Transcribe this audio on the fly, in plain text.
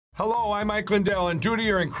Hello, I'm Mike Lindell, and due to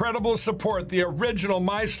your incredible support, the original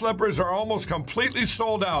My Slippers are almost completely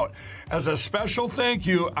sold out. As a special thank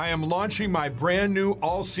you, I am launching my brand new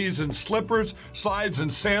all-season slippers, slides,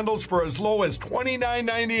 and sandals for as low as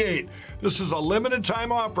 $29.98. This is a limited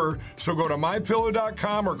time offer, so go to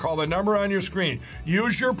MyPillow.com or call the number on your screen.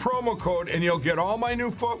 Use your promo code, and you'll get all my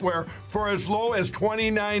new footwear for as low as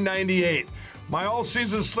 $29.98. My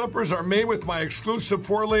all-season slippers are made with my exclusive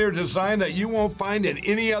 4-layer design that you won't find in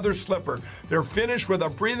any other slipper. They're finished with a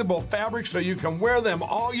breathable fabric so you can wear them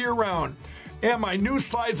all year round. And my new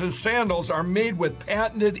slides and sandals are made with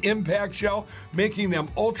patented impact gel, making them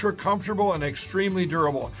ultra comfortable and extremely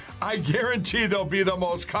durable. I guarantee they'll be the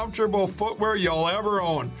most comfortable footwear you'll ever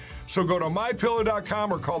own. So go to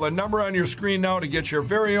MyPillow.com or call the number on your screen now to get your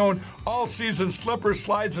very own all-season slippers,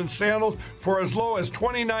 slides, and sandals for as low as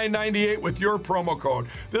 $29.98 with your promo code.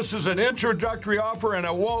 This is an introductory offer and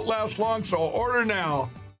it won't last long, so order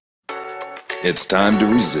now. It's time to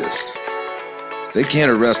resist. They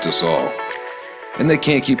can't arrest us all. And they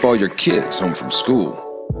can't keep all your kids home from school.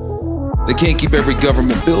 They can't keep every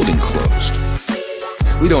government building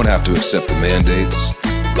closed. We don't have to accept the mandates,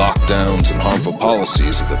 lockdowns, and harmful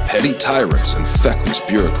policies of the petty tyrants and feckless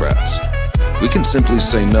bureaucrats. We can simply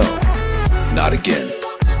say no, not again.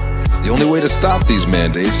 The only way to stop these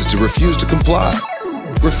mandates is to refuse to comply.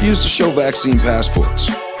 Refuse to show vaccine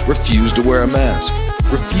passports. Refuse to wear a mask.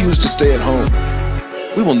 Refuse to stay at home.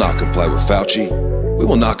 We will not comply with Fauci. We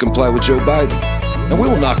will not comply with Joe Biden. And we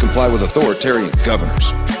will not comply with authoritarian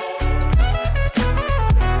governors.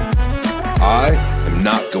 I am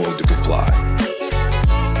not going to comply.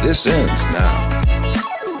 This ends now.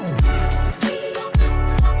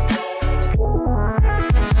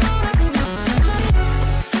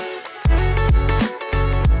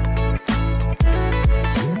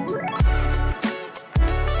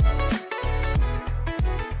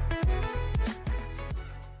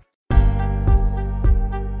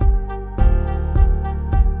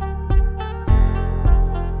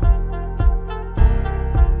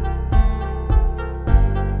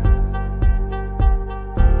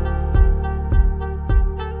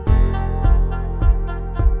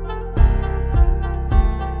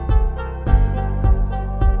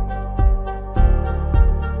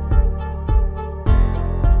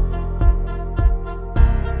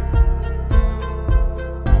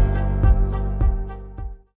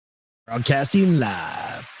 Broadcasting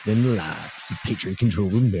live to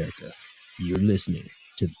Patriot-controlled America. You're listening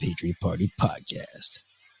to the Patriot Party Podcast.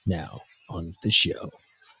 Now, on the show,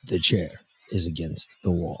 the chair is against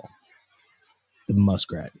the wall. The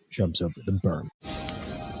muskrat jumps over the berm.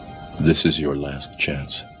 This is your last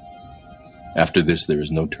chance. After this, there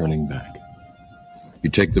is no turning back. You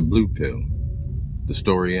take the blue pill. The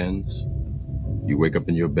story ends. You wake up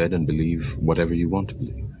in your bed and believe whatever you want to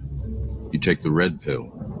believe. You take the red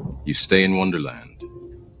pill. You stay in Wonderland,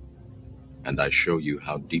 and I show you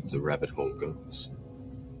how deep the rabbit hole goes.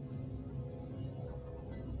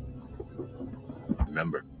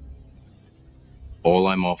 Remember, all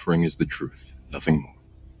I'm offering is the truth, nothing more.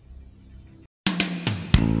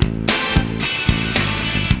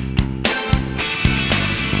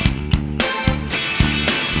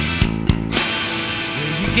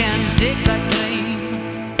 You can stake that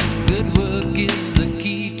claim. Good work is the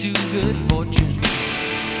key to good fortune.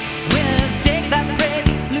 Winners take that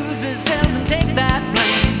praise, losers seldom take that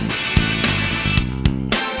blame.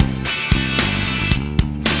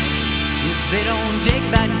 If they don't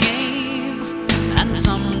take that game, and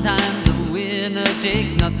sometimes a winner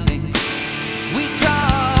takes nothing, we draw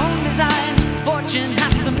our own designs, fortune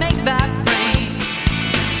has to make that brain.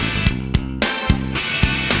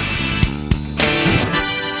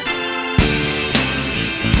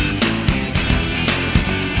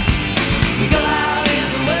 We go out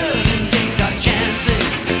in the world and take our chances.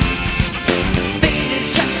 Fate is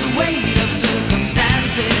just the weight of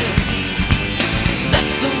circumstances.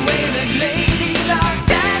 That's the way that Lady Luck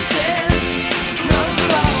dances. Roll the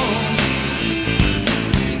bones.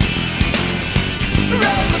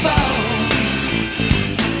 Roll the bones.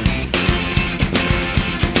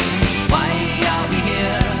 Why are we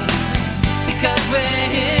here? Because we're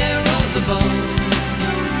here. Roll the bones.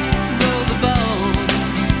 Roll the bones.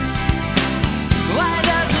 Why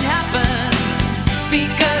does it happen?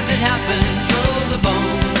 Because it happens. Roll the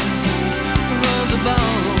bones. Roll the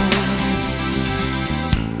bones.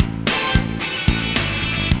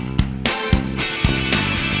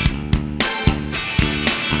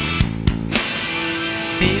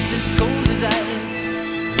 Faith is cold as ice.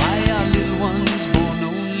 Why are little ones born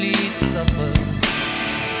only to suffer?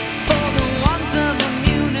 For the want of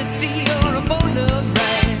immunity or a bowl of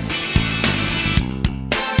rice.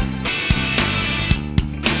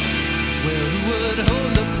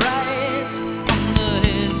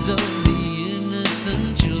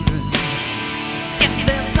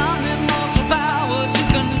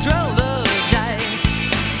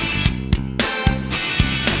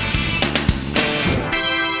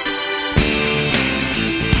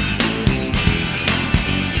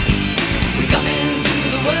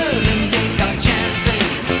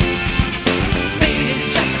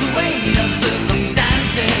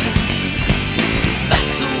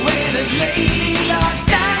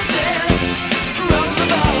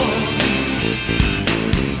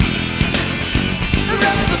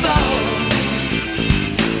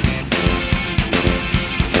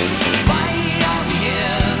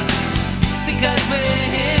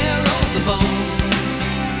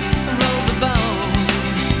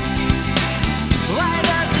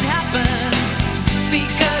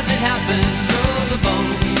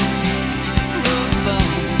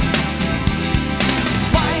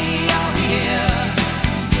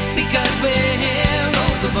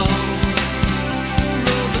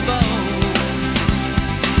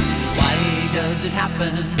 does it happen?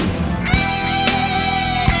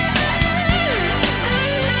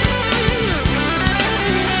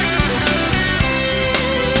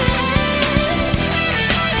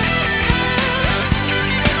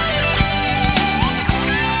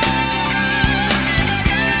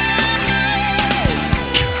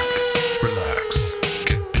 Relax,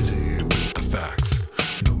 get busy with the facts.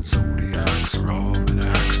 No zodiacs or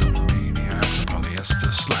almanacs, no maniacs or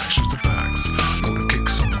polyester slacks, just the facts. Gonna kick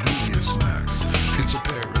some Julius Max. It's a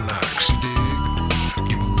parallax, you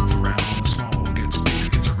dig? You move around, the small gets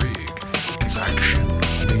big, it's a rig. It's action,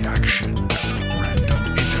 reaction,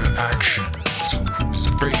 random interaction. So who's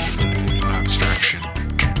afraid of a little abstraction?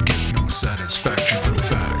 Can't get no satisfaction from the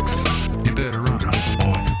facts. You better run,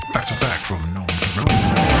 boy. Facts are fact from known to known.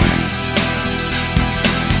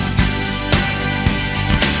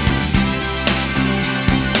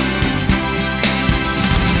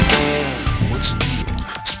 What's the deal?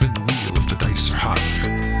 Spin the wheel if the dice are hot.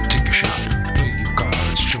 Take a shot, play your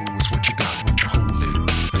cards, show us what you got, what you're holding.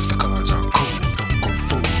 If the cards are cold, don't go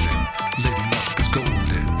folding. Lady Luck is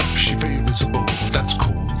golden, she favors a bold, that's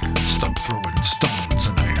cold. Stop throwing stones,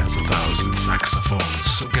 a night has 1,000 saxophones.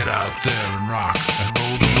 So get out there and rock and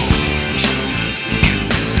roll the bones. Get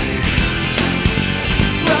busy.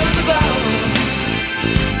 Roll the bones.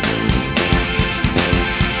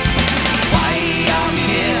 Why are we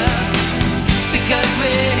here? Because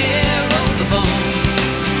we're here. Roll the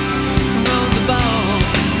bones. Roll the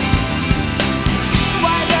bones.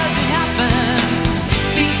 Why does it happen?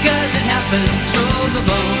 Because it happens. Roll the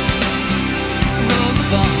bones. Roll the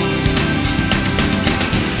bones.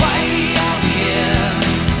 Why are we here?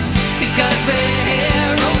 Because we're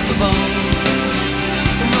here. Roll the bones.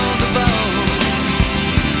 Roll the bones.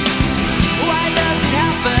 Why does it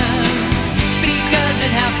happen? Because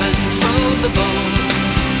it happens. Roll the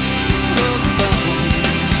bones. Roll the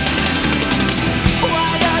bones.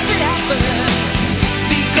 Why does it happen?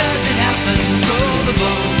 Because it happens. Roll the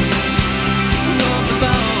bones. Roll the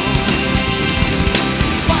bones.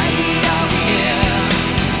 Why are we here?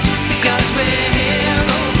 Because we're here.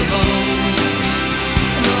 Roll the bones.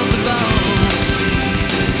 Roll the bones.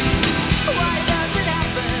 Why does it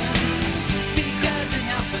happen? Because it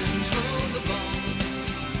happens. Roll the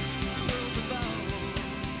bones. Roll the bones.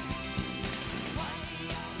 Why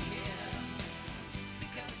are we here?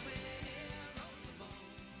 Because we're here. Roll the bones.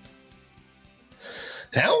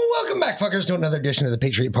 And welcome back, fuckers, to another edition of the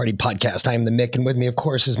Patriot Party Podcast. I am the Mick, and with me, of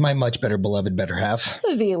course, is my much better beloved better half.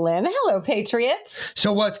 V-Lynn. Hello, Patriots.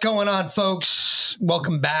 So what's going on, folks?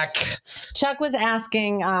 Welcome back. Chuck was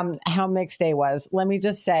asking how Mick's day was. Let me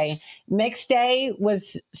just say, Mick's day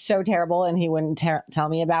was so terrible, and he wouldn't tell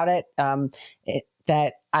me about it,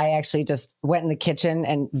 that I actually just went in the kitchen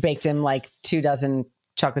and baked him like 24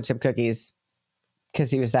 chocolate chip cookies because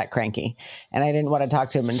he was that cranky. And I didn't want to talk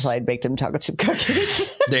to him until I'd baked him chocolate chip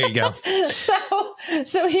cookies. There you go.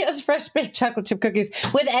 So he has fresh baked chocolate chip cookies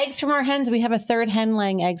with eggs from our hens. We have a third hen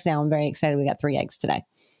laying eggs now. I'm very excited. We got 3 eggs today.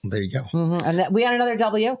 There you go. Mm-hmm. And we got another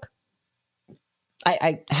double yolk.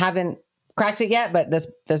 I haven't cracked it yet, but this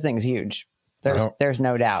thing's huge. There's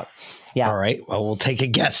no doubt. Yeah. All right. Well, we'll take a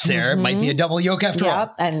guess there. It might be a double yolk after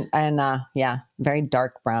all. Yep. And yeah, very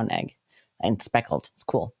dark brown egg and speckled. It's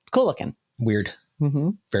cool. It's cool looking. Weird.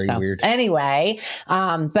 Mm-hmm. Very weird. Anyway,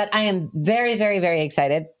 but I am very, very, very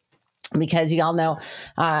excited because you all know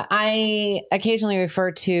I occasionally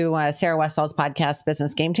refer to Sarah Westall's podcast,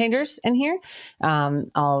 Business Game Changers, in here.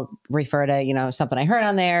 I'll refer to, something I heard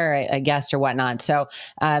on there, a guest or whatnot. So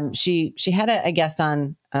she had a guest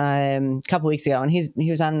on a couple weeks ago, and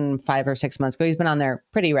he was on 5 or 6 months ago. He's been on there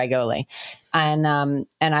pretty regularly. And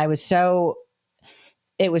it was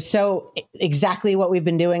so exactly what we've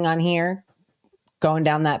been doing on here, going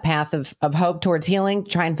down that path of hope towards healing,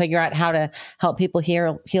 try and figure out how to help people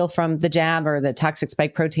heal from the jab or the toxic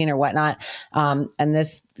spike protein or whatnot. And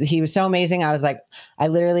he was so amazing. I was like, I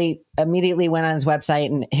literally immediately went on his website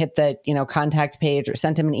and hit the, contact page or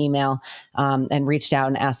sent him an email, and reached out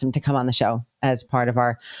and asked him to come on the show as part of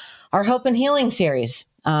our hope and healing series.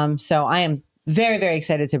 So I am very, very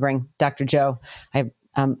excited to bring Dr. Joe.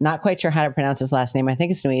 I'm not quite sure how to pronounce his last name. I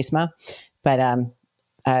think it's Nieusma, but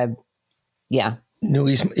yeah.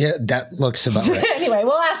 Nieusma, yeah, that looks about right. Anyway,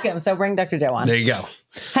 we'll ask him. So bring Dr. Joe on. There you go.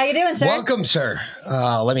 How you doing, sir? Welcome, sir.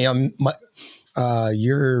 Let me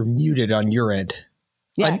you're muted on your end.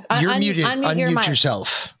 Yeah, you're muted. Unmute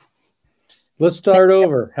yourself. Let's start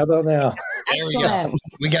over. How about now? There we go.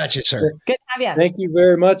 We got you, sir. Good to have you. Thank you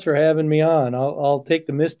very much for having me on. I'll take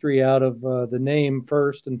the mystery out of the name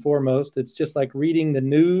first and foremost. It's just like reading the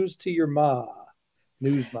news to your ma.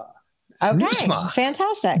 Nieusma. Okay. Nieusma.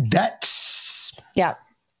 Fantastic. That's yeah.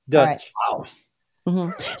 Dutch. Wow.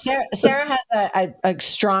 Sarah has a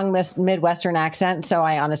strong Midwestern accent, so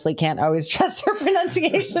I honestly can't always trust her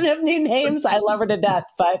pronunciation of new names. I love her to death,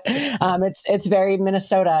 but it's very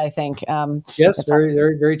Minnesota, I think. Yes, very,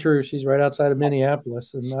 very, very true. She's right outside of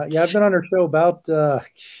Minneapolis, and I've been on her show about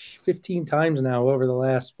 15 times now over the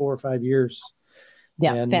last 4 or 5 years.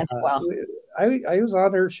 Yeah, and well, I was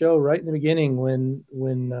on her show right in the beginning when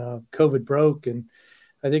COVID broke, and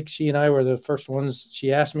I think she and I were the first ones.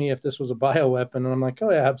 She asked me if this was a bioweapon, and I'm like,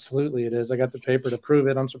 oh, yeah, absolutely it is. I got the paper to prove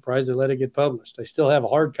it. I'm surprised they let it get published. I still have a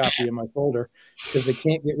hard copy in my folder because they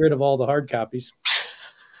can't get rid of all the hard copies.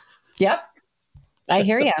 Yep. I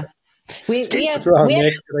hear you. What's wrong, Nick?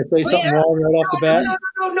 Did I say something wrong right off the bat?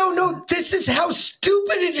 No. This is how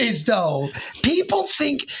stupid it is, though. People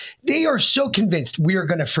think they are so convinced we are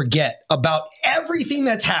going to forget about everything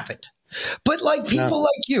that's happened. But like people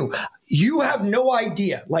like you have no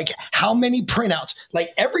idea like how many printouts, like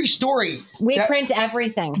every story. We print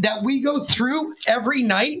everything that we go through every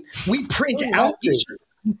night. We print out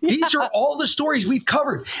these are all the stories we've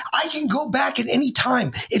covered. I can go back at any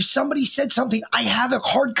time. If somebody said something, I have a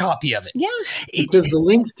hard copy of it. Yeah. Because the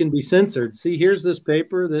links can be censored. See, here's this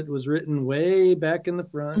paper that was written way back in the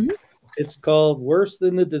front. Mm-hmm. It's called Worse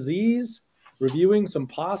Than the Disease, reviewing some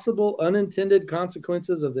possible unintended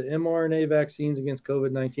consequences of the mRNA vaccines against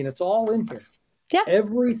COVID-19. It's all in here. Yeah.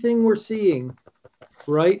 Everything we're seeing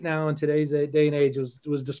right now in today's day and age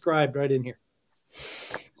was described right in here.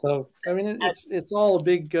 So, I mean, it's all a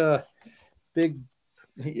big look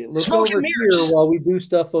smoke over here while we do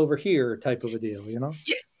stuff over here type of a deal, you know?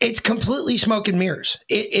 Yeah, it's completely smoke and mirrors.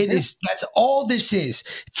 It is. That's all this is.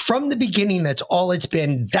 From the beginning, that's all it's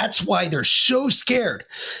been. That's why they're so scared.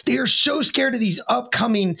 They are so scared of these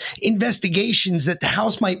upcoming investigations that the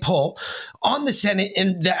House might pull on the Senate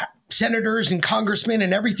and the senators and congressmen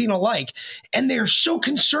and everything alike. And they're so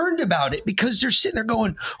concerned about it because they're sitting there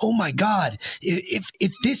going, oh my God,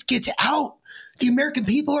 if this gets out, the American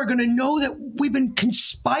people are going to know that we've been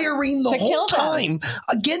conspiring the whole time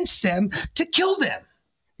against them to kill them.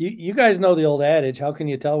 You guys know the old adage, how can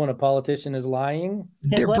you tell when a politician is lying?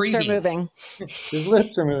 His lips are moving. His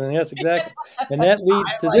lips are moving, yes, exactly. And that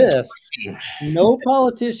leads to this. No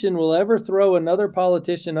politician will ever throw another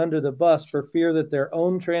politician under the bus for fear that their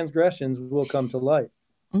own transgressions will come to light.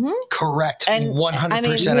 Mm-hmm. Correct. And 100%.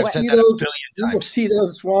 I've said that a billion times. You will see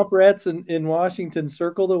those swamp rats in Washington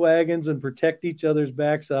circle the wagons and protect each other's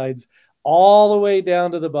backsides all the way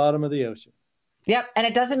down to the bottom of the ocean. Yep. And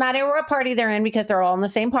it doesn't matter what party they're in because they're all in the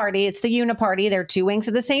same party. It's the uniparty. They're two wings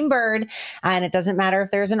of the same bird. And it doesn't matter if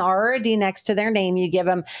there's an R or a D next to their name.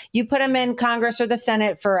 You put them in Congress or the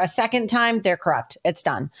Senate for a second time, they're corrupt. It's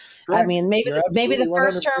done. Correct. I mean, maybe the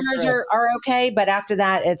first termers are okay, but after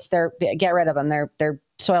that, get rid of them. They're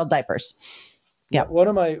soiled diapers. Yeah. One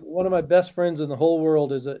of my best friends in the whole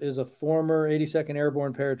world is a former 82nd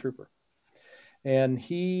Airborne paratrooper. And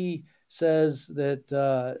he says that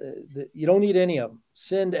you don't need any of them.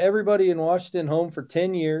 Send everybody in Washington home for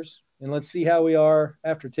 10 years, and let's see how we are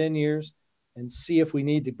after 10 years and see if we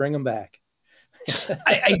need to bring them back.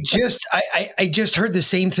 I just heard the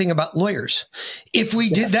same thing about lawyers. If we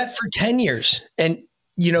did that for 10 years and,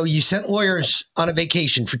 you sent lawyers on a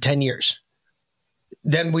vacation for 10 years,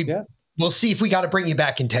 then we'll see if we got to bring you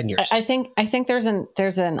back in 10 years. I think there's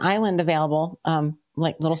an island available,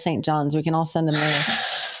 like Little St. John's. We can all send them there.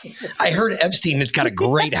 I heard Epstein has got a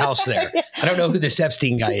great house there. I don't know who this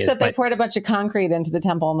Epstein guy is. Except they poured a bunch of concrete into the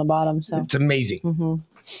temple on the bottom. So it's amazing.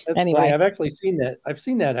 Mm-hmm. Anyway, funny. I've actually seen that. I've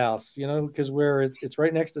seen that house, because where it's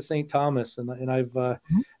right next to St. Thomas, and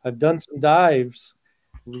I've done some dives,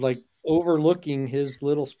 like overlooking his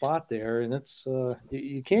little spot there, and it's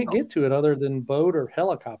you can't get to it other than boat or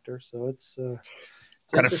helicopter. So it's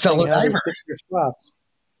got a fellow diver. Your spots.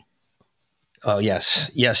 Oh,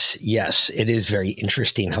 yes. It is very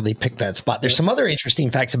interesting how they pick that spot. There's some other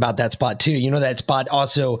interesting facts about that spot, too. That spot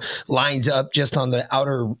also lines up just on the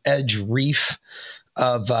outer edge reef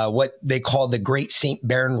of what they call the Great St.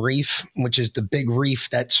 Barron Reef, which is the big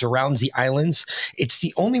reef that surrounds the islands. It's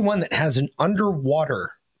the only one that has an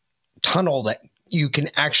underwater tunnel that you can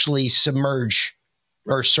actually submerge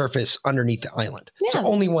or surface underneath the island. Yeah. It's the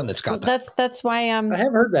only one that's got that. That's why I have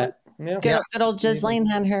heard that. Yeah. Good old Ghislaine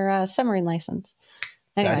had her submarine license.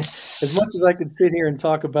 Anyway, as much as I could sit here and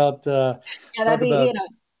talk about scuba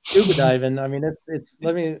diving, I mean, it's.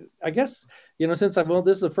 I guess since this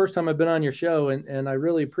is the first time I've been on your show, and I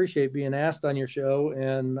really appreciate being asked on your show,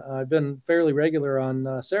 and I've been fairly regular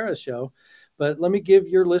on Sarah's show. But let me give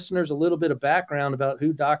your listeners a little bit of background about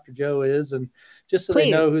who Dr. Joe is, and just so they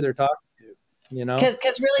know who they're talking to.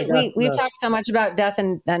 Because really, we've talked so much about death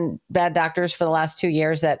and bad doctors for the last 2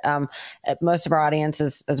 years that most of our audience,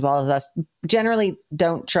 as well as us, generally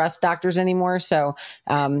don't trust doctors anymore. So,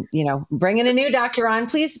 bringing a new doctor on,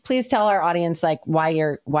 please tell our audience why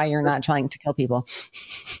you're not trying to kill people.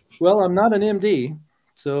 Well, I'm not an MD,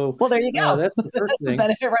 so well, there you go. That's the first thing.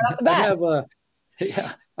 Benefit right off the bat.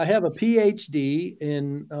 I have a PhD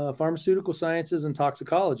in pharmaceutical sciences and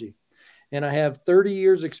toxicology. And I have 30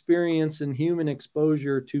 years experience in human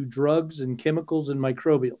exposure to drugs and chemicals and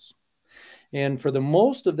microbials. And for the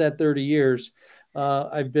most of that 30 years,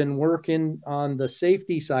 I've been working on the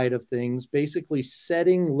safety side of things, basically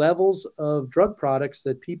setting levels of drug products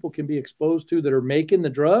that people can be exposed to that are making the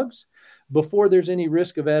drugs before there's any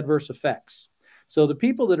risk of adverse effects. So the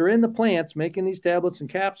people that are in the plants making these tablets and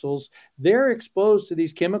capsules, they're exposed to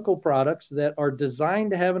these chemical products that are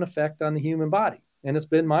designed to have an effect on the human body. And it's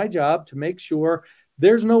been my job to make sure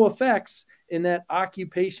there's no effects in that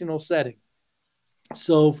occupational setting.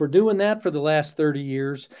 So for doing that for the last 30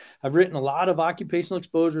 years, I've written a lot of occupational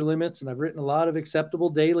exposure limits, and I've written a lot of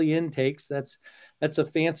acceptable daily intakes. That's a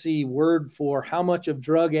fancy word for how much of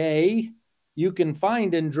drug A you can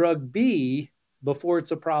find in drug B before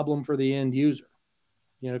it's a problem for the end user.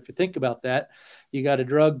 If you think about that, you got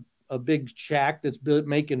a big shack that's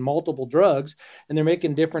making multiple drugs, and they're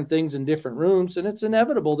making different things in different rooms. And it's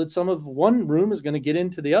inevitable that some of one room is going to get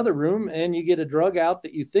into the other room, and you get a drug out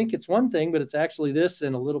that you think it's one thing, but it's actually this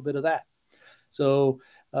and a little bit of that. So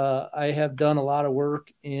I have done a lot of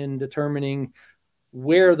work in determining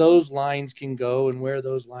where those lines can go and where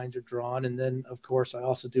those lines are drawn. And then, of course, I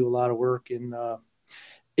also do a lot of work in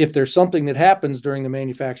if there's something that happens during the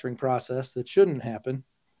manufacturing process that shouldn't happen,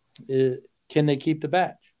 can they keep the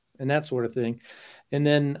batch? And that sort of thing. And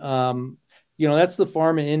then, that's the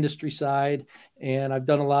pharma industry side. And I've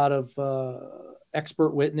done a lot of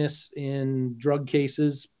expert witness in drug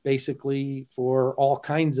cases, basically for all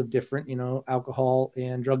kinds of different, alcohol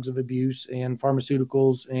and drugs of abuse and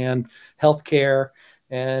pharmaceuticals and healthcare,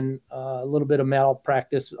 and a little bit of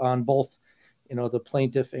malpractice on both, the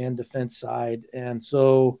plaintiff and defense side. And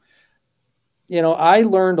so, I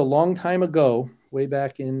learned a long time ago, way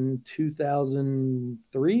back in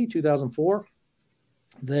 2003, 2004,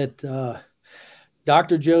 that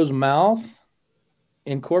Dr. Joe's mouth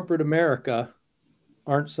and corporate America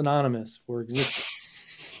aren't synonymous for existence.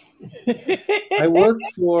 I worked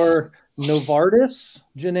for Novartis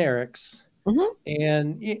Generics,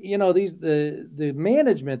 and the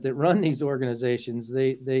management that run these organizations,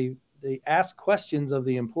 they ask questions of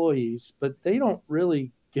the employees, but they don't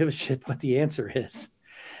really give a shit what the answer is.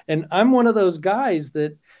 And I'm one of those guys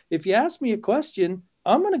that if you ask me a question,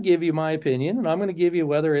 I'm going to give you my opinion, and I'm going to give you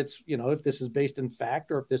whether it's, if this is based in fact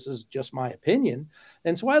or if this is just my opinion.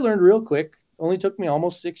 And so I learned real quick, only took me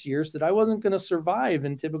almost 6 years, that I wasn't going to survive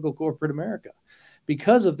in typical corporate America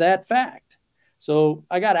because of that fact. So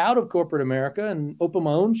I got out of corporate America and opened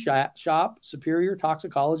my own shop, Superior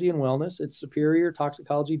Toxicology and Wellness. It's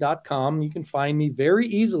superiortoxicology.com. You can find me very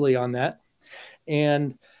easily on that.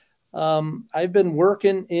 And I've been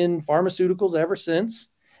working in pharmaceuticals ever since.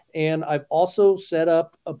 And I've also set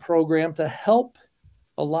up a program to help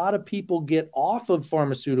a lot of people get off of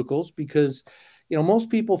pharmaceuticals because, most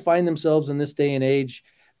people find themselves in this day and age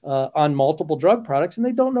on multiple drug products, and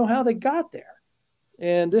they don't know how they got there.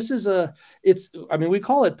 And this is we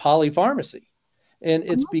call it polypharmacy. And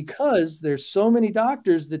it's because there's so many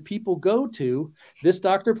doctors that people go to. This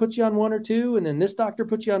doctor puts you on one or two, and then this doctor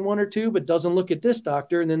puts you on one or two, but doesn't look at this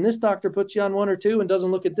doctor. And then this doctor puts you on one or two and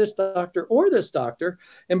doesn't look at this doctor or this doctor.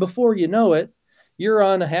 And before you know it, you're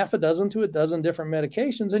on a half a dozen to a dozen different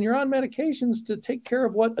medications, and you're on medications to take care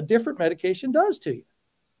of what a different medication does to you.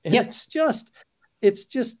 And it's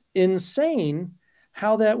just insane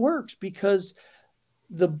how that works, because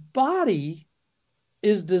the body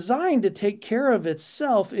is designed to take care of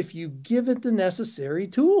itself if you give it the necessary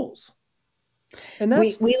tools. And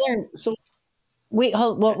that's we learned. So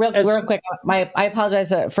real quick. I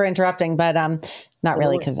apologize for interrupting, but not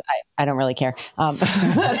really, because I don't really care.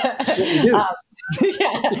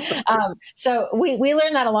 So we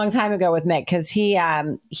learned that a long time ago with Mick, because he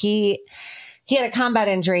had a combat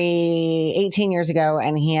injury 18 years ago,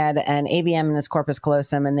 and he had an AVM in his corpus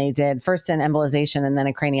callosum, and they did first an embolization and then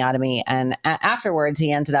a craniotomy. And afterwards,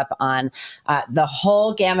 he ended up on the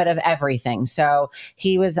whole gamut of everything. So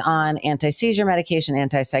he was on anti-seizure medication,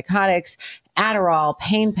 antipsychotics, Adderall,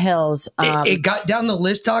 pain pills. It got down the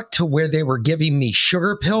list, Doc, to where they were giving me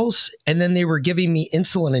sugar pills, and then they were giving me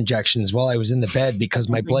insulin injections while I was in the bed because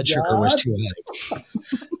my blood sugar was too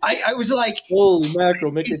high. I was like, holy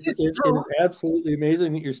mackerel, Mick, it's absolutely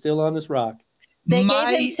amazing that you're still on this rock. They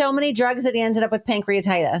gave him so many drugs that he ended up with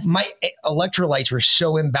pancreatitis. My electrolytes were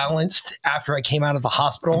so imbalanced after I came out of the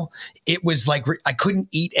hospital. It was like I couldn't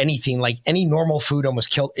eat anything. Like any normal food almost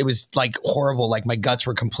killed. It was like horrible. Like my guts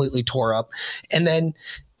were completely tore up. And then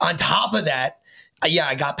on top of that,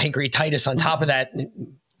 I got pancreatitis on top of that.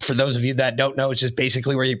 For those of you that don't know, it's just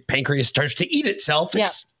basically where your pancreas starts to eat itself.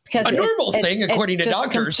 It's a normal thing, according to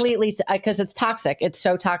doctors. Completely, because it's toxic. It's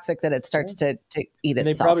so toxic that it starts to eat and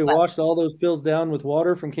itself. They probably washed all those pills down with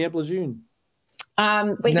water from Camp Lejeune.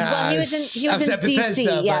 Well, he was in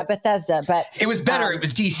DC, Bethesda, but it was better. It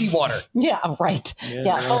was DC water. Yeah, right. Full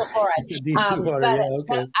fluoride. DC water. Okay.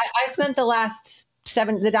 But I spent the last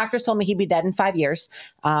 7. The doctors told me he'd be dead in 5 years,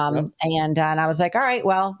 and I was like, all right,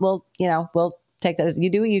 well, we'll take that as you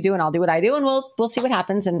do what you do, and I'll do what I do, and we'll see what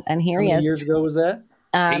happens. And here he is. How many years ago was that?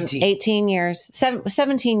 18 years,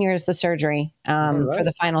 17 years, the surgery, for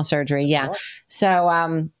the final surgery. Yeah. Wow. So,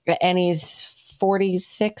 and he's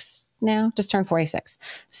 46 now, just turned 46.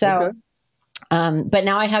 So, but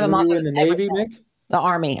now I have him on in the Navy, Mick? The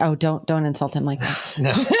Army. Oh, don't insult him like that.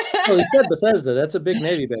 No. Well, he said Bethesda. That's a big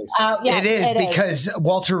Navy base. It is because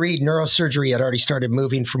Walter Reed Neurosurgery had already started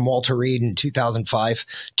moving from Walter Reed in 2005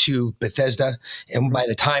 to Bethesda. And by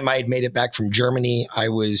the time I had made it back from Germany,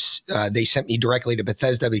 they sent me directly to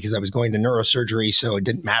Bethesda because I was going to neurosurgery. So it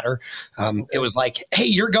didn't matter. It was like, hey,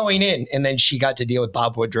 you're going in. And then she got to deal with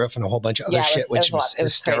Bob Woodruff and a whole bunch of other shit, which was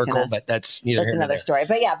hysterical. Craziness. But that's another story.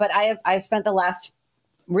 But I've spent the last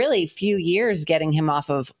really few years getting him off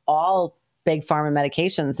of all big pharma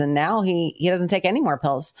medications, and now he doesn't take any more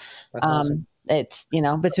pills. That's awesome. It's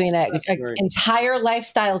between an entire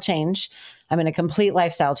lifestyle change. I mean, a complete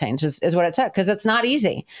lifestyle change is what it took, because it's not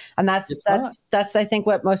easy. And that's I think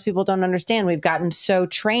what most people don't understand. We've gotten so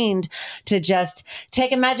trained to just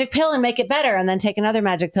take a magic pill and make it better, and then take another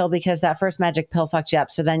magic pill because that first magic pill fucked you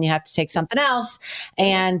up. So then you have to take something else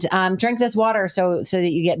and drink this water so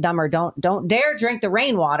that you get dumber. Don't dare drink the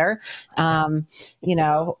rainwater. Make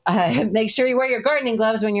sure you wear your gardening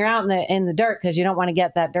gloves when you're out in the dirt, because you don't want to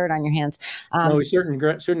get that dirt on your hands. No, we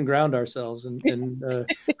shouldn't ground ourselves and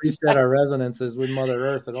reset our resonances with Mother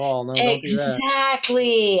Earth at all. No, don't do that.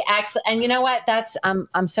 Exactly. Excellent. And you know what? That's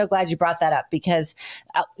I'm so glad you brought that up, because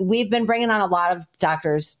we've been bringing on a lot of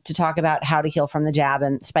doctors to talk about how to heal from the jab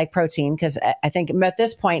and spike protein, because I think at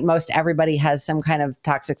this point most everybody has some kind of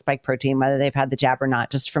toxic spike protein, whether they've had the jab or not,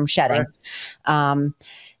 just from shedding. Right.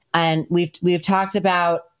 And we've talked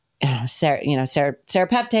about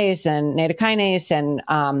serapeptase and nattokinase and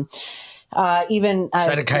even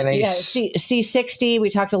cytokinase, C60. We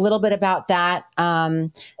talked a little bit about that. I'll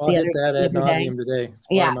hit that ad nauseum today. It's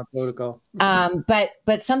part of my protocol.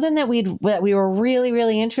 But something that we were really,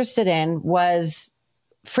 really interested in was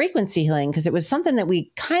frequency healing, because it was something that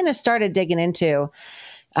we kind of started digging into.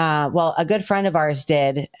 A good friend of ours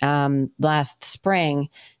did last spring.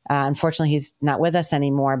 Unfortunately, he's not with us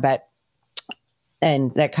anymore,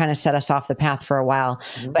 and that kind of set us off the path for a while.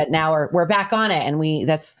 Mm-hmm. But now we're back on it. And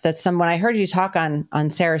when I heard you talk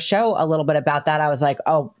on Sarah's show a little bit about that, I was like,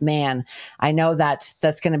 oh man, I know that's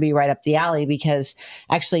going to be right up the alley, because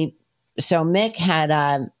actually, so Mick had,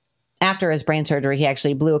 after his brain surgery, he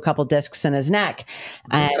actually blew a couple discs in his neck.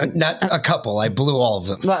 And, not a couple. I blew all of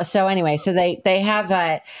them. Well, so anyway, so they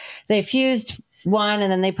they fused one,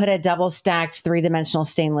 and then they put a double stacked 3-dimensional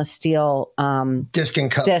stainless steel disc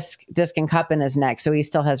and cup in his neck, so he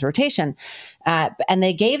still has rotation. And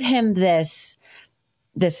they gave him this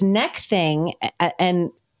neck thing, and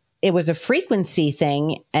it was a frequency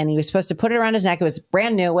thing, and he was supposed to put it around his neck. It was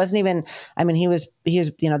brand new. It wasn't even. I mean, he was.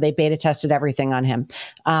 They beta tested everything on him.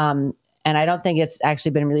 And I don't think it's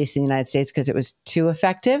actually been released in the United States because it was too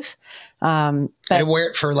effective. I had to wear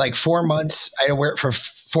it for like 4 months. I had to wear it for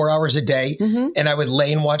 4 hours a day. Mm-hmm. And I would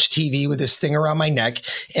lay and watch TV with this thing around my neck.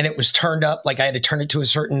 And it was turned up. Like I had to turn it to a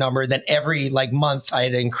certain number. Then every month I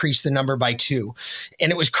had to increase the number by 2.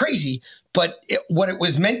 And it was crazy. But what it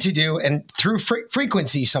was meant to do, and through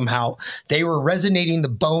frequency somehow, they were resonating the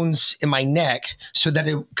bones in my neck so that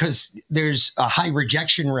because there's a high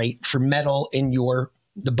rejection rate for metal in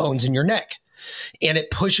the bones in your neck, and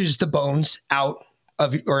it pushes the bones out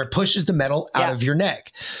of, or it pushes the metal out of your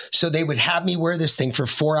neck. So they would have me wear this thing for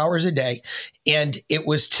 4 hours a day. And it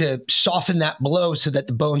was to soften that blow so that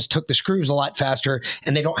the bones took the screws a lot faster,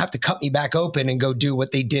 and they don't have to cut me back open and go do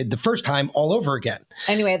what they did the first time all over again.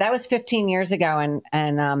 Anyway, that was 15 years ago. And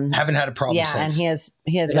haven't had a problem since. And he has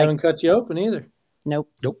they haven't cut you open either. Nope.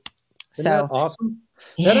 Isn't that awesome?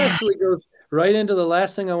 That actually goes right into the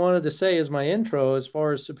last thing I wanted to say as my intro. As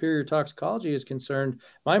far as superior toxicology is concerned,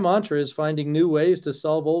 my mantra is finding new ways to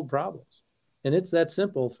solve old problems. And it's that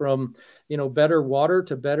simple, from, better water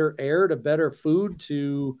to better air to better food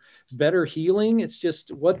to better healing. It's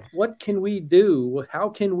just what can we do? How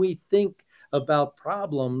can we think about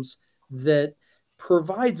problems that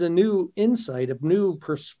provides a new insight, a new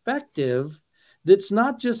perspective that's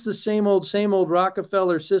not just the same old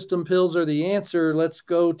Rockefeller system, pills are the answer. Let's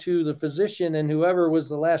go to the physician and whoever was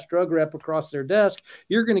the last drug rep across their desk.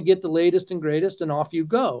 You're going to get the latest and greatest and off you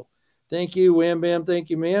go. Thank you, wham, bam. Thank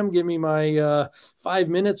you, ma'am. Give me my 5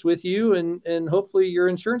 minutes with you. And hopefully your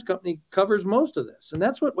insurance company covers most of this. And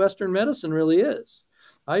that's what Western medicine really is.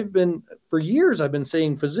 For years, I've been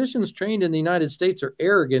saying physicians trained in the United States are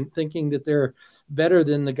arrogant, thinking that they're better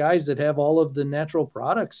than the guys that have all of the natural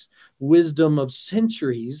products, wisdom of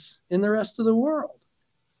centuries in the rest of the world.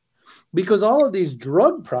 Because all of these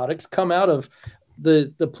drug products come out of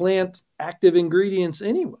the plant active ingredients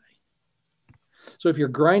anyway. So if you're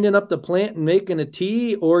grinding up the plant and making a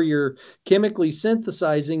tea, or you're chemically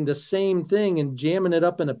synthesizing the same thing and jamming it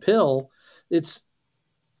up in a pill,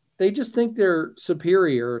 they just think they're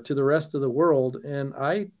superior to the rest of the world. And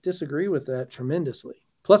I disagree with that tremendously.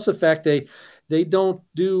 Plus the fact they don't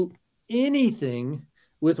do anything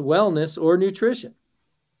with wellness or nutrition.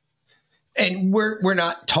 And we're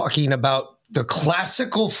not talking about the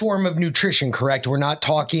classical form of nutrition, correct? We're not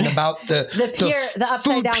talking about the upside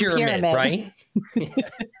food down pyramid, right?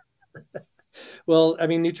 Well, I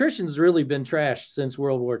mean, nutrition's really been trashed since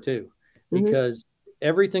World War II, because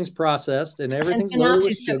everything's processed and everything's since the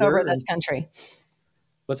Nazis took over this country.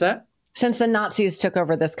 What's that? Since the Nazis took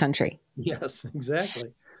over this country. Yes,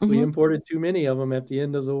 exactly. We imported too many of them at the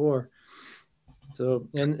end of the war. So,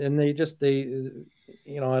 and they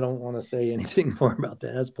I don't want to say anything more about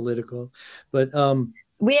that. That's political, but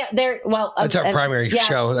that's our primary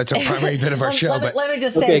show. That's our primary bit of our show. Let me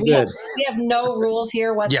just say, we have no rules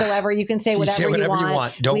here whatsoever. You can say whatever you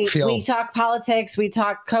want. We talk politics. We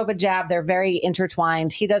talk COVID jab. They're very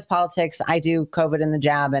intertwined. He does politics. I do COVID and the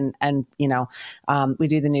jab, and we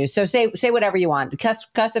do the news. So say whatever you want.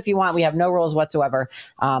 Cuss if you want. We have no rules whatsoever.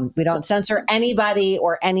 We don't censor anybody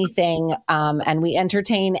or anything, and we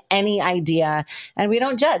entertain any idea, and we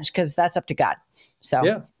don't judge, because that's up to God. So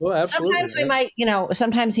yeah, well, absolutely. Sometimes we might,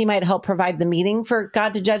 sometimes he might help provide the meeting for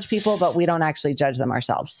God to judge people, but we don't actually judge them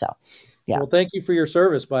ourselves. So, yeah. Well, thank you for your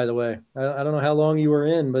service, by the way. I don't know how long you were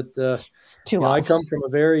in, but I come from a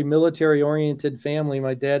very military-oriented family.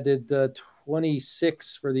 My dad did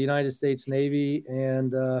 26 for the United States Navy,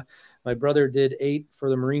 and my brother did 8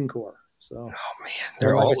 for the Marine Corps. So, oh man,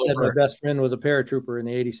 they're all I said, my best friend was a paratrooper in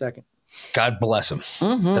the 82nd. God bless him.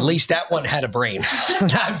 At least that one had a brain.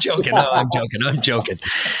 I'm joking. No, I'm joking.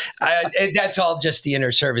 That's all just the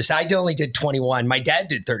inner service. I only did 21. My dad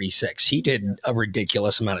did 36. He did a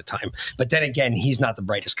ridiculous amount of time. But then again, he's not the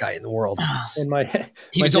brightest guy in the world. And my dad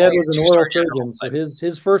was an oral surgeon. So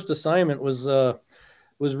his first assignment was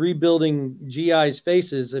rebuilding GIs'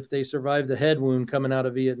 faces if they survived the head wound coming out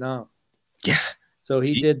of Vietnam. Yeah. So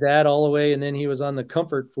he did that all the way, and then he was on the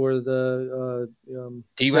Comfort for the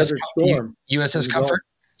U.S. Storm. USS Comfort?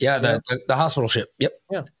 Yeah, the hospital ship. Yep.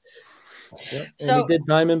 Yeah. Yep. So and he did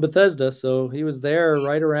time in Bethesda, so he was there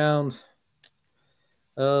right around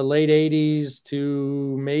late 80s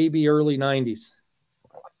to maybe early 90s.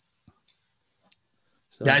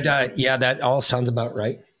 So, that all sounds about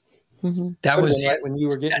right. That was right when you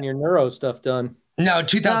were getting your neuro stuff done. No,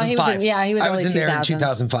 2005. He was I was in there in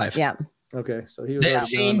 2005. Yeah. Okay, so he was the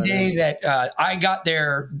same day that I got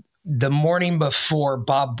there, the morning before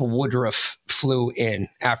Bob Woodruff flew in.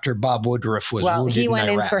 After Bob Woodruff was wounded he went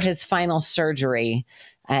in Iraq. In for his final surgery,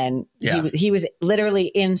 and he was literally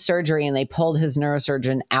in surgery, and they pulled his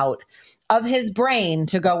neurosurgeon out of his brain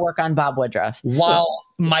to go work on Bob Woodruff. While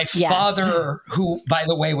my father, who by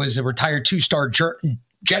the way was a retired 2-star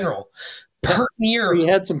general, pert near, so he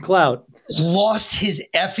had some clout, lost his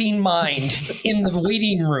effing mind in the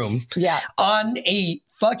waiting room on a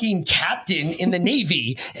fucking captain in the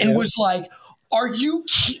Navy and was like, what are you?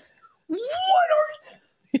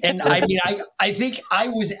 And I mean, I think I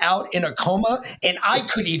was out in a coma and I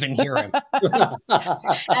could even hear him.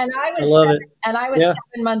 And I was 7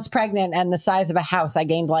 months pregnant and the size of a house. I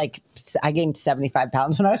gained 75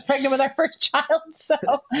 pounds when I was pregnant with our first child.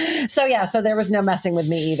 So there was no messing with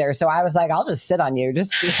me either. So I was like, I'll just sit on you.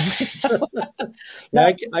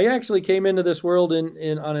 I actually came into this world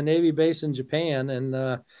on a Navy base in Japan, and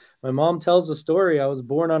my mom tells the story. I was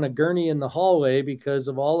born on a gurney in the hallway because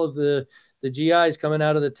of all of the GIs coming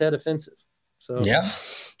out of the Tet Offensive. So yeah,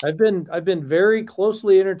 I've been very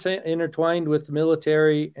closely intertwined with the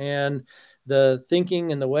military and the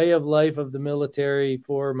thinking and the way of life of the military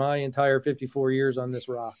for my entire 54 years on this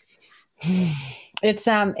rock. it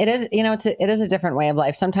is, it is a different way of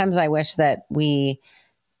life. Sometimes I wish that we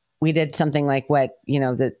did something like what,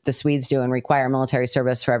 the Swedes do and require military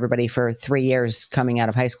service for everybody for 3 years coming out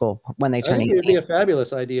of high school when they I turn think it would be 18. a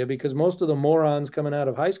fabulous idea, because most of the morons coming out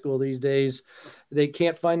of high school these days, they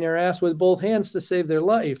can't find their ass with both hands to save their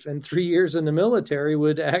life. And 3 years in the military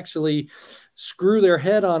would actually screw their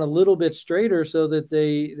head on a little bit straighter, so that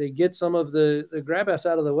they get some of the grab ass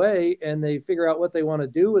out of the way, and they figure out what they want to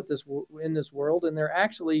do with this in this world. And they're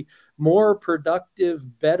actually more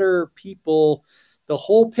productive, better people. The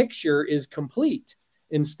whole picture is complete,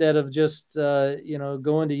 instead of just,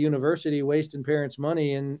 going to university, wasting parents'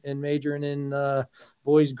 money and majoring in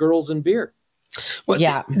boys, girls, and beer. Well,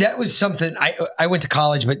 Yeah. that was something. I went to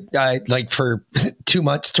college, but like for 2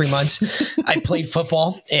 months, 3 months, I played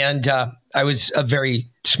football, and I was a very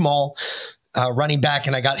small running back,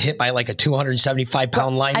 and I got hit by like a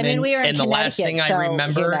 275-pound lineman. I mean, we were in and the last thing Connecticut, I so,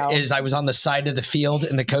 remember is I was on the side of the field,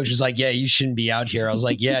 and the coach was like, "Yeah, you shouldn't be out here." I was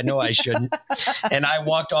like, "Yeah, no, I shouldn't." And I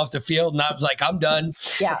walked off the field, and I was like, "I'm done."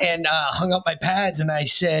 Yeah. And hung up my pads, and I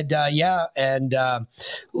said, "Yeah." And a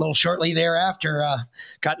little shortly thereafter,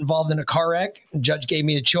 got involved in a car wreck. The judge gave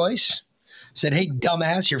me a choice. Said, "Hey,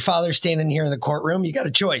 dumbass, your father's standing here in the courtroom. You got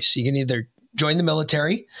a choice. You can either join the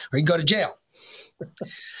military or you can go to jail."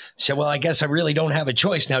 So, well, I guess I really don't have a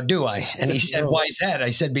choice now, do I? And he said, "Why is that?"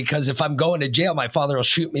 I said, "Because if I'm going to jail, my father will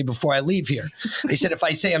shoot me before I leave here." He said, "If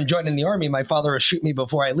I say I'm joining the Army, my father will shoot me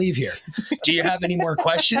before I leave here. Do you have any more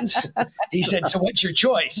questions?" He said, "So what's your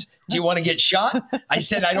choice? Do you want to get shot?" I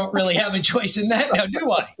said, "I don't really have a choice in that now,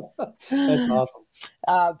 do I?" That's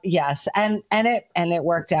awesome. Yes. And it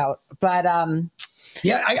worked out. But,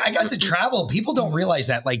 yeah, I got to travel. People don't realize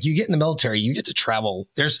that. Like, you get in the military, you get to travel.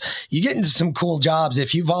 You get into some cool jobs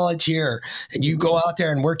if you volunteer and you go out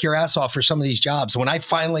there and work your ass off for some of these jobs. When I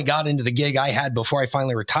finally got into the gig I had before I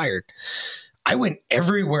finally retired, I went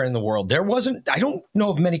everywhere in the world. I don't know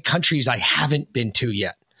of many countries I haven't been to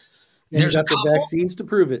yet. And you got the vaccines to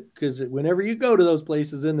prove it, because whenever you go to those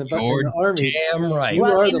places in the Army, damn right. you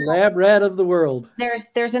are the lab rat of the world.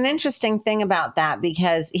 There's an interesting thing about that,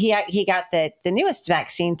 because he got the newest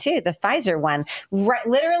vaccine too, the Pfizer one. Right,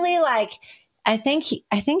 literally, like I think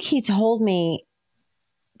he told me.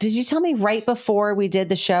 Did you tell me right before we did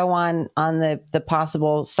the show on the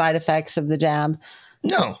possible side effects of the jab?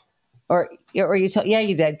 No. Or you told, yeah,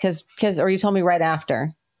 you did, because or you told me right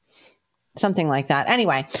after. Something like that.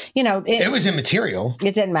 Anyway, it was immaterial.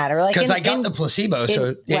 It didn't matter. Like, because I got the placebo.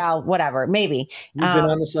 Well, whatever. Maybe you've been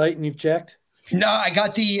on the site and you've checked. No, I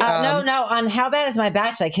got the no. On how bad is my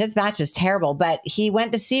batch? Like, his batch is terrible. But he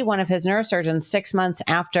went to see one of his neurosurgeons 6 months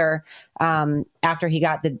after he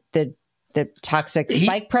got the toxic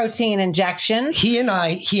spike protein injection. He and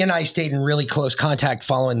I stayed in really close contact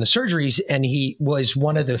following the surgeries, and he was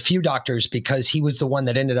one of the few doctors, because he was the one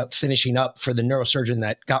that ended up finishing up for the neurosurgeon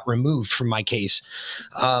that got removed from my case.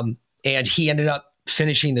 And he ended up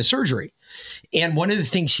finishing the surgery. And one of the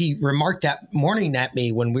things he remarked that morning at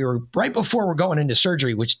me when we were right before we're going into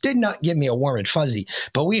surgery, which did not give me a warm and fuzzy,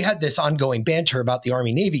 but we had this ongoing banter about the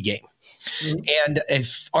Army-Navy game. Mm-hmm. And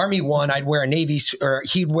if Army won, I'd wear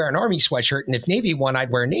he'd wear an Army sweatshirt. And if Navy won,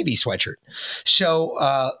 I'd wear a Navy sweatshirt.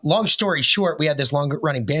 So long story short, we had this long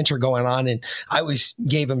running banter going on, and I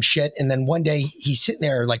gave him shit. And then one day he's sitting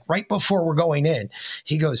there, like right before we're going in,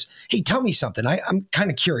 he goes, "Hey, tell me something. I'm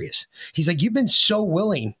kind of curious." He's like, "You've been so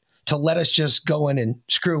willing to let us just go in and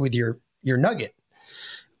screw with your nugget."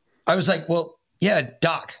 I was like, "Well, yeah,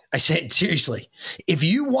 Doc." I said, "Seriously, if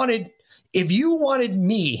you wanted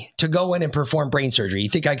me to go in and perform brain surgery, you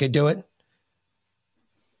think I could do it?"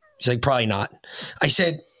 He's like, "Probably not." I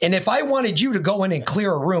said, "And if I wanted you to go in and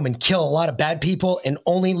clear a room and kill a lot of bad people and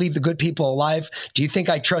only leave the good people alive, do you think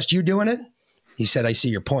I trust you doing it?" He said, "I see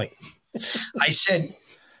your point." I said,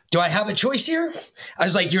 "Do I have a choice here?" I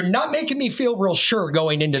was like, "You're not making me feel real sure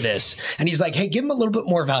going into this." And he's like, "Hey, give him a little bit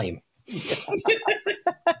more Valium."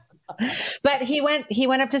 But he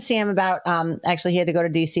went up to see him about, actually he had to go to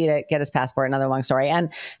DC to get his passport, another long story.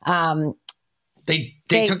 And,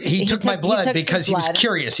 he took my blood because he was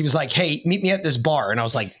curious. He was like, "Hey, meet me at this bar." And I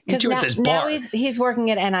was like, "Meet you at this bar?" Now he's working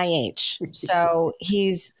at NIH. So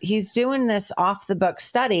he's doing this off the book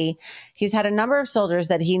study. He's had a number of soldiers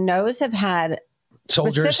that he knows have had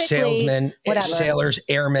soldiers, salesmen, sailors,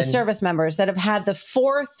 airmen, service members that have had the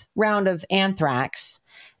 4th round of anthrax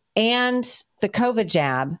and the COVID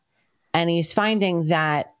jab. And he's finding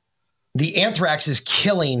that the anthrax is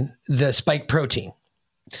killing the spike protein.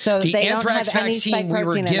 So the anthrax vaccine we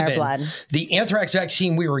were given, the anthrax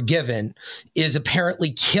vaccine we were given is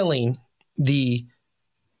apparently killing the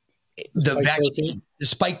the spike vaccine, protein? the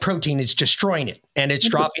spike protein is destroying it, and it's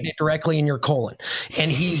dropping it directly in your colon.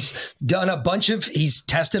 And he's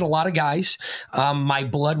tested a lot of guys. My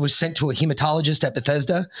blood was sent to a hematologist at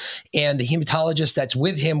Bethesda, and the hematologist that's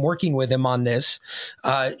with him, working with him on this,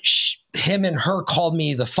 him and her called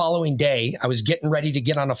me the following day. I was getting ready to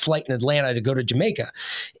get on a flight in Atlanta to go to Jamaica.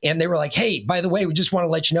 And they were like, hey, by the way, we just want to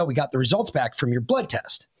let you know we got the results back from your blood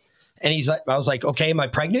test. And I was like, okay, am I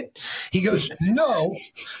pregnant? He goes, no,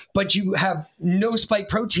 but you have no spike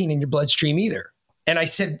protein in your bloodstream either. And I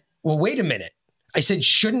said, well, wait a minute. I said,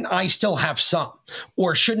 shouldn't I still have some,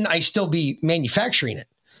 or shouldn't I still be manufacturing it?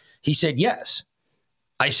 He said, yes.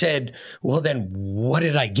 I said, well, then what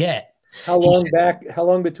did I get? How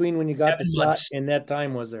long between when you got the shot months. and that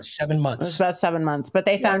time was there? 7 months. It was about 7 months, but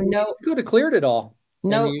they found You could have cleared it all.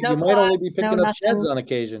 No, And you no might only clots, be picking up sheds on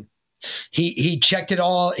occasion. He checked it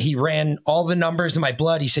all. He ran all the numbers in my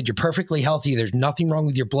blood. He said, you're perfectly healthy. There's nothing wrong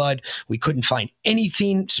with your blood. We couldn't find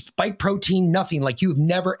anything, spike protein, nothing. Like, you've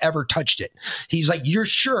never, ever touched it. He's like, you're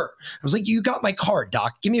sure? I was like, you got my card,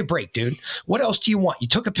 doc. Give me a break, dude. What else do you want? You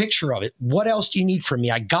took a picture of it. What else do you need from me?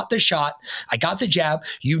 I got the shot. I got the jab.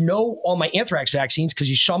 You know all my anthrax vaccines because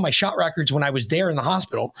you saw my shot records when I was there in the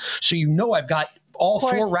hospital. So you know I've got all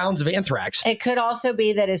 4 rounds of anthrax. It could also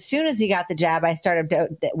be that as soon as he got the jab, I started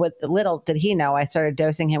with little did he know, I started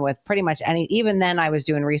dosing him with pretty much even then I was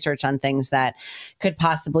doing research on things that could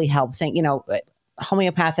possibly help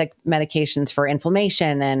homeopathic medications for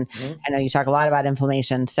inflammation. And I know you talk a lot about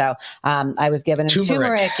inflammation. So I was given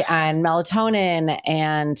turmeric and melatonin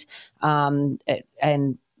and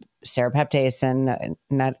serapeptase and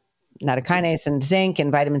nattokinase and zinc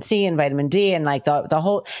and vitamin C and vitamin D and like the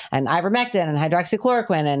whole, and ivermectin and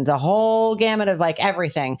hydroxychloroquine and the whole gamut of like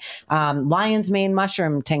everything. Lion's mane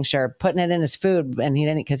mushroom tincture, putting it in his food, and he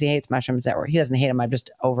didn't, because he hates mushrooms. He doesn't hate them. I've just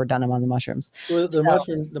overdone him on the mushrooms. Well,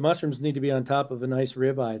 the mushrooms need to be on top of a nice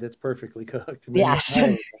ribeye that's perfectly cooked. Yes.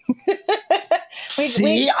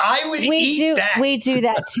 I would eat that. We do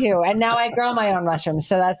that too, and now I grow my own mushrooms,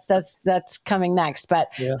 so that's coming next. But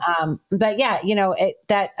yeah,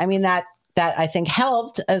 that I think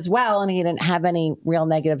helped as well, and he didn't have any real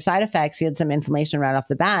negative side effects. He had some inflammation right off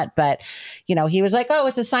the bat, but he was like, "Oh,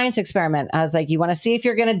 it's a science experiment." I was like, "You want to see if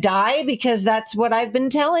you're going to die? Because that's what I've been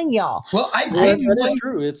telling y'all." Well, that is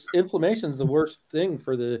true. It's inflammation's the worst thing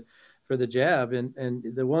for the jab, and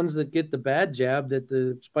the ones that get the bad jab, that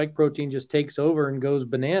the spike protein just takes over and goes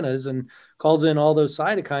bananas and calls in all those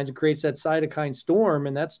cytokines and creates that cytokine storm,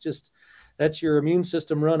 and that's your immune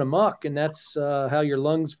system run amok, and that's how your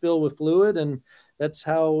lungs fill with fluid, and that's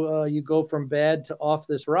how you go from bad to off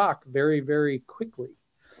this rock very, very quickly.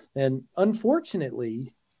 And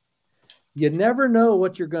unfortunately, you never know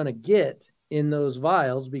what you're going to get in those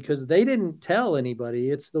vials because they didn't tell anybody.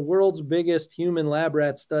 It's the world's biggest human lab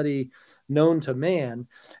rat study known to man.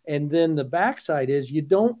 And then the backside is you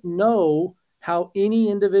don't know how any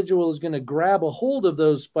individual is going to grab a hold of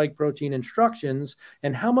those spike protein instructions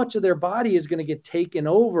and how much of their body is going to get taken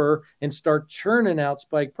over and start churning out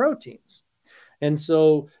spike proteins. And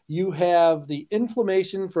so you have the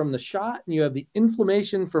inflammation from the shot, and you have the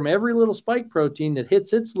inflammation from every little spike protein that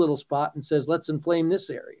hits its little spot and says, let's inflame this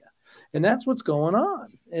area. And that's what's going on.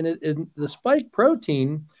 And the spike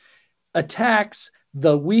protein attacks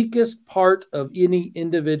the weakest part of any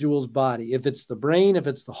individual's body. If it's the brain, if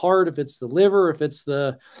it's the heart, if it's the liver, if it's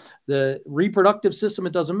the reproductive system,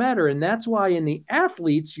 it doesn't matter. And that's why in the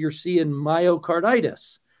athletes, you're seeing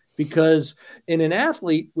myocarditis, because in an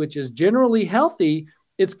athlete, which is generally healthy,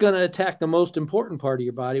 it's going to attack the most important part of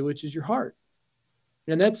your body, which is your heart.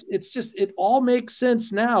 And it all makes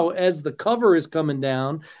sense now as the cover is coming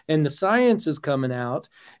down and the science is coming out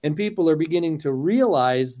and people are beginning to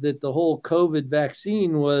realize that the whole COVID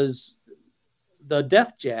vaccine was the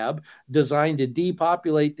death jab designed to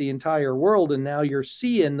depopulate the entire world. And now you're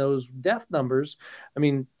seeing those death numbers. I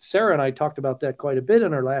mean, Sarah and I talked about that quite a bit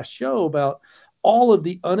in our last show about all of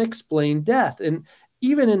the unexplained death. And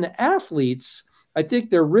even in the athletes, I think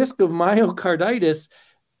their risk of myocarditis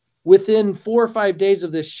within 4 or 5 days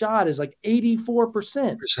of this shot is like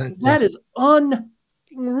 84%. That is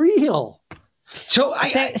unreal. So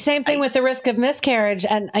same thing with the risk of miscarriage.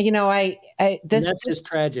 And, this is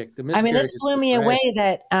tragic. This blew me away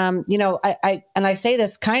that, I say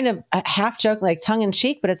this kind of half joke, like tongue in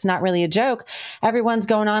cheek, but it's not really a joke. Everyone's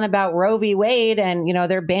going on about Roe v. Wade and,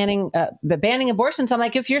 they're banning abortion. So I'm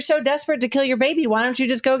like, if you're so desperate to kill your baby, why don't you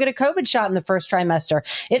just go get a COVID shot in the first trimester?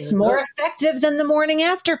 It's more effective than the morning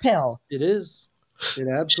after pill. It is. It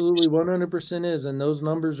absolutely 100% is. And those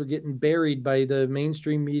numbers are getting buried by the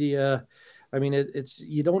mainstream media I mean, it's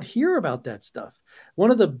you don't hear about that stuff.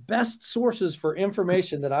 One of the best sources for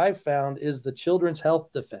information that I've found is the Children's Health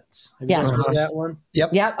Defense. Have you guys heard of that one?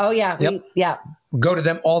 Yep. Yep. Oh yeah. Yep. Go to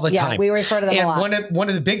them all the time. We refer to them a lot. One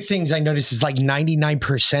of the big things I noticed is like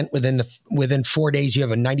 99% within 4 days you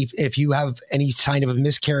have if you have any sign of a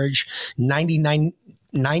miscarriage,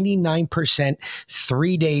 99%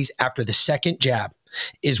 3 days after the second jab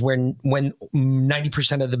is when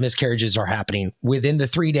 90% of the miscarriages are happening. Within the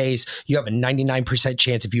 3 days, you have a 99%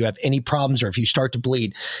 chance if you have any problems or if you start to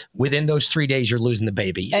bleed, within those 3 days, you're losing the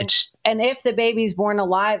baby. And if the baby's born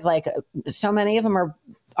alive, like so many of them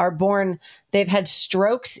are born, they've had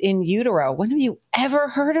strokes in utero. When have you ever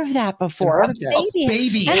heard of that before? A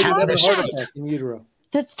baby had a stroke in utero.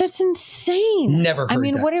 That's insane. Never heard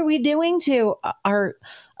that. What are we doing to our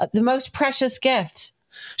the most precious gift?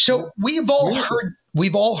 So we've all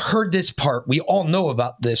heard this part. We all know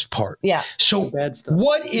about this part. Yeah. So bad stuff.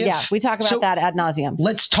 What if? Yeah, we talk about that ad nauseum.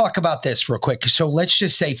 Let's talk about this real quick. So let's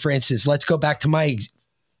just say, for instance, let's go back to my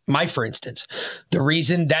for instance, the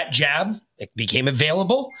reason that jab became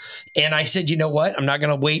available, and I said, you know what? I'm not going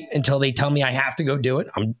to wait until they tell me I have to go do it.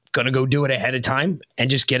 I'm going to go do it ahead of time and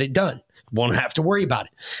just get it done. Won't have to worry about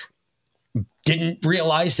it. Didn't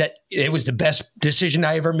realize that it was the best decision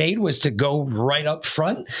I ever made was to go right up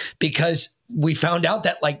front, because we found out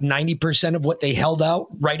that like 90% of what they held out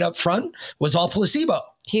right up front was all placebo.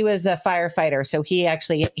 He was a firefighter, so he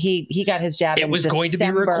actually he got his jab. It was going to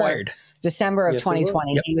be required. December of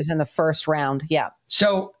 2020. Yep. He was in the first round. Yeah.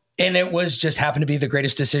 So, and it was just happened to be the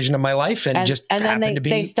greatest decision of my life, and then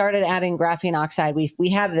they started adding graphene oxide. We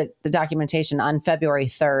have the documentation on February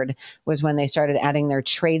 3rd was when they started adding their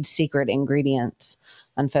trade secret ingredients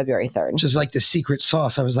on February 3rd. Just like the secret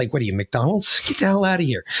sauce. I was like, what are you, McDonald's? Get the hell out of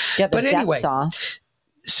here. Yeah, but anyway, sauce.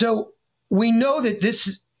 So we know that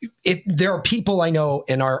if there are people I know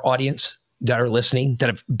in our audience that are listening that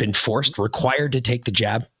have been required to take the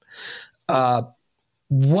jab.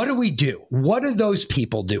 What do we do? What do those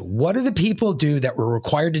people do? What do the people do that were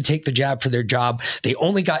required to take the jab for their job? They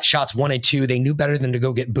only got shots 1 and 2. They knew better than to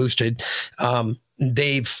go get boosted.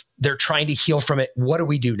 They're trying to heal from it. What do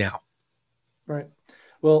we do now? Right.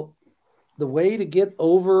 Well, the way to get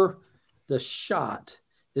over the shot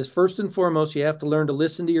is, first and foremost, you have to learn to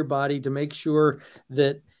listen to your body to make sure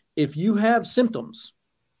that if you have symptoms,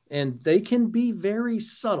 and they can be very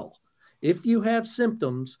subtle, if you have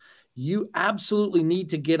symptoms, you absolutely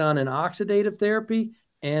need to get on an oxidative therapy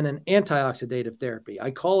and an antioxidative therapy.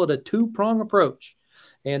 I call it a 2-prong approach.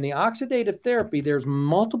 And the oxidative therapy, there's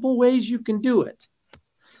multiple ways you can do it.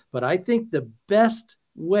 But I think the best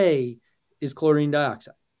way is chlorine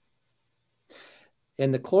dioxide.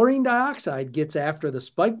 And the chlorine dioxide gets after the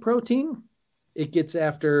spike protein, it gets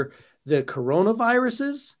after the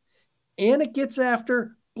coronaviruses, and it gets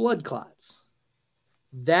after blood clots.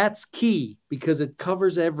 That's key because it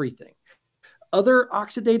covers everything. Other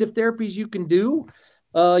oxidative therapies you can do,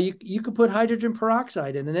 you could put hydrogen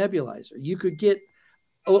peroxide in a nebulizer. You could get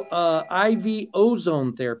IV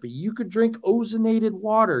ozone therapy. You could drink ozonated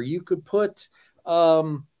water. You could put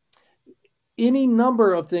any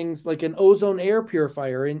number of things like an ozone air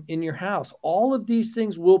purifier in your house. All of these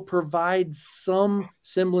things will provide some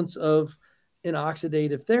semblance of an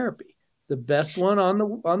oxidative therapy. The best one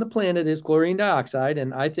on the planet is chlorine dioxide,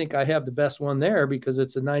 and I think I have the best one there because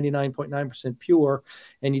it's a 99.9% pure,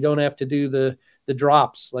 and you don't have to do the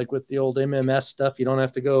drops like with the old MMS stuff. You don't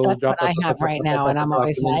have to go. That's what I have right now, and I'm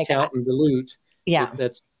always like, count and dilute. Yeah,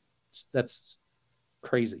 that's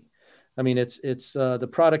crazy. I mean, it's the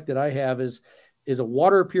product that I have is a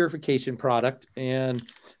water purification product, and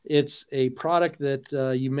it's a product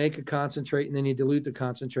that you make a concentrate and then you dilute the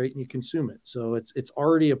concentrate and you consume it. So it's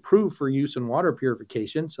already approved for use in water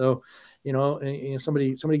purification. So,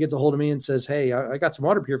 somebody gets a hold of me and says, hey, I got some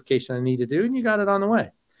water purification I need to do, and you got it on the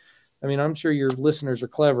way. I mean, I'm sure your listeners are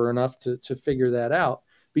clever enough to figure that out,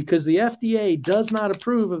 because the FDA does not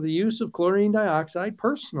approve of the use of chlorine dioxide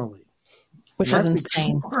personally. Which is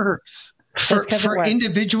insane. It works. For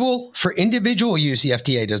individual use, the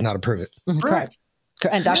FDA does not approve it. Mm-hmm, correct.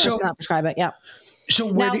 And doctors cannot prescribe it. Yeah. So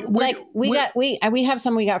we have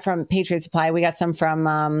some we got from Patriot Supply. We got some from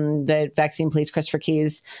the Vaccine Police, Christopher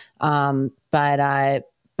Keys. But I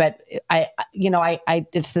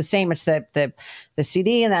it's the same. It's the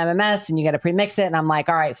CD and the MMS, and you got to premix it. And I'm like,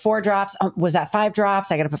 all right, 4 drops. Was that 5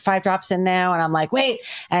 drops? I got to put 5 drops in now. And I'm like, wait,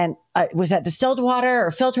 and was that distilled water or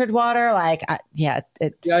filtered water? Like, I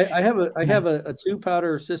have a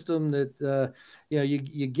 2-powder system that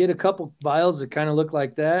you get a couple vials that kind of look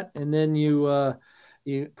like that, and then you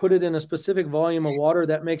put it in a specific volume of water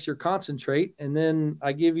that makes your concentrate, and then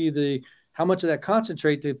I give you the how much of that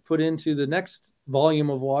concentrate to put into the next volume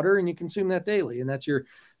of water, and you consume that daily. And that's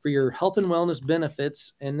for your health and wellness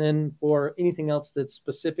benefits, and then for anything else that's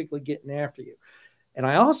specifically getting after you. And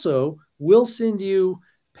I also will send you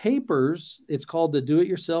papers. It's called the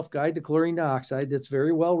Do-It-Yourself Guide to Chlorine Dioxide. That's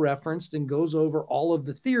very well referenced and goes over all of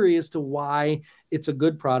the theory as to why it's a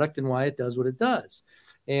good product and why it does what it does.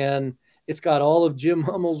 And it's got all of Jim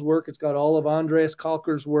Hummel's work. It's got all of Andreas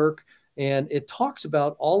Kalker's work, and it talks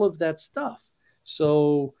about all of that stuff.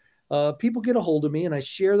 So people get a hold of me, and I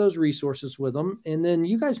share those resources with them. And then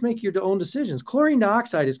you guys make your own decisions. Chlorine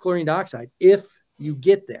dioxide is chlorine dioxide if you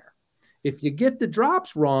get there. If you get the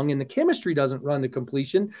drops wrong and the chemistry doesn't run to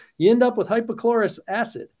completion, you end up with hypochlorous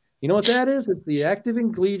acid. You know what that is? It's the active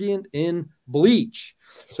ingredient in bleach.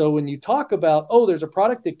 So when you talk about, oh, there's a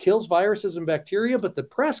product that kills viruses and bacteria, but the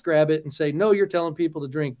press grab it and say, no, you're telling people to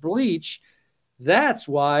drink bleach. That's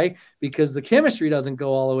why, because the chemistry doesn't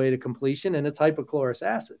go all the way to completion and it's hypochlorous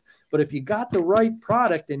acid. But if you got the right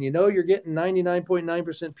product and you know you're getting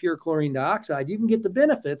 99.9% pure chlorine dioxide, you can get the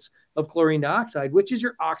benefits of chlorine dioxide, which is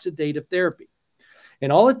your oxidative therapy.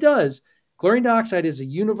 And all it does, chlorine dioxide is a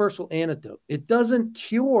universal antidote. It doesn't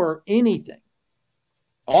cure anything.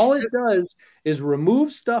 All it does is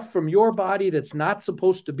remove stuff from your body that's not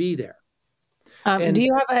supposed to be there. Do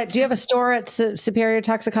you have a store at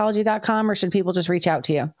superiortoxicology.com, or should people just reach out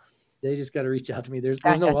to you? They just got to reach out to me. There's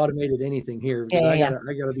Gotcha. no automated anything here. Yeah, I got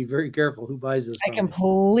to be very careful who buys this. I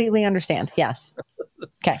completely understand. Yes.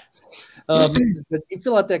 Okay. But you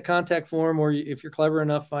fill out that contact form, or if you're clever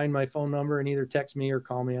enough, find my phone number and either text me or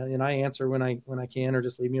call me, and I answer when I can, or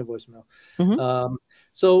just leave me a voicemail. Mm-hmm.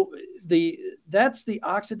 So that's the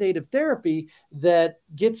oxidative therapy that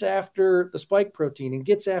gets after the spike protein and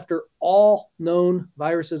gets after all known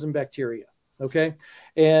viruses and bacteria. Okay.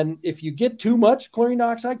 And if you get too much chlorine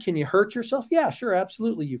dioxide, can you hurt yourself? Yeah, sure.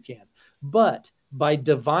 Absolutely. You can. But by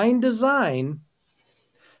divine design,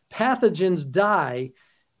 pathogens die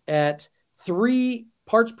at 3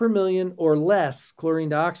 parts per million or less chlorine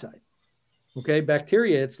dioxide. Okay.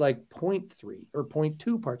 Bacteria, it's like 0.3 or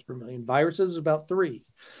 0.2 parts per million. Viruses is about 3.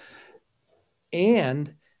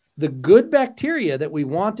 And the good bacteria that we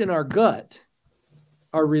want in our gut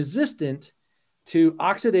are resistant to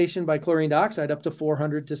oxidation by chlorine dioxide up to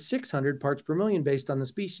 400 to 600 parts per million based on the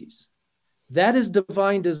species. That is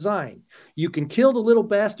divine design. You can kill the little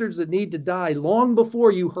bastards that need to die long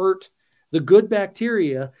before you hurt the good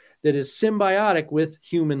bacteria that is symbiotic with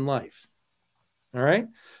human life. All right.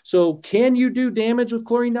 So can you do damage with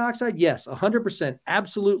chlorine dioxide? Yes, 100%.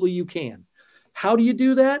 Absolutely, you can. How do you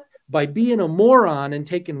do that? By being a moron and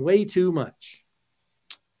taking way too much.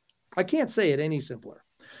 I can't say it any simpler.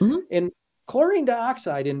 Mm-hmm. And chlorine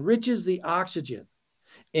dioxide enriches the oxygen,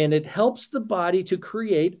 and it helps the body to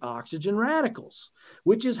create oxygen radicals,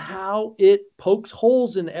 which is how it pokes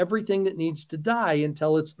holes in everything that needs to die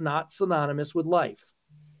until it's not synonymous with life.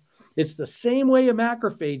 It's the same way a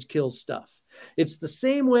macrophage kills stuff. It's the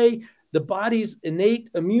same way the body's innate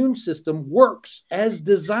immune system works as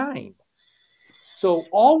designed. So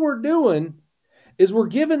all we're doing is we're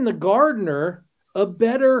giving the gardener a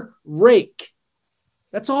better rake.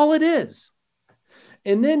 That's all it is.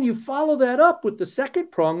 And then you follow that up with the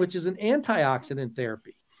second prong, which is an antioxidant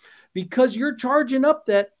therapy, because you're charging up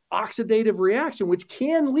that oxidative reaction, which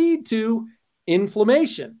can lead to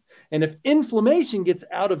inflammation. And if inflammation gets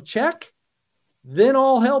out of check, then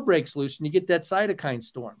all hell breaks loose and you get that cytokine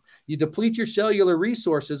storm. You deplete your cellular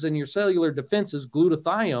resources and your cellular defenses,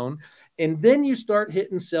 glutathione, and then you start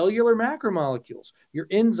hitting cellular macromolecules, your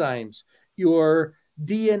enzymes, your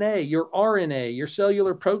DNA, your RNA, your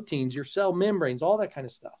cellular proteins, your cell membranes, all that kind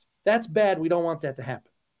of stuff. That's bad. We don't want that to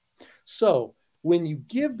happen. So when you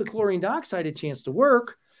give the chlorine dioxide a chance to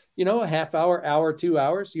work, a half hour, 2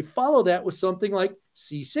 hours, you follow that with something like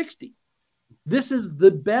C60. This is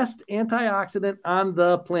the best antioxidant on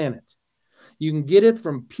the planet. You can get it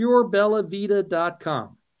from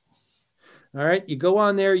purebellavita.com. All right. You go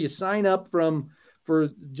on there, you sign up for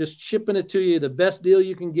just shipping it to you, the best deal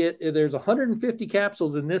you can get. There's 150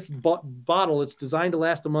 capsules in this bottle. It's designed to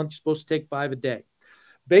last a month. You're supposed to take 5 a day.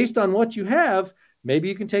 Based on what you have, maybe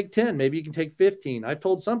you can take 10, maybe you can take 15. I've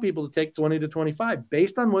told some people to take 20 to 25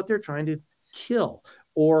 based on what they're trying to kill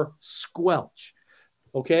or squelch.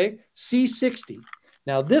 Okay, C60.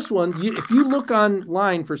 Now this one, if you look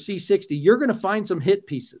online for C60, you're going to find some hit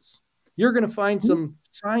pieces. You're going to find some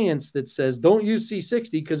science that says don't use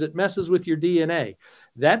C60 because it messes with your DNA.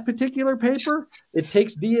 That particular paper, it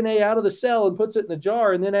takes DNA out of the cell and puts it in a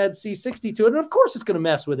jar and then adds C60 to it. And of course it's going to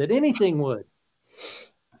mess with it. Anything would.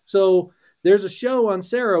 So there's a show on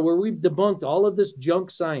Sarah where we've debunked all of this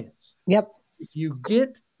junk science. Yep. If you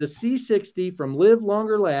get the C60 from Live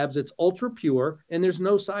Longer Labs. It's ultra pure, and there's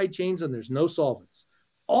no side chains and there's no solvents.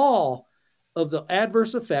 All of the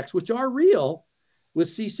adverse effects, which are real with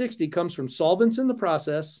C60, comes from solvents in the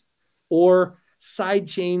process or side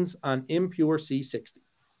chains on impure C60.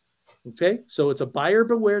 Okay, so it's a buyer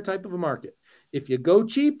beware type of a market. If you go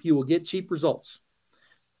cheap, you will get cheap results.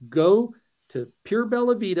 Go to Pure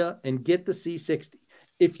Bella Vita and get the C60.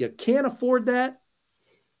 If you can't afford that,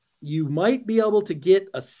 you might be able to get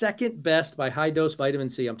a second best by high dose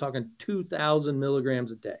vitamin C. I'm talking 2,000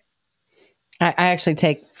 milligrams a day. I actually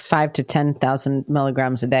take 5 to 10,000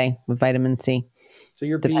 milligrams a day with vitamin C. So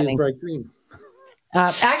your pee is bright green.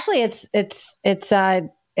 Actually, it's a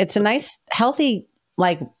nice healthy,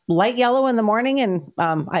 like light yellow in the morning, and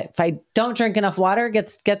if I don't drink enough water,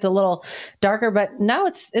 it gets a little darker. But no,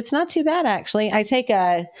 it's not too bad actually. I take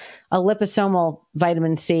a liposomal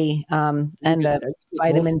vitamin C and a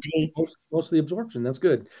vitamin D. Most of the absorption. That's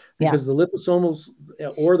good because the liposomals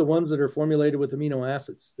or the ones that are formulated with amino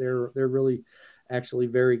acids, they're really actually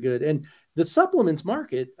very good. And the supplements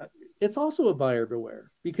market, it's also a buyer beware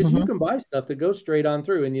because you can buy stuff that goes straight on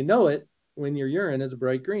through, and you know it when your urine is a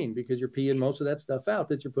bright green because you're peeing most of that stuff out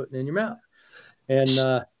that you're putting in your mouth. And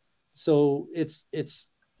so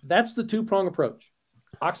that's the two-prong approach.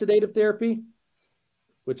 Oxidative therapy,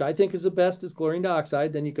 which I think is the best, is chlorine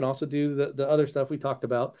dioxide. Then you can also do the other stuff we talked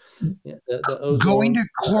about. The ozone, going to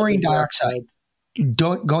chlorine dioxide.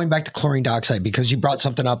 Going back to chlorine dioxide, because you brought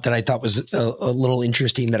something up that I thought was a little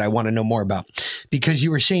interesting that I want to know more about, because you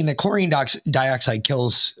were saying that chlorine dioxide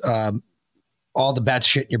kills all the bad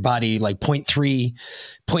shit in your body, like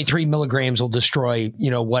 0.3 milligrams will destroy,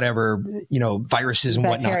 whatever, viruses and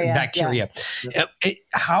bacteria. Yeah.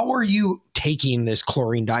 How are you taking this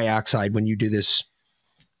chlorine dioxide when you do this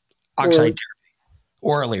oxide therapy?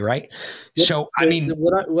 Orally, right? Yep. So, I mean,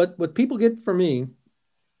 what people get from me,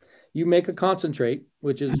 you make a concentrate,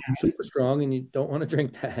 which is super strong, and you don't want to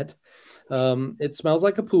drink that. It smells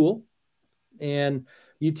like a pool, and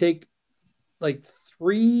you take like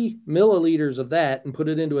 3 milliliters of that and put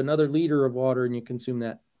it into another liter of water, and you consume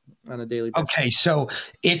that on a daily basis. Okay, so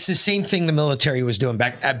it's the same thing the military was doing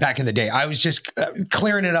back in the day. I was just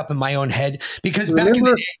clearing it up in my own head because back in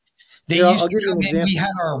the day, they used to come in. We had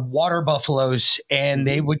our water buffaloes, and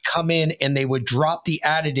they would come in and they would drop the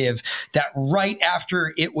additive that right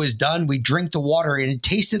after it was done, we drink the water, and it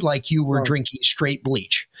tasted like you were drinking straight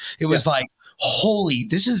bleach. It was like, holy,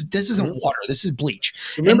 this isn't water. This is bleach.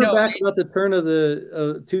 Remember back about the turn of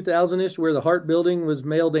the 2000-ish where the Hart building was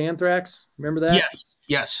mailed to anthrax? Remember that?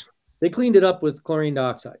 Yes. They cleaned it up with chlorine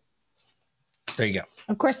dioxide. There you go.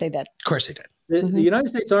 Of course they did. The United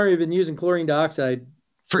States Army have been using chlorine dioxide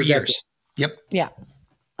for years. Yep. Yeah.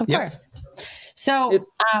 Of course. So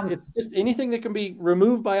it's just anything that can be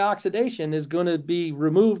removed by oxidation is going to be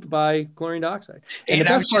removed by chlorine dioxide. And the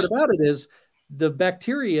best part about it is the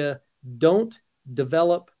bacteria don't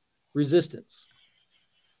develop resistance.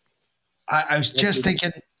 I was just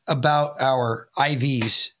thinking about our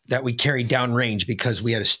IVs that we carried downrange because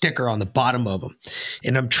we had a sticker on the bottom of them.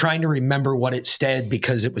 And I'm trying to remember what it said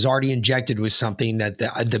because it was already injected with something that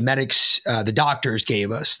the medics, the doctors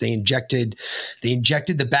gave us. They injected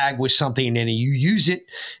the bag with something, and you use it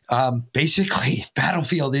basically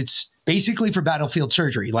battlefield. It's basically for battlefield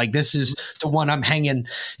surgery. Like, this is the one I'm hanging.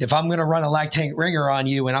 If I'm going to run a lactate ringer on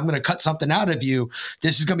you and I'm going to cut something out of you,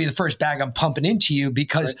 this is going to be the first bag I'm pumping into you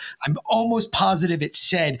because I'm almost positive it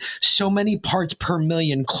said so many parts per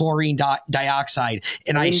million chlorine dioxide.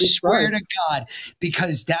 And I swear to God,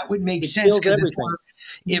 because that would make sense. Because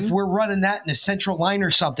if we're running that in a central line or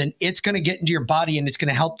something, it's going to get into your body and it's going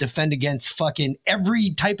to help defend against fucking every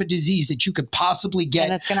type of disease that you could possibly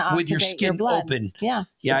get with your skin open. Yeah.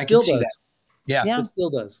 Yeah, I can see that. Yeah. It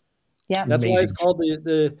still does. Yeah. That's why it's called it's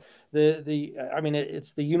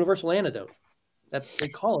the universal antidote. They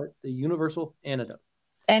call it the universal antidote.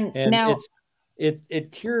 And now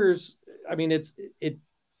it cures, it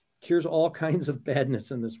cures all kinds of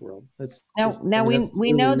badness in this world.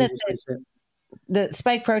 We know that the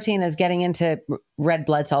spike protein is getting into red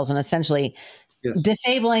blood cells and essentially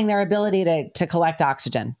disabling their ability to collect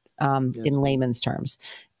oxygen, in layman's terms.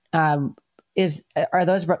 Are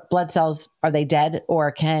those blood cells, are they dead,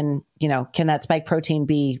 or can that spike protein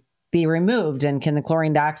be removed, and can the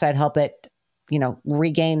chlorine dioxide help it,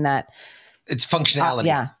 regain that its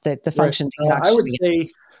functionality? The function. Right. I would say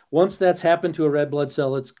once that's happened to a red blood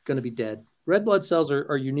cell, it's going to be dead. Red blood cells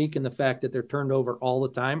are unique in the fact that they're turned over all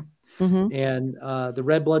the time. Mm-hmm. And the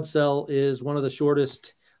red blood cell is one of the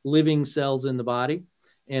shortest living cells in the body.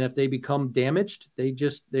 And if they become damaged,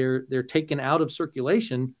 they're taken out of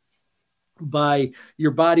circulation by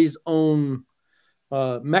your body's own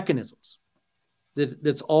mechanisms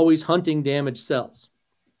that's always hunting damaged cells.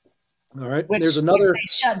 All right. Which There's another. which they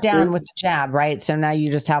shut down with the jab, right? So now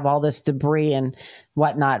you just have all this debris and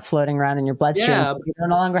whatnot floating around in your bloodstream. Jab You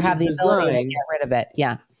no longer have the is ability to designed get rid of it.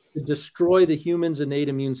 Yeah. to destroy the human's innate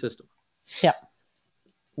immune system. Yep.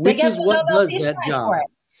 Which is what Nobel does Peace that Prize job. for it.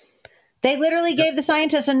 They literally gave the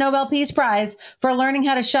scientists a Nobel Peace Prize for learning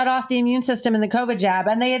how to shut off the immune system in the COVID jab.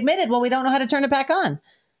 And they admitted, well, we don't know how to turn it back on.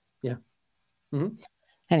 Yeah. Mm-hmm.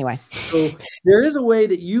 Anyway. So there is a way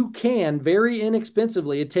that you can very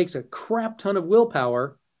inexpensively, it takes a crap ton of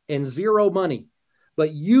willpower and zero money,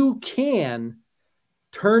 but you can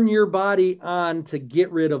turn your body on to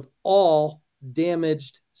get rid of all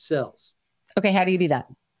damaged cells. Okay. How do you do that?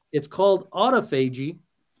 It's called autophagy,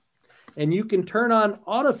 and you can turn on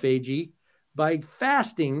autophagy by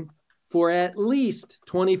fasting for at least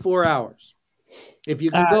 24 hours. If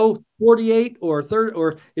you can go 48 or 30,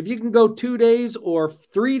 or if you can go 2 days or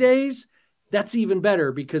 3 days, that's even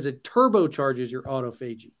better because it turbocharges your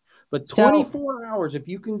autophagy. But 24 hours, if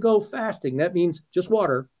you can go fasting, that means just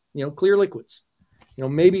water, clear liquids.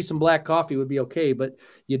 Maybe some black coffee would be okay, but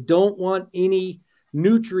you don't want any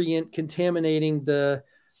nutrient contaminating the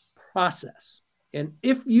process. And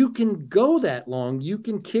if you can go that long, you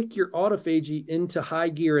can kick your autophagy into high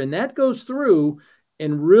gear, and that goes through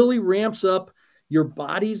and really ramps up your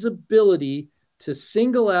body's ability to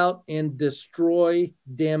single out and destroy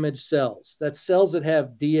damaged cells. That's cells that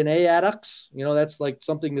have DNA adducts. That's like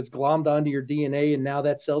something that's glommed onto your DNA, and now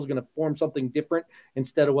that cell's going to form something different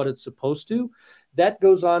instead of what it's supposed to. That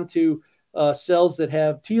goes on to cells that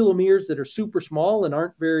have telomeres that are super small and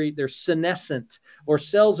they're senescent, or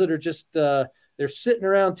cells that are just, they're sitting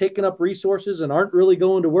around taking up resources and aren't really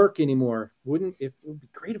going to work anymore. It would be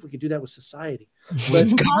great if we could do that with society.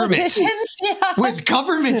 With government. With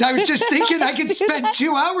government. I was just thinking I could spend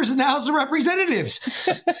 2 hours in the House of Representatives.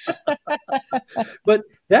 But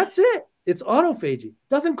that's it. It's autophagy.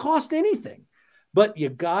 Doesn't cost anything. But you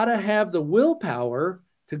got to have the willpower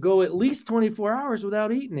to go at least 24 hours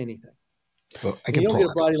without eating anything. Well, you don't get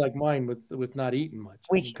a body like mine with not eating much.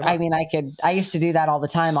 I used to do that all the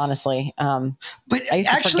time, honestly. But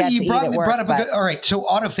actually, you brought up all right. So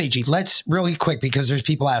autophagy, let's really quick, because there's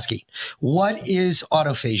people asking, what is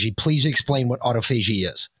autophagy? Please explain what autophagy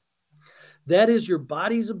is. That is your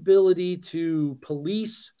body's ability to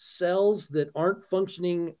police cells that aren't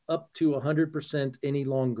functioning up to 100% any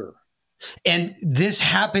longer. And this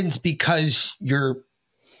happens because your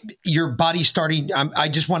body's starting. I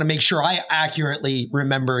just want to make sure I accurately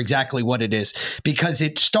remember exactly what it is, because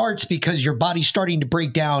it starts because your body's starting to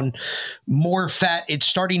break down more fat. It's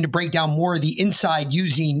starting to break down more of the inside,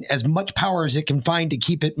 using as much power as it can find to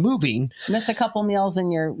keep it moving. Miss a couple meals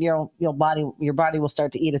and your body will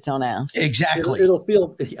start to eat its own ass. Exactly. You'll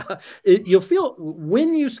feel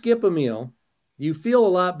when you skip a meal, you feel a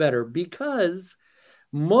lot better, because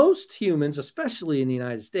most humans, especially in the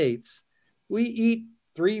United States, we eat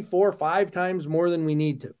 3, 4, 5 times more than we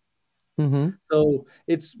need to. Mm-hmm. So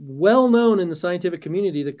it's well known in the scientific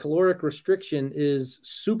community that caloric restriction is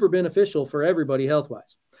super beneficial for everybody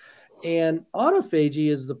health-wise. And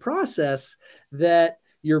autophagy is the process that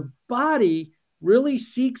your body really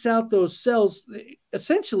seeks out those cells.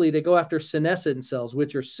 Essentially, they go after senescent cells,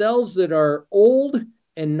 which are cells that are old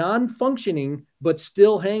and non-functioning, but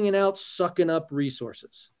still hanging out, sucking up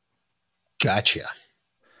resources. Gotcha.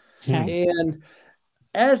 Okay. And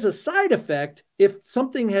as a side effect, if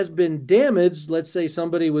something has been damaged, let's say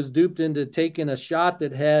somebody was duped into taking a shot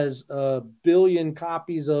that has 1 billion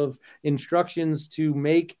copies of instructions to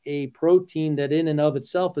make a protein that in and of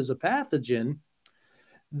itself is a pathogen,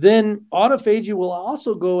 then autophagy will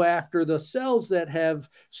also go after the cells that have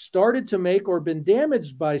started to make or been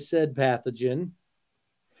damaged by said pathogen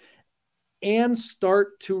and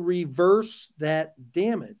start to reverse that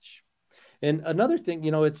damage. And another thing,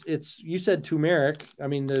 it's you said turmeric. I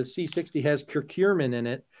mean, the C60 has curcumin in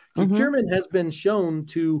it. Curcumin has been shown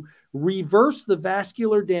to reverse the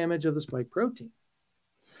vascular damage of the spike protein.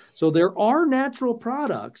 So there are natural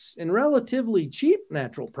products, and relatively cheap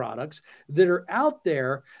natural products, that are out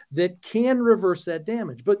there that can reverse that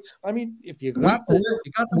damage. But I mean, if you got the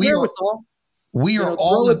wherewithal,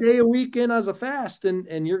 throw a day a week in as a fast,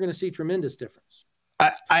 and you're going to see tremendous difference.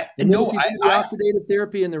 Oxidative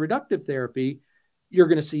therapy and the reductive therapy, you're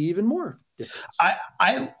going to see even more difference.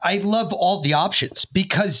 I love all the options,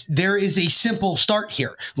 because there is a simple start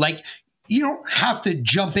here. Like, you don't have to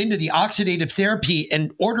jump into the oxidative therapy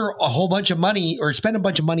and order a whole bunch of money or spend a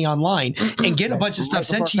bunch of money online and get a bunch of stuff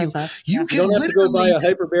sent to you. You don't have to go buy a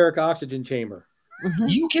hyperbaric oxygen chamber.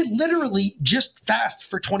 You can literally just fast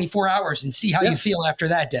for 24 hours and see how you feel after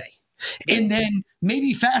that day. and then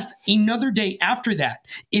maybe fast another day after that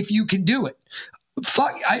if you can do it.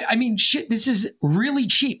 Fuck, I mean, shit, this is really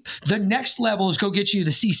cheap. The next level is go get you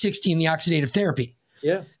the C60 and the oxidative therapy.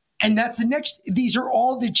 Yeah. And that's the next. These are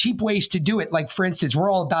all the cheap ways to do it. Like, for instance,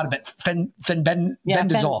 we're all about it.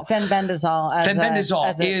 Fenbendazole.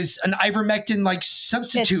 Fenbendazole is an ivermectin like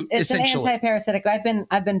substitute. It's essentially an anti-parasitic.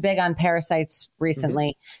 I've been big on parasites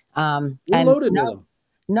recently. You're loaded with them.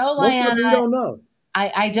 No, Most of them you don't know.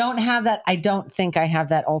 I don't have that. I don't think I have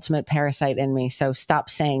that ultimate parasite in me. So stop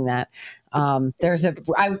saying that.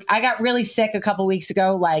 I got really sick a couple weeks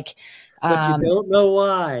ago. But you don't know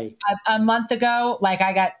why. A month ago,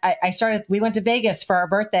 we went to Vegas for our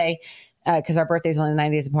birthday because our birthday's only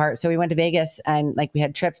 9 days apart. So we went to Vegas and we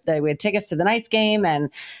had tickets to the Knights game, and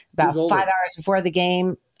about 5 hours before the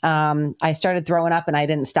game, I started throwing up and I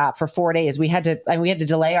didn't stop for 4 days. We had to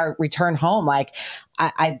delay our return home.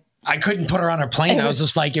 I couldn't put her on a plane. I was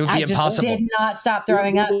just like, it would be impossible. I did not stop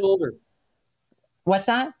throwing up. Who's older? What's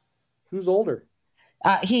that? Who's older?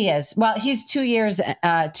 He is. Well, he's 2 years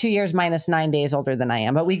minus 9 days older than I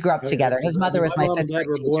am, but we grew up together. His mother was my fifth grade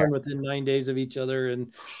teacher. We were born within 9 days of each other.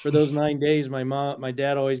 And for those 9 days, my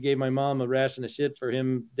dad always gave my mom a ration of shit for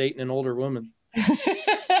him dating an older woman.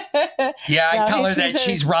 Yeah, I tell her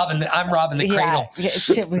that I'm robbing the cradle.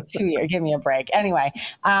 2 years. Give me a break. Anyway.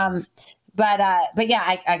 But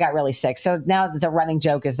yeah, I got really sick. So now the running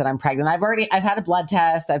joke is that I'm pregnant. I've had a blood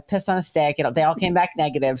test. I've pissed on a stick. They all came back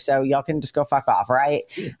negative. So y'all can just go fuck off. Right.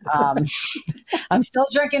 I'm still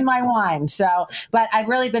drinking my wine. But I've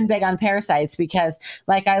really been big on parasites because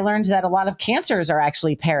I learned that a lot of cancers are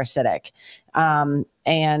actually parasitic. That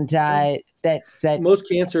most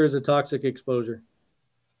cancer is a toxic exposure.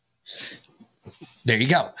 There you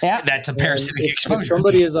go. Yeah. That's a parasitic exposure.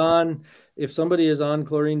 If somebody is on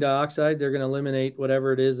chlorine dioxide, they're going to eliminate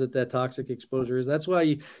whatever it is that toxic exposure is. That's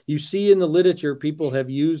why you see in the literature, people have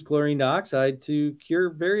used chlorine dioxide to cure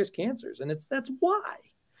various cancers. And that's why.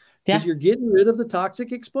 Because you're getting rid of the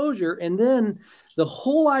toxic exposure. And then the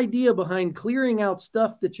whole idea behind clearing out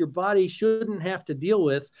stuff that your body shouldn't have to deal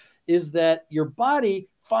with is that your body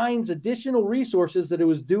finds additional resources that it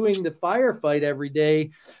was doing the firefight every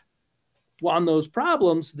day on those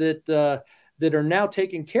problems that are now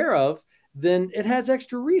taken care of. Then it has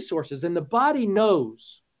extra resources, and the body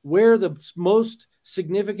knows where the most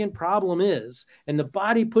significant problem is, and the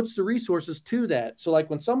body puts the resources to that. So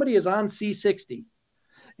when somebody is on C60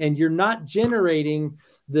 and you're not generating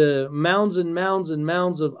the mounds and mounds and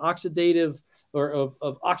mounds of oxidative or of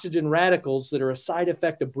oxygen radicals that are a side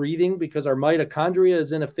effect of breathing because our mitochondria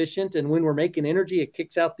is inefficient. And when we're making energy, it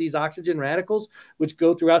kicks out these oxygen radicals, which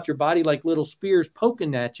go throughout your body like little spears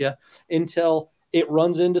poking at you until it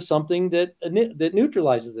runs into something that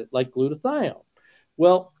neutralizes it, like glutathione.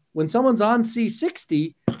 Well, when someone's on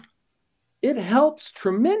C60, it helps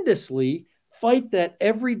tremendously fight that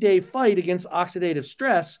everyday fight against oxidative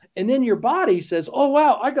stress. And then your body says, oh,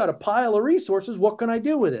 wow, I got a pile of resources. What can I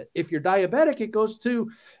do with it? If you're diabetic, it goes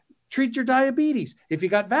to treat your diabetes. If you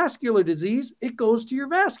got vascular disease, it goes to your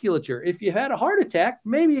vasculature. If you had a heart attack,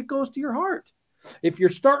 maybe it goes to your heart. If you're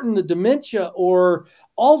starting the dementia or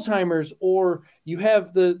Alzheimer's, or you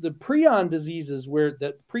have the prion diseases where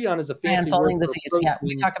the prion is a fancy word for disease. Yeah,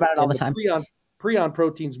 we talk about it all the time. Prion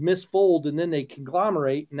proteins misfold and then they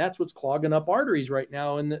conglomerate, and that's what's clogging up arteries right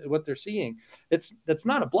now. And what they're seeing, that's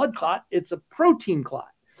not a blood clot; it's a protein clot.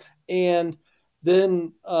 And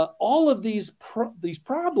then all of these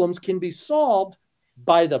problems can be solved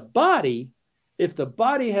by the body if the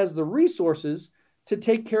body has the resources to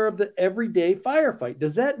take care of the everyday firefight.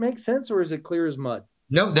 Does that make sense, or is it clear as mud?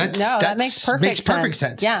 No, that makes perfect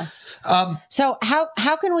sense. Yes. So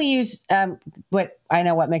how can we use what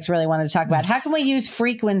Mick's really wanted to talk about? How can we use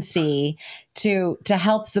frequency to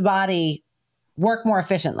help the body work more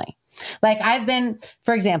efficiently? I've been,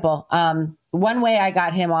 for example, one way I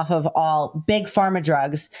got him off of all big pharma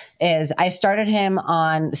drugs is I started him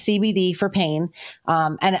on CBD for pain.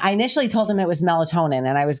 And I initially told him it was melatonin,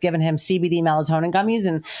 and I was giving him CBD melatonin gummies.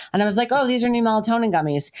 And I was like, oh, these are new melatonin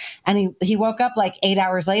gummies. And he woke up 8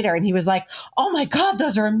 hours later and he was like, oh my God,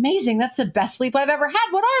 those are amazing. That's the best sleep I've ever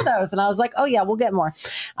had. What are those? And I was like, oh yeah, we'll get more.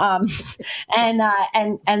 And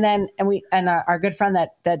our good friend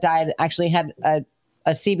that died actually had a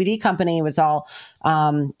CBD company. Was all,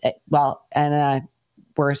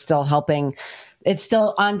 we're still helping. It's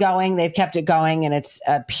still ongoing. They've kept it going, and it's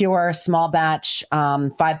a pure small batch,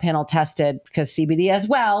 5-panel tested, because CBD as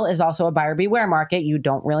well is also a buyer beware market. You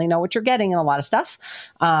don't really know what you're getting in a lot of stuff.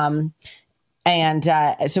 So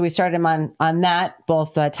we started him on that,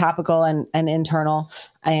 both topical and internal,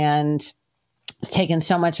 and it's taken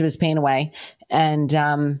so much of his pain away.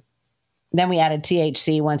 And Then we added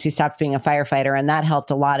THC once he stopped being a firefighter, and that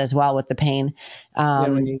helped a lot as well with the pain.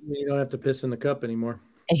 When you don't have to piss in the cup anymore.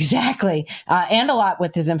 Exactly. And a lot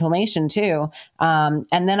with his inflammation too.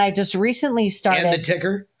 And then I just recently started. And the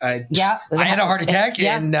ticker. I had a heart attack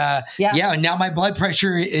and now my blood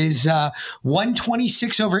pressure is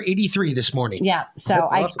 126/83 this morning. Yeah. So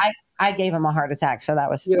awesome. I gave him a heart attack. So that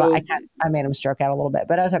was, I made him stroke out a little bit,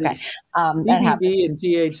 but it was okay. CBD and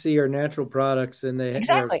THC are natural products, and they're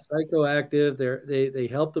psychoactive. They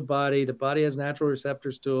help the body. The body has natural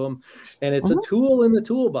receptors to them, and it's a tool in the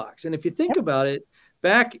toolbox. And if you think about it,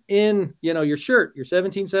 back in, your shirt, your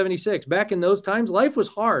 1776, back in those times, life was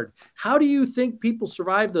hard. How do you think people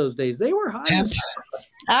survived those days? They were high.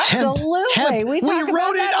 Absolutely. Hemp. We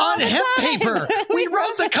wrote it on hemp paper. We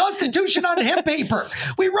wrote the Constitution on hemp paper.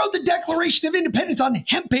 We wrote the Declaration of Independence on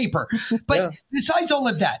hemp paper. But besides all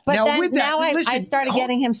of that, but I started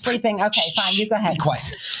getting him sleeping. Okay, fine. You go ahead. Be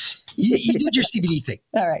quiet. You did your CBD thing.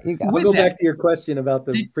 All right, you go. We'll go back to your question about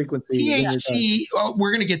the frequency. THC,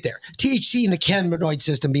 we're going to get there. THC in the cannabinoid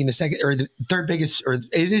system being the second or the third biggest, or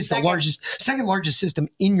it is the second largest system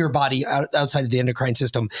in your body outside of the endocrine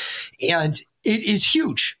system. And it is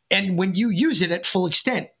huge. And when you use it at full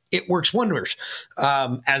extent, it works wonders,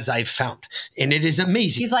 as I've found. And it is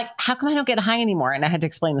amazing. He's like, how come I don't get high anymore? And I had to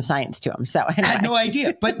explain the science to him. So anyway. I had no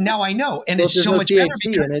idea, but now I know. And it's so much better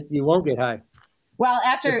because you won't get high. Well,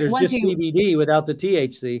 once you CBD without the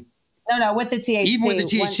THC. No, with the THC. Even with the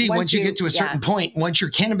THC, once you get to a certain point, once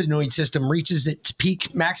your cannabinoid system reaches its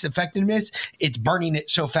peak max effectiveness, it's burning it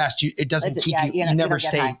so fast it doesn't keep you. You never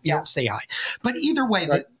stay. You don't stay high. But either way,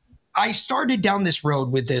 I started down this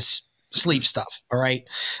road with this sleep stuff. All right,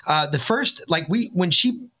 the first when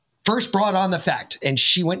she first brought on the fact, and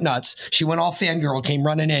she went nuts. She went all fangirl, came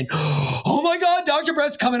running in. Oh my God, Dr.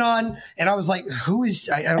 Brett's coming on. And I was like, who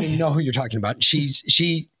is, I don't even know who you're talking about.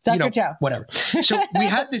 She, Dr. Joe. Whatever. So we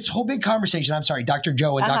had this whole big conversation. I'm sorry, Dr.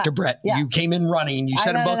 Joe and Dr. Brett. Yeah. You came in running. You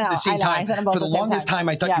said them both at the same time. For the longest time,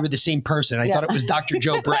 I thought you were the same person. I thought it was Dr.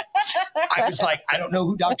 Joe Brett. I was like, I don't know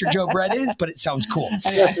who Dr. Joe Brett is, but it sounds cool.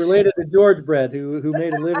 Yes, related to George Brett, who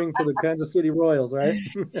made a living for the Kansas City Royals, right?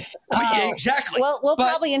 Exactly. Well, we'll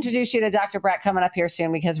probably introduce you to Dr. Brett coming up here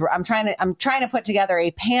soon, because I'm trying to put together a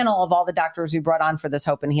panel of all the doctors we brought on for this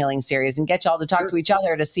Hope and Healing series and get y'all to talk to each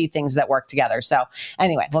other to see things that work together. So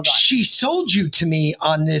anyway, we'll go on. She sold you to me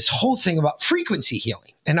on this whole thing about frequency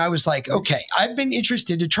healing. And I was like, okay, I've been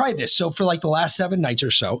interested to try this. So for the last 7 nights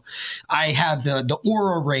or so, I have the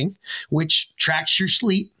Aura Ring, which tracks your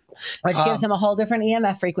sleep. Which gives him a whole different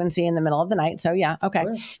EMF frequency in the middle of the night. So yeah, okay.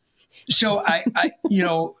 So I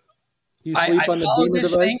you sleep on the follow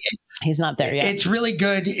this thing. He's not there yet. It's really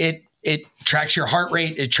good. It tracks your heart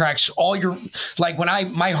rate. It tracks all your,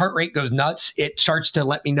 when my heart rate goes nuts, it starts to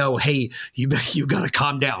let me know, hey, you got to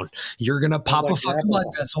calm down. You're going to pop a fucking blood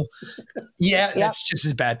vessel. Yeah, that's just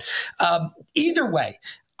as bad. Either way,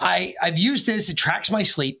 I've used this. It tracks my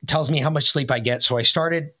sleep. It tells me how much sleep I get. So I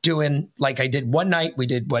started doing, I did one night. We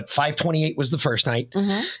did 528 was the first night.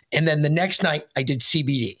 Mm-hmm. And then the next night I did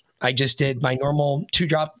CBD. I just did my normal 2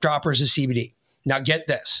 droppers of CBD. Now get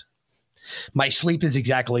this. My sleep is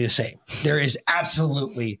exactly the same. There is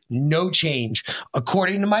absolutely no change.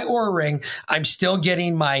 According to my Aura Ring, I'm still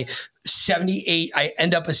getting my 78. I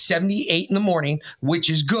end up a 78 in the morning, which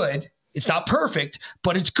is good. It's not perfect,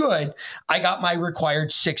 but it's good. I got my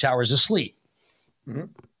required 6 hours of sleep. Mm-hmm.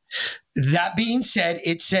 That being said,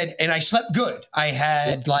 and I slept good. I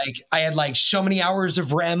had so many hours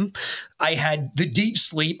of REM. I had the deep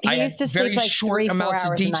sleep. I had very short amounts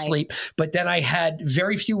of deep sleep, but then I had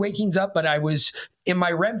very few wakings up, but I was in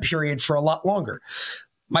my REM period for a lot longer.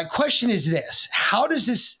 My question is this: how does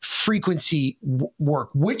this frequency work?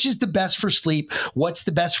 Which is the best for sleep? What's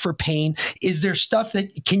the best for pain? Is there stuff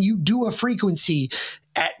can you do a frequency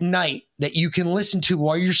at night that you can listen to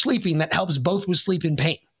while you're sleeping that helps both with sleep and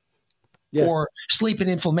pain? Yes. Or sleep and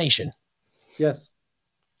inflammation? Yes.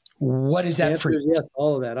 What is that for? Yes,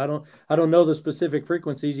 all of that. I don't know the specific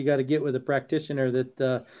frequencies. You got to get with a practitioner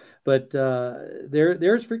but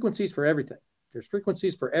there's frequencies for everything. There's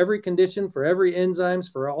frequencies for every condition, for every enzymes,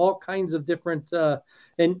 for all kinds of different,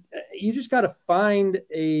 and you just got to find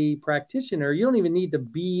a practitioner. You don't even need to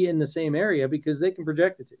be in the same area because they can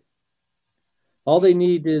project it to you. All they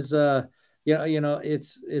need is,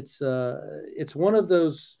 it's one of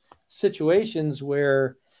those situations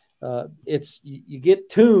where you get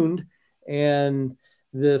tuned and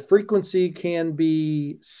the frequency can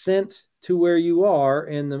be sent to where you are,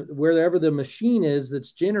 and wherever the machine is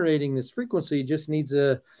that's generating this frequency just needs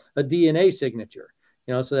a DNA signature.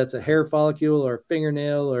 So that's a hair follicle or a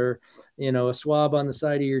fingernail or, a swab on the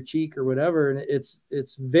side of your cheek or whatever. And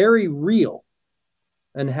it's very real,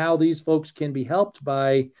 and how these folks can be helped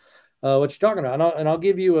by what you're talking about. And I'll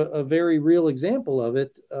give you a very real example of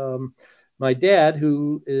it. My dad,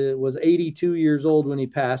 who was 82 years old when he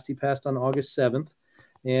passed on August 7th,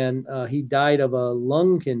 and he died of a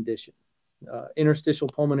lung condition, interstitial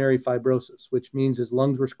pulmonary fibrosis, which means his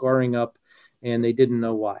lungs were scarring up and they didn't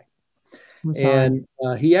know why. And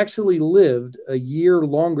he actually lived a year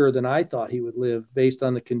longer than I thought he would live based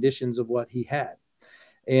on the conditions of what he had.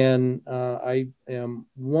 And I am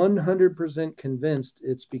 100% convinced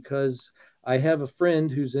it's because I have a friend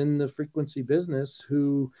who's in the frequency business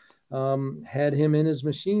who had him in his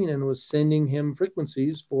machine and was sending him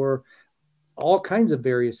frequencies for all kinds of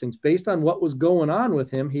various things. Based on what was going on with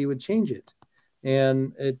him, he would change it.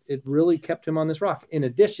 And it really kept him on this rock. In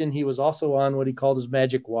addition, he was also on what he called his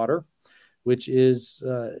magic water, which is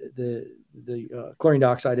the chlorine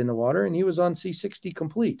dioxide in the water. And he was on C60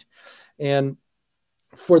 complete. And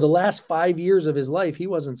for the last 5 years of his life, he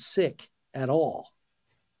wasn't sick at all.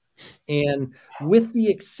 And with the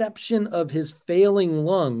exception of his failing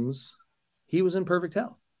lungs, he was in perfect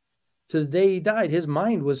health. To the day he died, his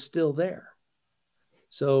mind was still there.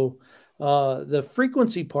 So the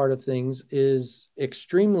frequency part of things is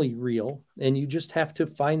extremely real, and you just have to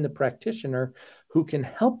find the practitioner who can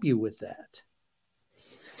help you with that.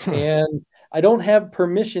 And I don't have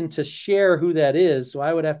permission to share who that is, so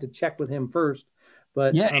I would have to check with him first.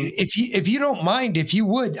 But yeah, if you don't mind, if you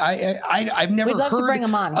would, I've never heard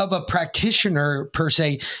of a practitioner per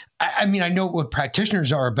se. I mean, I know what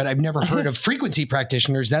practitioners are, but I've never heard of frequency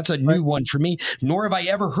practitioners. That's a new one for me. Nor have I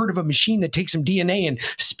ever heard of a machine that takes some DNA and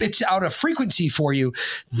spits out a frequency for you.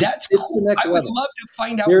 That's cool. I would love to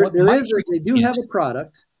find out what they do have a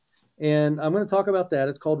product, and I'm going to talk about that.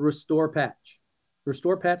 It's called Restore Patch,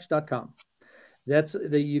 restorepatch.com.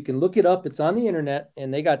 You can look it up. It's on the internet,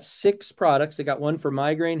 and they got 6 products. They got one for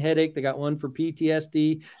migraine headache. They got one for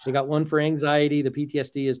PTSD. They got one for anxiety. The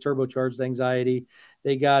PTSD is turbocharged anxiety.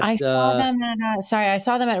 They got. I saw them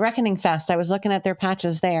at Reckoning Fest. I was looking at their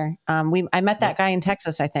patches there. I met that guy in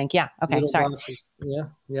Texas, I think. Yeah. Okay. Sorry. Boxes.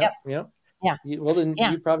 Yeah. Well, then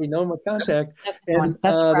you probably know him with contact. And they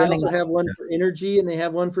also have one for energy, and they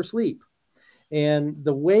have one for sleep. And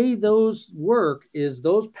the way those work is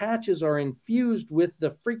those patches are infused with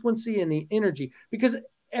the frequency and the energy, because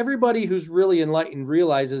everybody who's really enlightened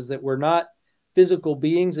realizes that we're not physical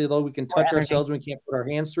beings, although we can touch ourselves and we can't put our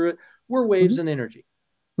hands through it. We're waves and energy.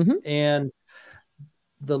 And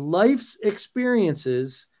the life's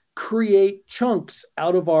experiences create chunks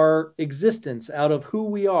out of our existence, out of who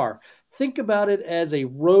we are. Think about it as a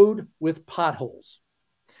road with potholes.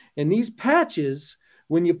 And these patches,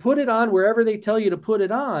 when you put it on wherever they tell you to put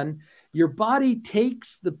it on, your body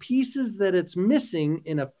takes the pieces that it's missing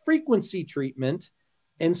in a frequency treatment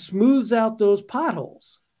and smooths out those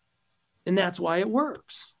potholes. And that's why it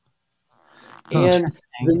works. And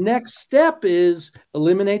the next step is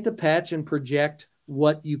eliminate the patch and project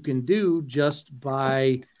what you can do just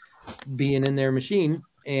by being in their machine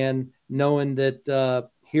and knowing that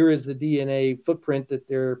here is the DNA footprint that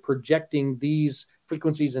they're projecting these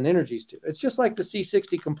frequencies and energies to. It's just like the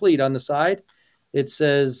C60 complete on the side. It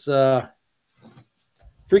says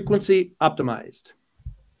frequency optimized.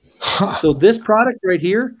 So this product right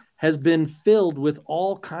here has been filled with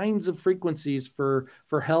all kinds of frequencies for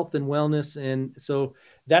health and wellness. And so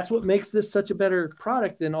that's what makes this such a better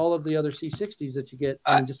product than all of the other C60s that you get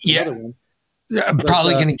in just another one. I'm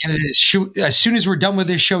probably going to get it as soon as we're done with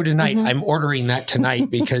this show tonight. I'm ordering that tonight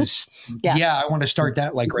because, I want to start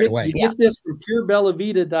that right away. You get this from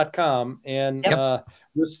purebellavita.com, and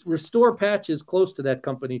Restore Patch is close to that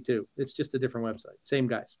company too. It's just a different website. Same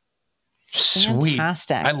guys. Sweet.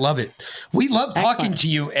 Fantastic. I love it. We love talking to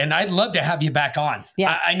you, and I'd love to have you back on.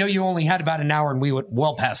 Yeah. I know you only had about an hour, and we went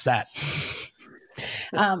well past that.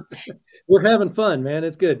 We're having fun, man.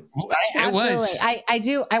 It's good. It was.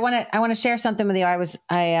 I want to share something with you.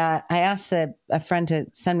 I asked a friend to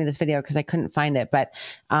send me this video because I couldn't find it, but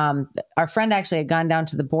our friend actually had gone down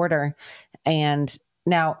to the border, and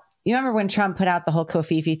now you remember when Trump put out the whole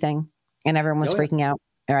Kofifi thing, and everyone was freaking out,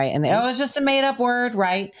 all right? And it was just a made up word,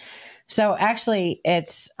 right? So actually,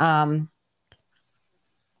 it's COVFEFE,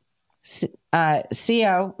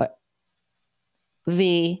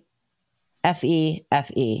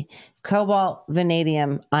 cobalt,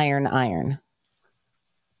 vanadium, iron.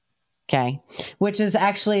 Okay. Which is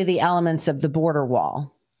actually the elements of the border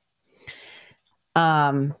wall.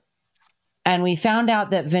 And we found out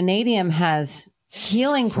that vanadium has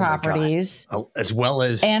healing properties, as well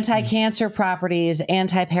as anti-cancer properties,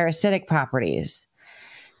 anti-parasitic properties.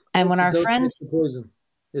 And when our Dose friends, makes the poison.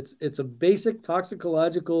 It's a basic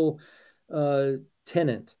toxicological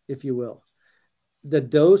tenet, if you will. The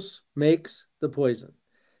dose makes the poison.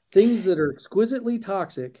 Things that are exquisitely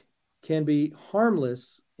toxic can be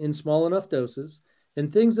harmless in small enough doses,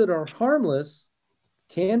 and things that are harmless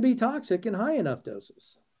can be toxic in high enough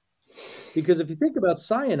doses. Because if you think about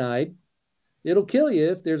cyanide, it'll kill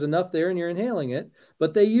you if there's enough there and you're inhaling it,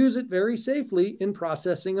 but they use it very safely in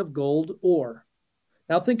processing of gold ore.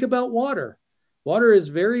 Now think about water. Water is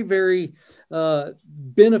very, very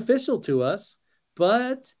beneficial to us,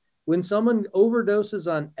 but when someone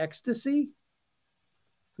overdoses on ecstasy,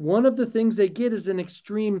 one of the things they get is an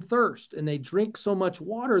extreme thirst, and they drink so much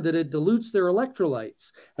water that it dilutes their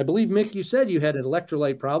electrolytes. I believe, Mick, you said you had an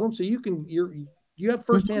electrolyte problem, so you have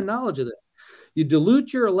firsthand knowledge of that. You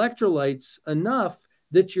dilute your electrolytes enough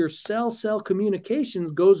that your cell-cell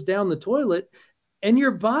communications goes down the toilet, and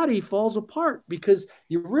your body falls apart, because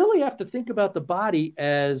you really have to think about the body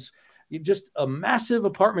as just a massive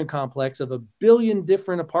apartment complex of 1 billion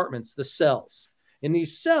different apartments, the cells. And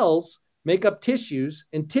these cells make up tissues,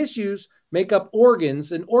 and tissues make up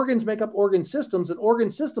organs, and organs make up organ systems, and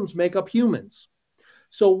organ systems make up humans.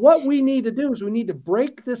 So what we need to do is we need to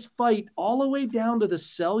break this fight all the way down to the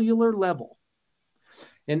cellular level.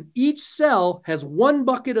 And each cell has one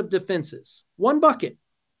bucket of defenses. One bucket.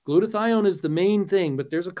 Glutathione is the main thing, but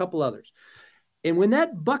there's a couple others. And when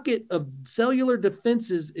that bucket of cellular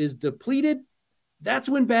defenses is depleted, that's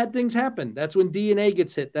when bad things happen. That's when DNA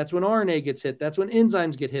gets hit. That's when RNA gets hit. That's when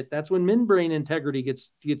enzymes get hit. That's when membrane integrity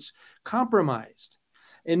gets compromised.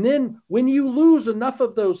 And then when you lose enough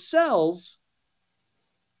of those cells,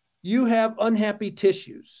 you have unhappy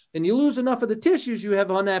tissues. And you lose enough of the tissues, you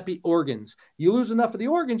have unhappy organs. You lose enough of the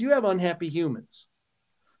organs, you have unhappy humans.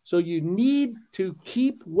 So you need to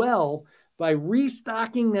keep well by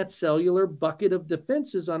restocking that cellular bucket of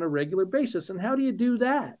defenses on a regular basis. And how do you do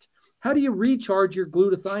that? How do you recharge your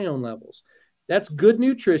glutathione levels? That's good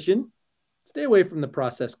nutrition. Stay away from the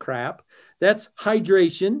processed crap. That's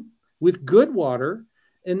hydration with good water.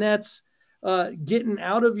 And that's getting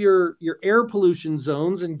out of your air pollution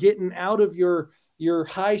zones and getting out of your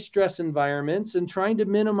high stress environments and trying to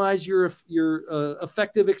minimize your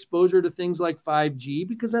effective exposure to things like 5G,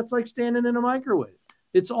 because that's like standing in a microwave.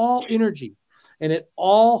 It's all energy, and it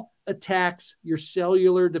all attacks your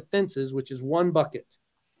cellular defenses, which is one bucket.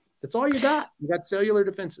 That's all you got. You got cellular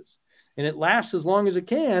defenses, and it lasts as long as it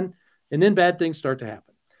can, and then bad things start to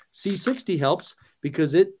happen. C60 helps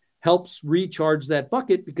because it helps recharge that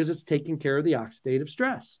bucket because it's taking care of the oxidative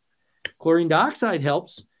stress. Chlorine dioxide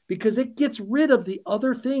helps because it gets rid of the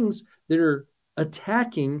other things that are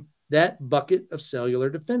attacking that bucket of cellular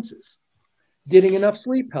defenses. Getting enough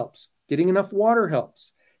sleep helps. Getting enough water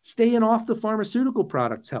helps. Staying off the pharmaceutical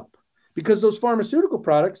products help, because those pharmaceutical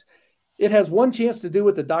products, it has one chance to do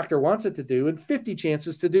what the doctor wants it to do and 50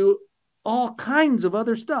 chances to do all kinds of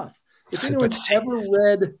other stuff. If anyone's ever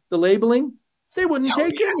read the labeling, they wouldn't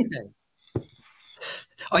take anything.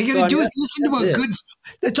 All you got to do is listen to a good.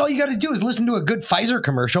 That's all you got to do is listen to a good Pfizer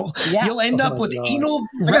commercial. Yeah. You'll end up with anal.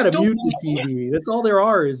 I got a mute the TV. That's all there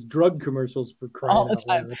are is drug commercials for crying all the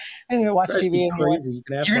time. I didn't even watch TV anymore. Crazy.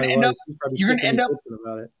 You're going to end up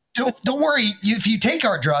about it. Don't worry. If you take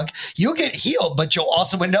our drug, you'll get healed, but you'll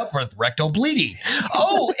also end up with rectal bleeding.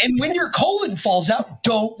 Oh, and when your colon falls out,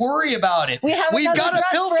 don't worry about it. We've got a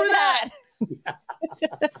pill for that.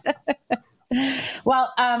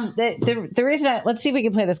 Well, the reason let's see if we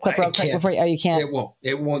can play this clip real quick before. Oh, you can't. It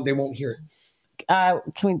won't. They won't hear it.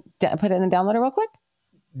 Can we put it in the downloader real quick?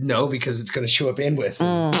 No, because it's going to show up in with.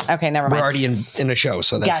 Okay, never mind. We're already in a show,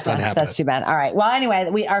 so that's not happening. That's too bad. All right. Well,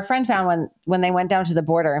 anyway, our friend found when they went down to the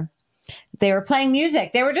border, they were playing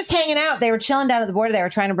music. They were just hanging out. They were chilling down at the border. They were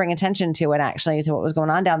trying to bring attention to it, actually, to what was going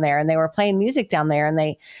on down there. And they were playing music down there, and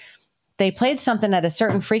they played something at a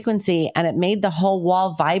certain frequency, and it made the whole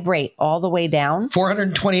wall vibrate all the way down.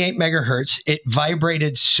 428 megahertz. It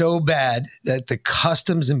vibrated so bad that the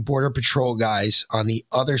Customs and Border Patrol guys on the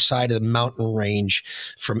other side of the mountain range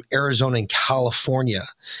from Arizona and California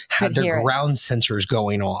had their ground sensors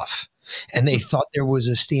going off, and they thought there was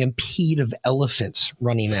a stampede of elephants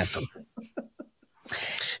running at them.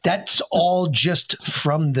 That's all just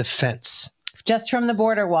from the fence. Just from the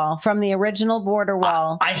border wall, from the original border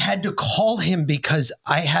wall. I had to call him because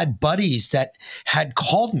I had buddies that had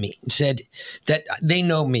called me and said that they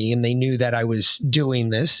know me and they knew that I was doing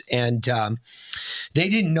this. And they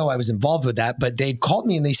didn't know I was involved with that, but they'd called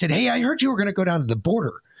me and they said, hey, I heard you were going to go down to the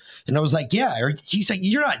border. And I was like, yeah. He's like,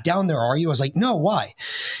 you're not down there, are you? I was like, no, why?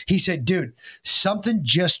 He said, dude, something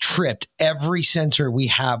just tripped every sensor we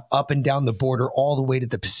have up and down the border all the way to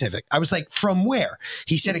the Pacific. I was like, from where?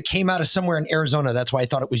 He said it came out of somewhere in Arizona. That's why I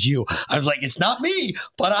thought it was you. I was like, it's not me,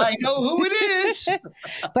 but I know who it is.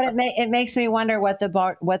 But it makes me wonder what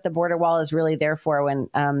the border wall is really there for when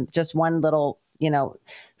just one little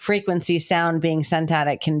frequency sound being sent at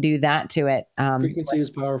it can do that to it. Frequency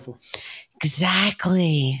is powerful.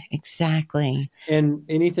 Exactly. And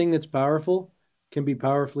anything that's powerful can be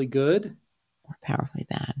powerfully good or powerfully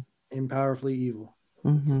bad and powerfully evil.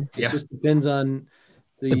 Mm-hmm. It just depends on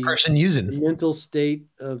the person using the mental state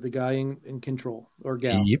of the guy in control or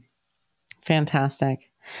gal. Yep. Fantastic.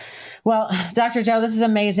 Well, Dr. Joe, this is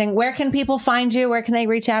amazing. Where can people find you? Where can they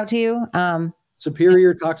reach out to you?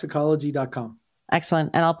 SuperiorToxicology.com. Excellent.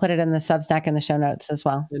 And I'll put it in the Substack in the show notes as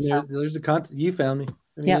well. And there's the content. You found me.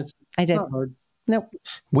 I did. Not hard. Nope.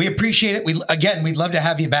 We appreciate it. We'd love to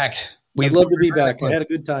have you back. I'd love to be back. I had a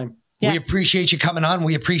good time. Yes. We appreciate you coming on.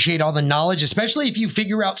 We appreciate all the knowledge, especially if you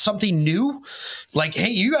figure out something new. Like, hey,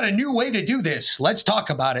 you got a new way to do this. Let's talk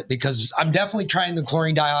about it, because I'm definitely trying the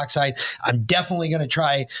chlorine dioxide. I'm definitely going to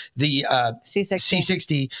try the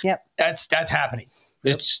C60. Yep. That's happening.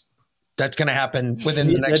 Yep. That's going to happen within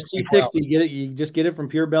the next C60. Get it. You just get it from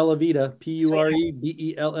Pure Bella Vita.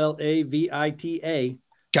 PureBellavita.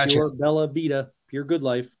 Gotcha. Pure Bella Vita. Pure Good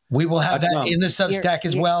Life. We will have that in the Substack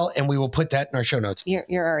as well, and we will put that in our show notes. You're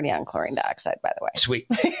already on chlorine dioxide, by the way. Sweet.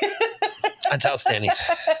 That's outstanding.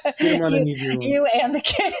 You and the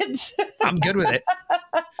kids. I'm good with it.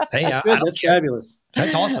 Hey, That's fabulous.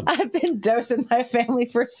 That's awesome. I've been dosing my family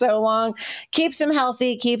for so long. Keeps them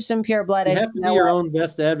healthy, keeps them pure-blooded. You have to be your own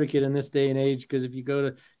best advocate in this day and age, because if you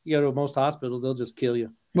go to most hospitals, they'll just kill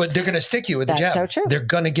you. Well, they're going to stick you with the jab. That's so true. They're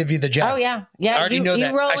going to give you the jab. Oh, yeah. I already know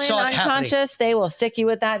that. You roll I saw in it unconscious, they will stick you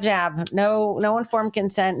with that jab. No informed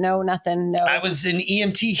consent, no nothing. No. I was in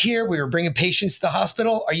EMT here. We were bringing patients to the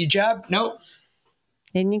hospital. Are you jabbed? Nope.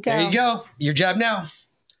 Then you go. There you go. You're jabbed now.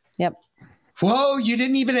 Yep. Whoa, you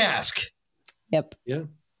didn't even ask. Yep. Yeah.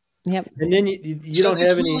 Yep. And then you don't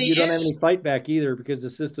have any fight back either, because the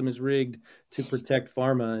system is rigged to protect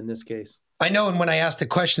pharma in this case. I know. And when I asked a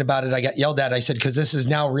question about it, I got yelled at. I said, because this is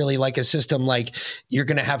now really like a system, like you're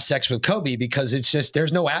going to have sex with Kobe, because it's just,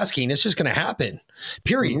 there's no asking. It's just going to happen,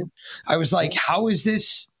 period. Mm-hmm. I was like, how is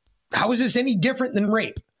this any different than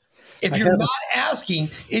rape? If you're not asking,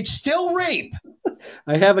 it's still rape.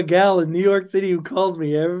 I have a gal in New York City who calls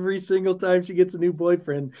me every single time she gets a new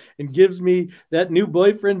boyfriend and gives me that new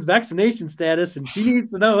boyfriend's vaccination status, and she needs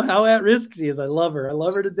to know how at risk she is. I love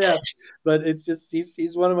her to death, but it's just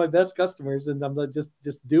she's one of my best customers, and I'm like, just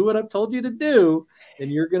do what I've told you to do,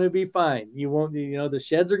 and you're going to be fine. You won't, the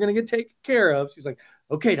sheds are going to get taken care of. She's like,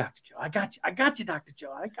 okay, Dr. Joe, I got you, Dr.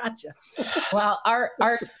 Joe, I got you. Well, our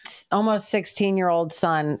almost 16-year-old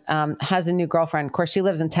son has a new girlfriend. Of course, she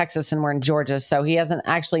lives in Texas and we're in Georgia, so he hasn't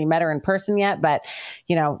actually met her in person yet. But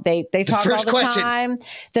they talk all the time.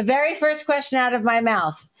 The very first question out of my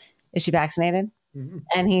mouth: is she vaccinated? Mm-hmm.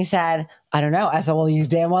 And he said, I don't know. I said, well, you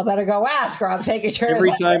damn well better go ask, or I'm taking care of it.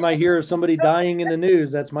 Every time I hear of somebody dying in the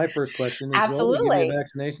news, that's my first question. Absolutely.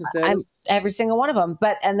 Vaccination status? Every single one of them.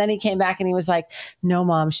 And then he came back and he was like, no,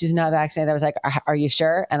 Mom, she's not vaccinated. I was like, are you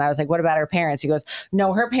sure? And I was like, what about her parents? He goes,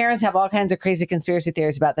 no, her parents have all kinds of crazy conspiracy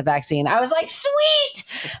theories about the vaccine. I was like, sweet.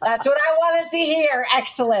 That's what I wanted to hear.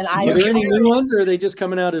 Excellent. Are there any new ones, or are they just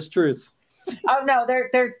coming out as truths? Oh no, they're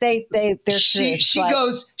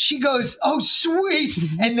she goes, oh sweet.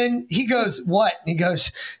 And then he goes, what? And he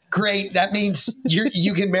goes, great. That means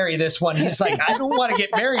you can marry this one. He's like, I don't want to get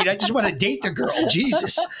married. I just want to date the girl.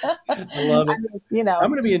 Jesus. I love it. I'm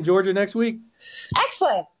going to be in Georgia next week.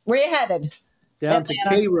 Excellent. Where you headed? Down to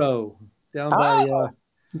Cairo, down by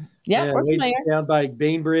down by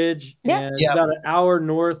Bainbridge, and it's about an hour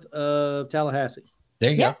north of Tallahassee. There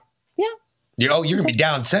you go. Oh, you're gonna be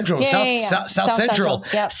down central, South Central,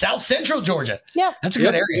 South Central Georgia. Yeah, that's a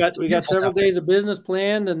good area. We got several days of business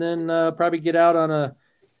planned, and then probably get out on a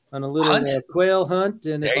little quail hunt,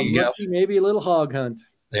 and if I'm lucky, maybe a little hog hunt.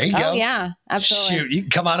 There you go. Oh yeah, absolutely. Shoot, you can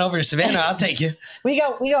come on over to Savannah. I'll take you. we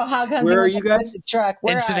go hog hunting. Where are you guys? Truck.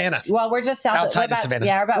 We're in Savannah. Well, we're just outside of Savannah.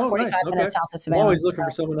 Yeah, we're about 45 minutes south of Savannah. I'm always looking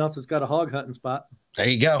for someone else that's got a hog hunting spot. There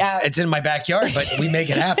you go. It's in my backyard, but we make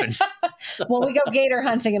it happen. Well, we go gator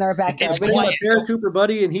hunting in our backyard. We got a paratrooper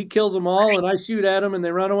buddy, and he kills them all, and I shoot at them, and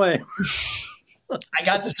they run away. I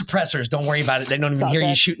got the suppressors. Don't worry about it. They don't even hear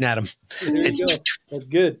you shooting at them. There you go. That's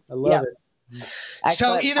good. I love it.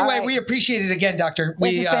 Excellent. So either way, we appreciate it again, Doctor.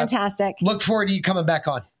 This is fantastic. Look forward to you coming back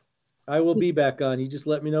on. I will be back on. You just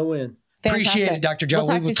let me know when. Fantastic. Appreciate it, Dr. Joe.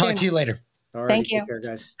 We will talk to you later. All right. Thank you. Take care,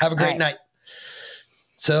 guys. Have a great right. night.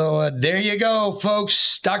 So there you go,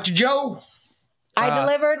 folks. Dr. Joe. I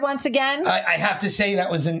delivered once again. I have to say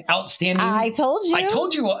that was an outstanding. I told you. I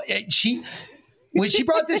told you. When she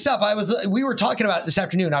brought this up, we were talking about it this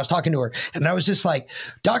afternoon. I was talking to her, and I was just like,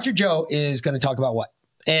 Dr. Joe is going to talk about what?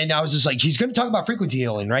 And I was just like, he's going to talk about frequency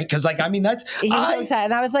healing, right? Because, like, I mean, that's. He was so excited.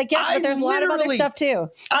 And I was like, yes, but there's a lot of other stuff too.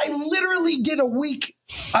 I literally did a week,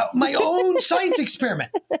 my own science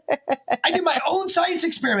experiment. I did my own science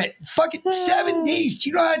experiment. Fucking 7 days. Do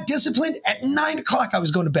you know how disciplined? At 9 o'clock, I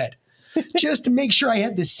was going to bed. Just to make sure I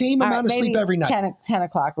had the same amount of sleep every night. 10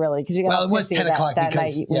 o'clock, really, because you got. Well, it was 10 o'clock that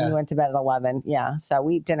because, night when you went to bed at 11. Yeah, so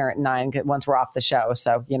we eat dinner at 9 once we're off the show.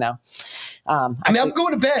 So you know, I mean, I'm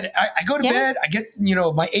going to bed. I go to bed. I get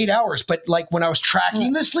my 8 hours. But like when I was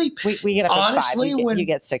tracking the sleep, we get up honestly, at 5. You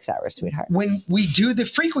get 6 hours, sweetheart. When we do the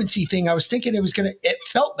frequency thing, I was thinking it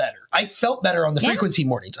felt better. I felt better on the frequency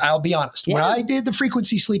mornings. I'll be honest. When I did the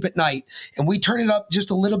frequency sleep at night, and we turn it up just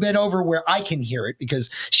a little bit over where I can hear it, because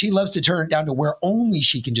she loves to turn it down to where only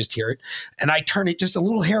she can just hear it. And I turn it just a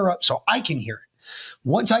little hair up so I can hear it.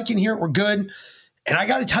 Once I can hear it, we're good. And I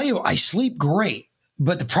got to tell you, I sleep great.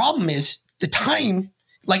 But the problem is the time,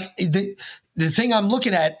 like the thing I'm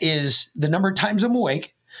looking at is the number of times I'm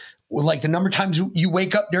awake, or like the number of times you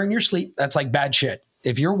wake up during your sleep. That's like bad shit.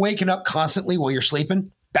 If you're waking up constantly while you're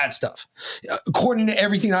sleeping, bad stuff. According to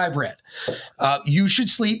everything I've read, you should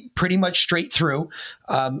sleep pretty much straight through.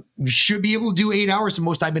 You should be able to do 8 hours. The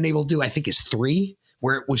most I've been able to do, I think, is 3,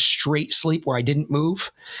 where it was straight sleep, where I didn't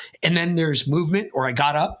move. And then there's movement, or I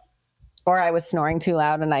got up. Or I was snoring too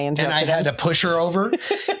loud and I interrupted. And I had to push her over.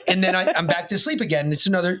 And then I'm back to sleep again. It's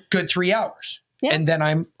another good 3 hours. Yeah. And then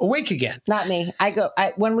I'm awake again. Not me.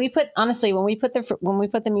 When we put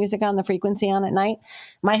the music on, the frequency on at night,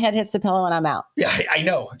 my head hits the pillow and I'm out. Yeah, I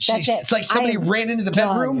know. It's like somebody ran into the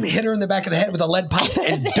bedroom, hit her in the back of the head with a lead pipe,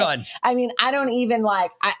 and done. I mean, I don't even I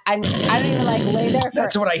don't even lay there.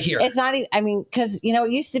 That's what I hear. It's not even. I mean, because it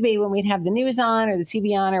used to be when we'd have the news on or the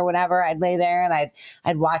TV on or whatever, I'd lay there and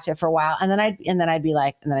I'd watch it for a while, and then I'd be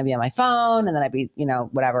on my phone, and then I'd be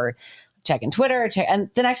whatever. Checking Twitter,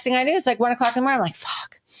 and the next thing I do is like 1 o'clock in the morning. I'm like,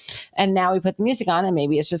 fuck. And now we put the music on, and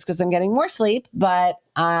maybe it's just because I'm getting more sleep, but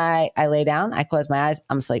I lay down, I close my eyes,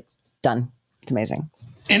 I'm asleep. Done. It's amazing.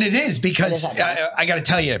 And it is, because I got to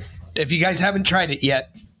tell you, if you guys haven't tried it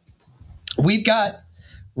yet, we've got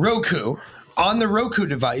Roku. On the Roku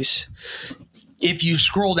device, if you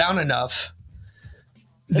scroll down enough,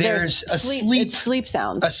 there's a sleep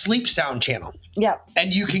sound channel. Yep.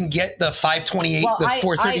 And you can get the 528, the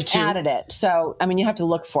 432. I added it. So, I mean, you have to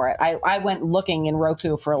look for it. I went looking in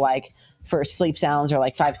Roku for sleep sounds, or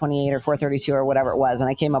like 528 or 432 or whatever it was. And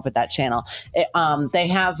I came up with that channel. They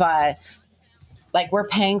have, we're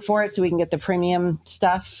paying for it so we can get the premium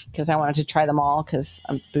stuff, because I wanted to try them all because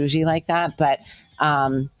I'm bougie like that. But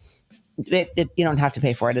you don't have to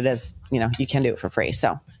pay for it. It is, you can do it for free.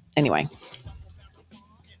 So anyway.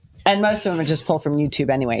 And most of them are just pulled from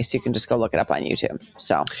YouTube anyway, so you can just go look it up on YouTube.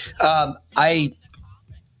 So, the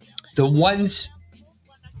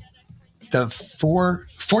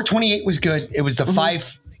 428 was good. It was the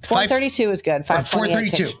 432 is good.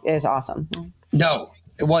 432 is awesome. No,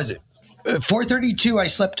 it wasn't. 432 I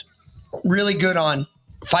slept really good on.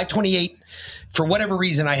 528, for whatever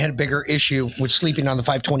reason, I had a bigger issue with sleeping on the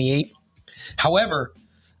 528. However,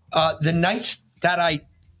 the nights that I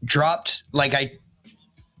dropped, like I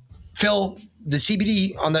fill the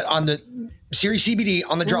CBD on the Series CBD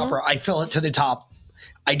on the dropper. I fill it to the top.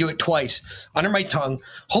 I do it twice under my tongue.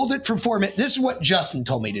 Hold it for 4 minutes. This is what Justin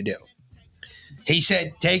told me to do. He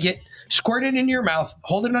said, take it, squirt it into your mouth,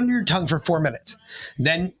 hold it under your tongue for 4 minutes,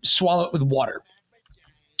 then swallow it with water,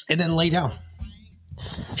 and then lay down.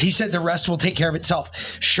 He said the rest will take care of itself.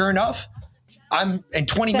 Sure enough, in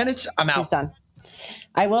 20 minutes, I'm out. He's done.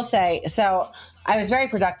 I will say, so I was very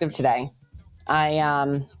productive today.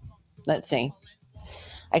 Let's see.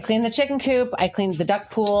 I cleaned the chicken coop. I cleaned the duck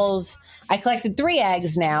pools. I collected 3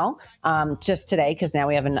 eggs now, just today, because now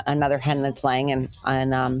we have another hen that's laying, and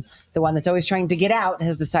the one that's always trying to get out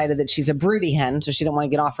has decided that she's a broody hen, so she don't want to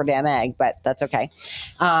get off her damn egg, but that's okay.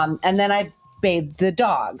 And then I bathed the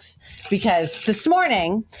dogs, because this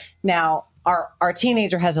morning, now our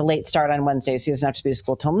teenager has a late start on Wednesdays. He doesn't have to be to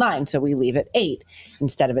school till 9, so we leave at 8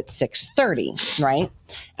 instead of at 6:30, right?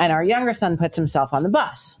 And our younger son puts himself on the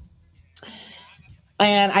bus.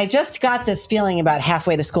 And I just got this feeling about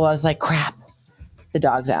halfway to school. I was like, crap, the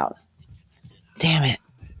dog's out. Damn it.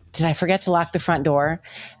 Did I forget to lock the front door?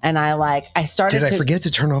 And I started Did I forget to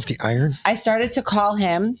turn off the iron? I started to call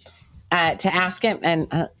him to ask him.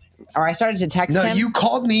 And or I started to text No, him. you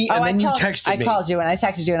called me and then you called, texted me. I called you and I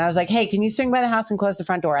texted you and I was like, hey, can you swing by the house and close the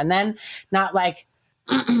front door? And then not like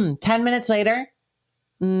 10 minutes later,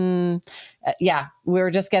 yeah, we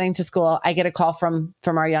were just getting to school. I get a call from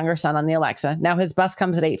our younger son on the Alexa. Now his bus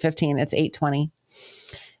comes at 8:15. It's 8:20.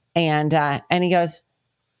 And he goes,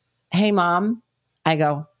 hey, Mom. I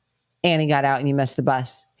go, Annie got out and you missed the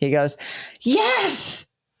bus. He goes, yes.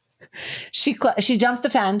 She jumped the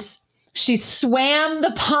fence. She swam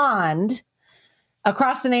the pond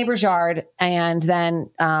across the neighbor's yard. And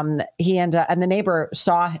then he and the neighbor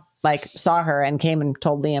saw her and came and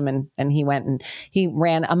told Liam and he went and he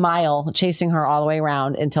ran a mile chasing her all the way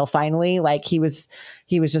around until finally he was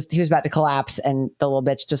about to collapse and the little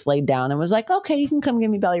bitch just laid down and was like, okay, you can come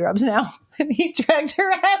give me belly rubs now. And he dragged her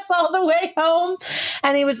ass all the way home.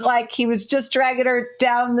 And he was just dragging her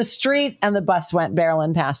down the street and the bus went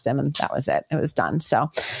barreling past him and that was it. It was done. So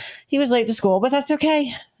he was late to school, but that's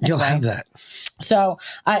okay. You'll have that. So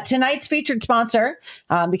tonight's featured sponsor,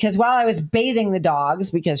 because while I was bathing the dogs,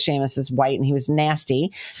 because Seamus is white and he was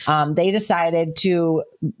nasty, they decided to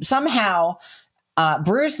somehow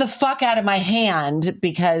bruise the fuck out of my hand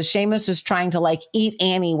because Seamus was trying to eat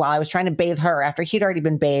Annie while I was trying to bathe her after he'd already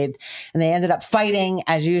been bathed. And they ended up fighting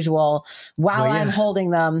as usual while I'm holding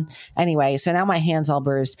them. Anyway, so now my hand's all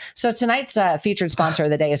bruised. So tonight's featured sponsor of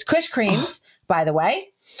the day is Kush Creams, by the way,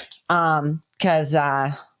 because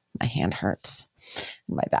my hand hurts.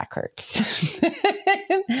 My back hurts.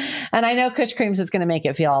 And I know Kush Creams is going to make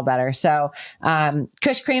it feel all better. So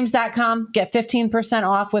kushcreams.com, get 15%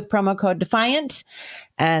 off with promo code Defiant.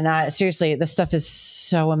 And seriously, this stuff is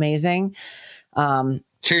so amazing.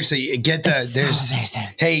 Seriously, get It's so amazing.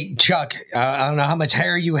 Hey, Chuck, I don't know how much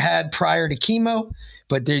hair you had prior to chemo,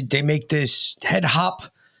 but they make this head hop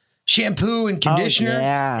shampoo and conditioner.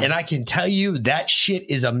 And I can tell you that shit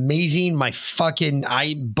is amazing.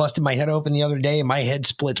 I busted my head open the other day and my head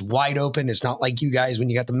splits wide open. It's not like you guys when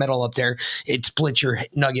you got the metal up there, it splits your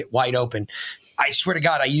nugget wide open. I swear to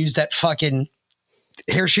God, I used that fucking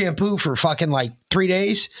hair shampoo for fucking 3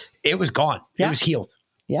 days. It was gone. It was healed.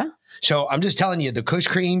 Yeah. So I'm just telling you, the Kush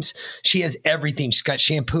Creams, she has everything. She's got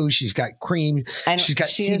shampoo, she's got cream, she's got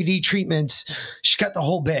CBD treatments. She's got the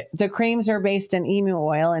whole bit. The creams are based in emu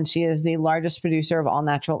oil, and she is the largest producer of all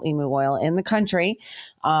natural emu oil in the country.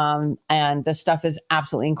 And the stuff is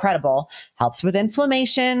absolutely incredible. Helps with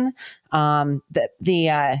inflammation.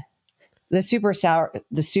 The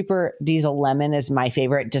super diesel lemon is my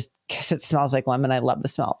favorite just because it smells like lemon. I love the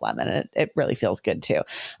smell of lemon and it really feels good too.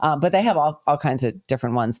 But they have all kinds of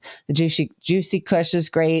different ones. The juicy Kush is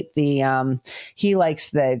great. He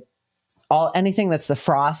likes anything that's the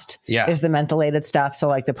frost is the mentholated stuff. So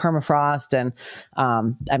like the permafrost and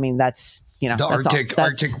that's, the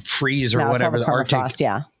Arctic freeze or whatever, the Arctic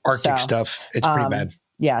stuff. It's pretty bad.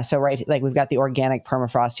 Yeah. So we've got the organic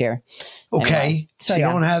permafrost here. Okay. Anyway, so you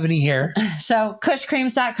don't have any hair. So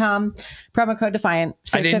kushcreams.com, promo code Defiant.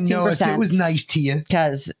 I didn't 15%, know if it was nice to you.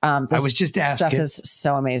 Because I was just asking. Stuff is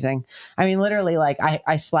so amazing. I mean, literally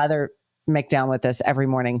I slather Mick down with this every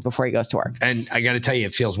morning before he goes to work. And I got to tell you,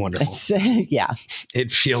 it feels wonderful. Yeah.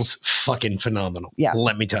 It feels fucking phenomenal. Yeah.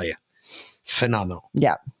 Let me tell you. Phenomenal.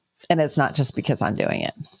 Yeah. And it's not just because I'm doing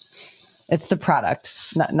it. It's the product,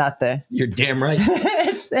 not the... You're damn right.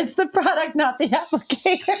 it's the product, not the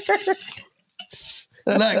applicator.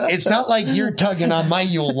 Look, it's not like you're tugging on my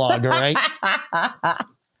Yule log, all right?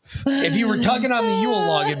 If you were tugging on the Yule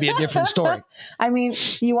log, it'd be a different story. I mean,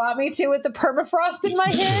 you want me to with the permafrost in my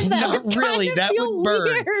hand? Not really. That would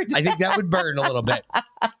burn. Weird. I think that would burn a little bit.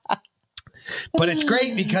 But it's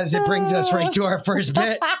great because it brings us right to our first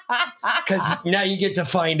bit. Because now you get to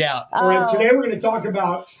find out. All right, today we're going to talk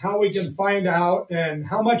about how we can find out and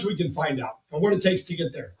how much we can find out and what it takes to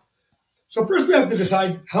get there. So first we have to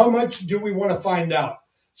decide how much do we want to find out.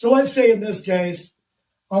 So let's say in this case,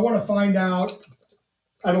 I want to find out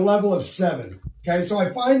at a level of 7. Okay, so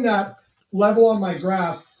I find that level on my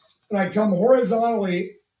graph and I come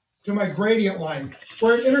horizontally to my gradient line.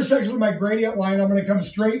 Where it intersects with my gradient line, I'm going to come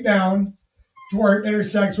straight down to where it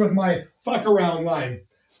intersects with my fuck around line.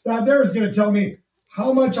 Now there's going to tell me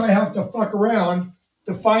how much I have to fuck around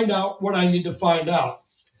to find out what I need to find out.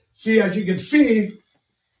 See, as you can see,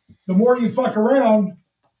 the more you fuck around,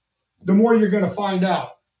 the more you're going to find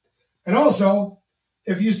out. And also,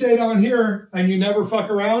 if you stay down here and you never fuck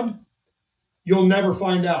around, you'll never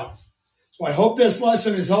find out. So I hope this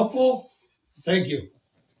lesson is helpful. Thank you.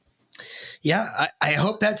 Yeah, I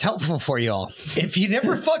hope that's helpful for you all. If you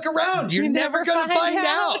never fuck around, you're never going to find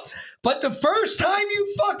out. But the first time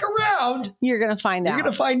you fuck around, You're going to find out. you're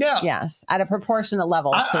going to find out. Yes, at a proportionate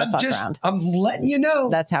level to the fuck around. I'm letting you know.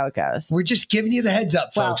 That's how it goes. We're just giving you the heads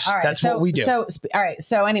up, folks. All right, That's what we do. So, all right.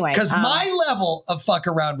 So anyway. Because my level of fuck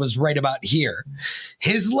around was right about here.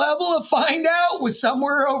 His level of find out was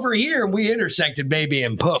somewhere over here. And we intersected, baby,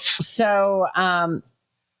 and poof. So,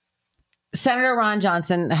 Senator Ron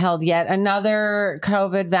Johnson held yet another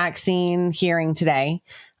COVID vaccine hearing today.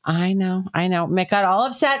 I know. Mick got all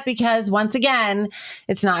upset because once again,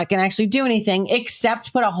 it's not going to actually do anything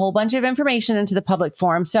except put a whole bunch of information into the public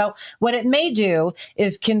forum. So what it may do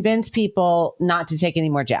is convince people not to take any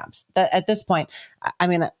more jabs. At this point, I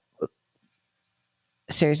mean,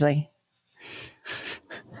 seriously.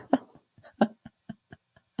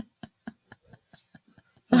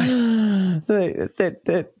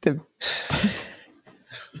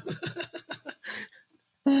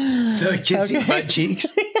 The kissing butt cheeks.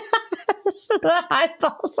 The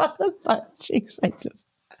eyeballs on the butt cheeks. Okay.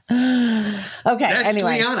 That's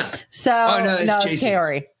anyway, Liana. So no, it's Jason.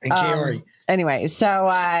 Kaori. And Kaori. Anyway,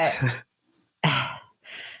 so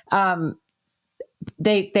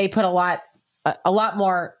they put a lot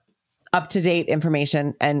more up to date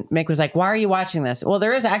information, and Mick was like, "Why are you watching this?" Well,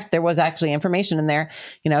 there was actually information in there,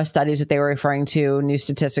 studies that they were referring to, new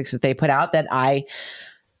statistics that they put out that I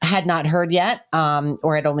had not heard yet,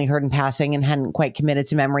 or had only heard in passing and hadn't quite committed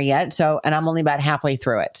to memory yet. So, and I'm only about halfway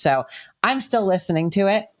through it. So I'm still listening to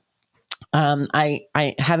it.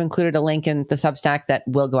 I have included a link in the Substack that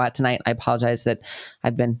will go out tonight. I apologize that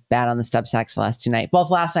I've been bad on the Substacks the last two nights. Both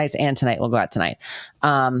last night's and tonight will go out tonight.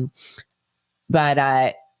 But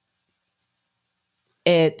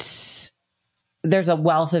there's a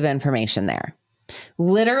wealth of information there.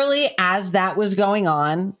 Literally, as that was going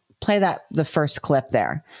on, play the first clip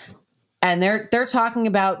there. And they're talking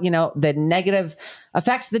about, the negative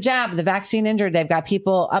effects of the jab, the vaccine injured. They've got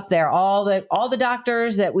people up there, all the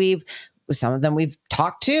doctors that some of them we've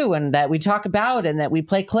talked to and that we talk about and that we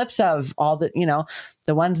play clips of, all the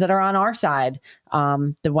ones that are on our side,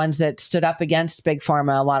 the ones that stood up against Big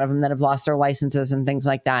Pharma, a lot of them that have lost their licenses and things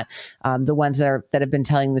like that. The ones that have been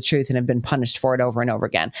telling the truth and have been punished for it over and over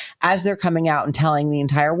again, as they're coming out and telling the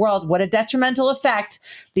entire world what a detrimental effect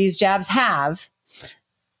these jabs have.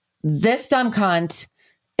 This dumb cunt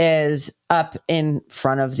is up in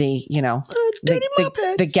front of the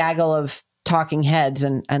gaggle of talking heads,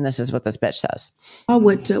 and this is what this bitch says.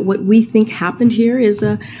 What we think happened here is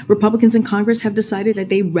Republicans in Congress have decided that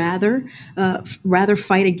they rather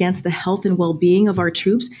fight against the health and well-being of our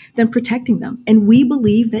troops than protecting them, and we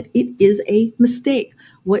believe that it is a mistake.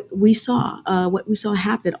 What we saw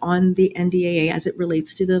happen on the NDAA as it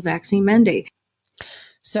relates to the vaccine mandate.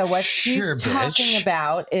 So what she's talking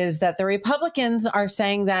about is that the Republicans are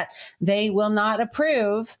saying that they will not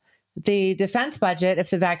approve the defense budget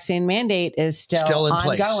if the vaccine mandate is still in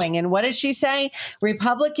ongoing. Place. And what does she say?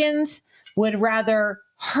 Republicans would rather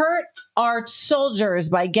hurt our soldiers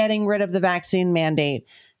by getting rid of the vaccine mandate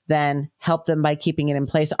than help them by keeping it in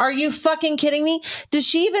place. Are you fucking kidding me? Does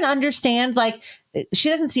she even understand? She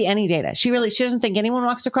doesn't see any data. She doesn't think anyone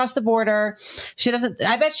walks across the border.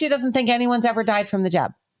 I bet she doesn't think anyone's ever died from the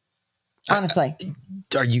jab. Honestly.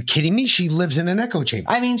 Are you kidding me? She lives in an echo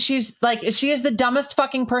chamber. I mean, she is the dumbest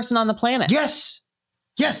fucking person on the planet. Yes.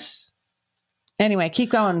 Anyway,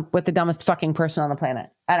 keep going with the dumbest fucking person on the planet.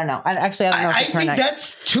 I don't know. I don't know. I think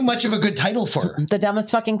that's too much of a good title for her. The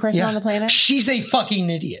dumbest fucking person on the planet? She's a fucking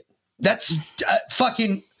idiot. That's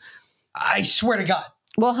fucking, I swear to God.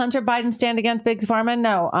 Will Hunter Biden stand against Big Pharma?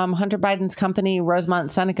 No. Hunter Biden's company,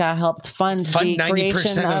 Rosemont Seneca, helped fund the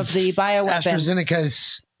creation of the bioweapon.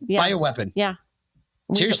 AstraZeneca's bioweapon. Yeah.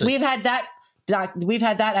 Seriously. We've had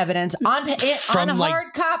that evidence on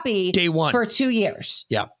hard copy day one for 2 years.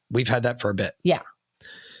 Yeah. We've had that for a bit. Yeah.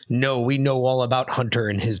 No, we know all about Hunter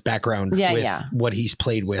and his background with what he's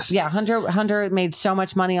played with. Yeah, Hunter made so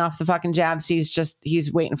much money off the fucking jabs.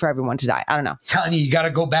 He's waiting for everyone to die. I don't know. Telling you got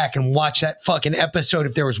to go back and watch that fucking episode.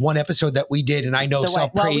 If there was one episode that we did, and I know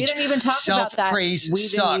self-praise. Well, we didn't even talk about that. We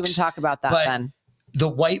didn't even talk about that then.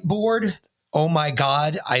 The whiteboard. Oh my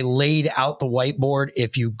God, I laid out the whiteboard.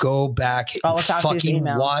 If you go back and fucking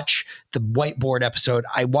watch the whiteboard episode,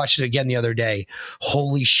 I watched it again the other day.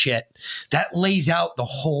 Holy shit. That lays out the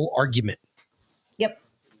whole argument. Yep.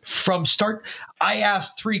 From start, I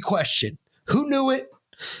asked 3 questions. Who knew it?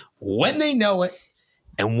 When they know it?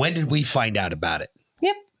 And when did we find out about it?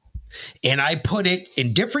 Yep. And I put it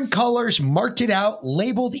in different colors, marked it out,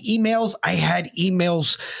 labeled emails. I had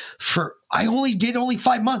emails I did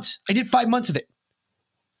 5 months. I did 5 months of it.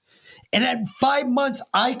 And at 5 months,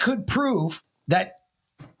 I could prove that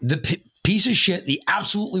the piece of shit, the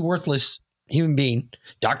absolutely worthless human being,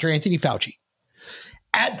 Dr. Anthony Fauci,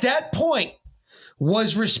 at that point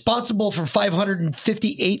was responsible for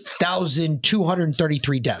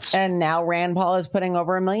 558,233 deaths. And now Rand Paul is putting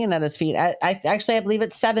over 1 million at his feet. I believe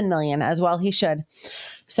it's 7 million as well. He should.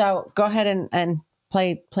 So go ahead and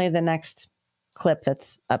play the next clip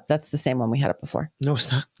that's up. That's the same one we had up before. No,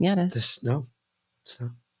 it's not. Yeah, it is. It's not.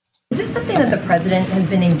 Is this something that the president has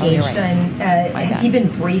been engaged right. in? Has he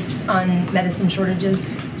been briefed on medicine shortages?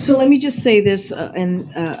 So let me just say this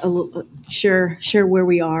share where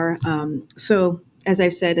we are. So as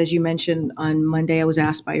I've said, as you mentioned on Monday, I was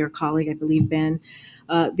asked by your colleague, I believe Ben,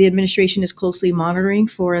 the administration is closely monitoring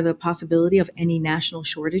for the possibility of any national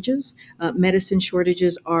shortages. Medicine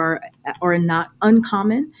shortages are not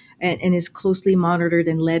uncommon and is closely monitored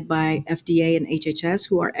and led by FDA and HHS,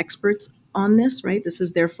 who are experts on this, right? This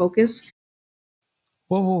is their focus.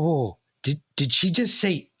 Whoa. Did she just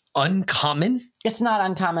say uncommon? It's not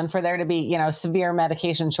uncommon for there to be, severe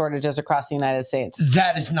medication shortages across the United States.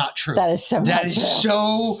 That is not true. That is so That not is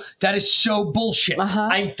true. that is so bullshit. Uh-huh.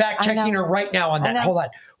 I'm fact checking her right now on that. Hold on.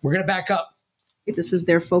 We're going to back up. This is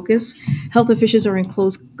their focus. Health officials are in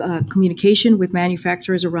close communication with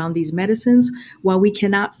manufacturers around these medicines. While we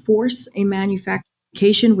cannot force a manufacturing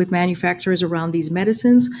with manufacturers around these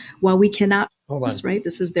medicines, Hold on. Right?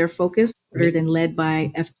 This is their focus, monitored and led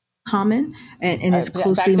by Common, and is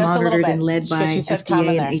closely monitored and led by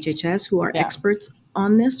FDA and HHS, who are experts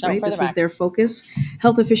on this, right? This is their focus.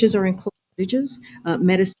 Health officials are in close shortages.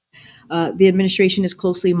 Medicine. The administration is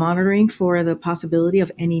closely monitoring for the possibility of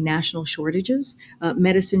any national shortages.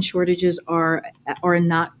 Medicine shortages are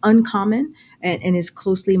not uncommon and is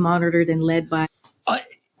closely monitored and led by.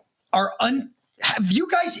 Have you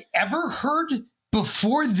guys ever heard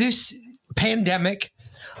before this pandemic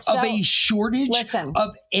of a shortage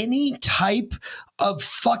of any type of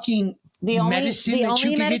fucking medicine that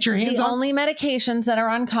you can get your hands on? The only medications that are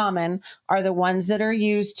uncommon are the ones that are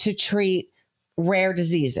used to treat rare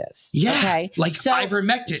diseases. Yeah. Okay. Like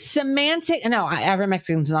ivermectin.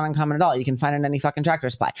 Ivermectin is not uncommon at all. You can find it in any fucking Tractor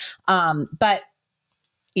Supply. But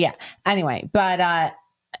yeah. Anyway,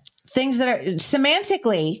 things that are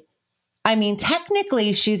semantically,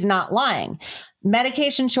 technically she's not lying.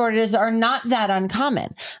 Medication shortages are not that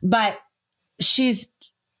uncommon, but she's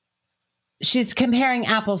comparing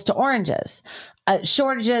apples to oranges.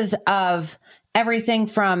 Shortages of everything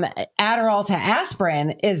from Adderall to aspirin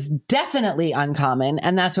is definitely uncommon.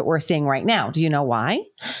 And that's what we're seeing right now. Do you know why?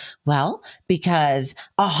 Well, because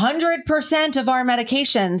 100% of our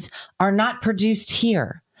medications are not produced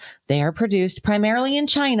here. They are produced primarily in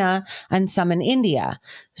China and some in India.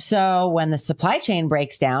 So when the supply chain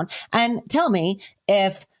breaks down, and tell me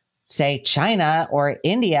if, say, China or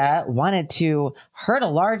India wanted to hurt a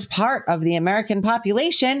large part of the American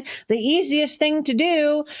population, the easiest thing to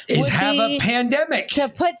do is have a pandemic. To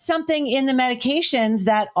put something in the medications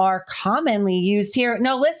that are commonly used here.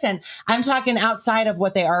 No, listen, I'm talking outside of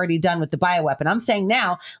what they already done with the bioweapon. I'm saying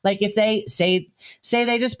now, like if they say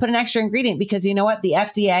they just put an extra ingredient, because you know what? The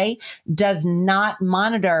FDA does not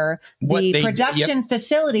monitor the production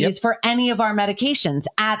facilities for any of our medications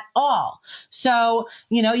at all. So,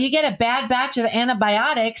 you get a bad batch of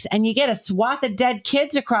antibiotics and you get a swath of dead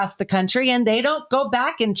kids across the country and they don't go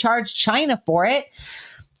back and charge China for it.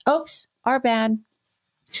 Oops, our bad.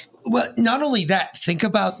 Well, not only that, think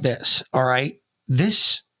about this. All right.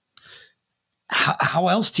 How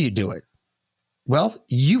else do you do it? Well,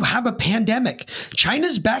 you have a pandemic.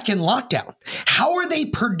 China's back in lockdown. How are they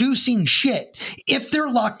producing shit if they're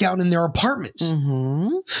locked down in their apartments? Mm-hmm.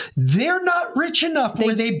 They're not rich enough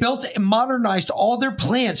where they built and modernized all their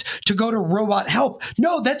plants to go to robot help.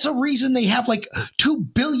 No, that's a reason they have like 2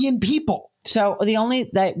 billion people. So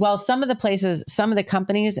some of the places, some of the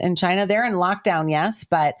companies in China, they're in lockdown, yes,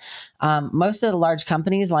 but most of the large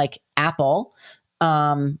companies like Apple,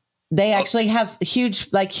 they actually have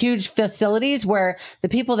huge facilities where the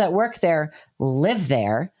people that work there live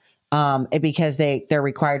there because they're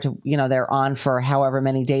required to, they're on for however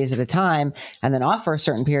many days at a time and then off for a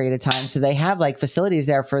certain period of time. So they have like facilities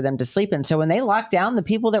there for them to sleep in. So when they locked down, the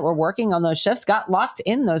people that were working on those shifts got locked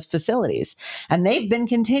in those facilities and they've been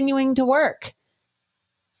continuing to work.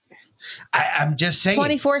 I'm just saying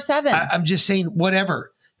 24/7. I'm just saying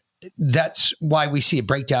whatever. That's why we see a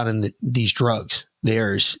breakdown in these drugs.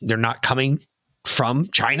 They're not coming from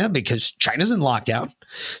China because China's in lockdown.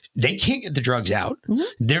 They can't get the drugs out. Mm-hmm.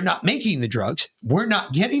 They're not making the drugs. We're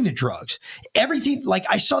not getting the drugs. Everything, like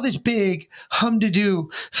I saw this big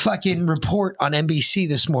hum-to-do fucking report on NBC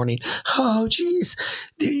this morning. Oh, geez.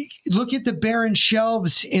 Look at the barren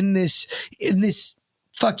shelves in this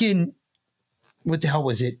fucking, what the hell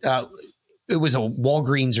was it? it was a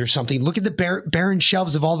Walgreens or something. Look at the barren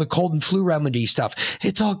shelves of all the cold and flu remedy stuff.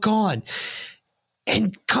 It's all gone.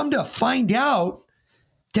 And come to find out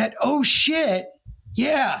that, oh shit,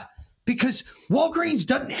 yeah, because Walgreens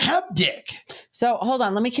doesn't have dick. So hold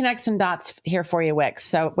on, let me connect some dots here for you, Wix.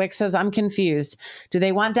 So Wix says, I'm confused. Do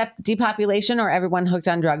they want depopulation or everyone hooked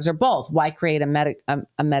on drugs or both? Why create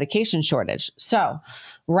a medication shortage? So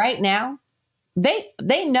right now,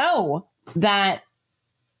 they know that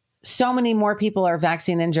so many more people are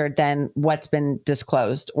vaccine injured than what's been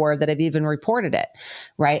disclosed or that have even reported it,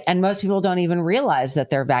 right? And most people don't even realize that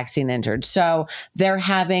they're vaccine injured. So they're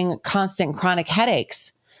having constant chronic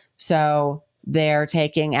headaches. So they're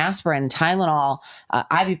taking aspirin, Tylenol,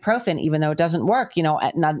 ibuprofen, even though it doesn't work.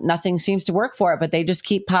 Nothing seems to work for it, but they just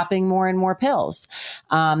keep popping more and more pills.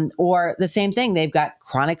 Or the same thing, they've got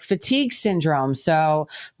chronic fatigue syndrome. So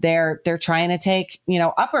they're trying to take,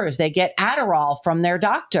 uppers. They get Adderall from their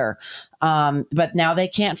doctor, but now they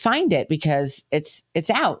can't find it because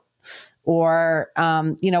it's out. Or,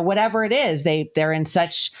 whatever it is, they're in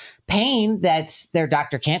such pain that their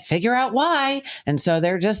doctor can't figure out why. And so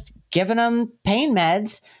they're just giving them pain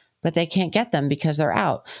meds, but they can't get them because they're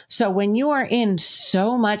out. So when you are in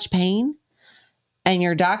so much pain and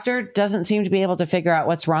your doctor doesn't seem to be able to figure out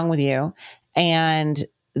what's wrong with you, and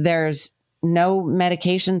there's no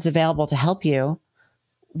medications available to help you,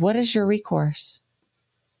 what is your recourse?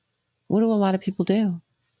 What do a lot of people do?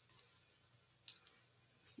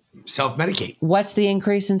 Self-medicate. What's the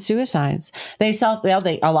increase in suicides? A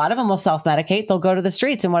lot of them will self-medicate. They'll go to the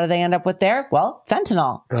streets, and what do they end up with there? Well,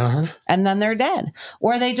 fentanyl. And then they're dead.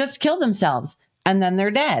 Or they just kill themselves and then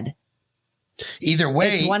they're dead. Either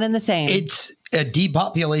way, it's one and the same. It's a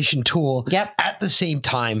depopulation tool. Yep. At the same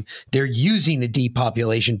time, they're using a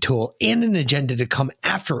depopulation tool and an agenda to come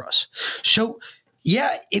after us. So,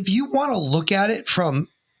 yeah, if you want to look at it from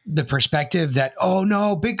the perspective that, oh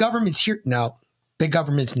no, big government's here. No. Big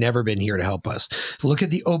government's never been here to help us. Look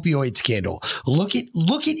at the opioid scandal. Look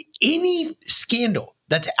at any scandal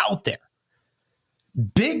that's out there.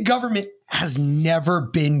 Big government has never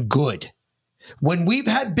been good. When we've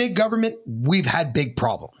had big government, we've had big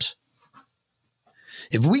problems.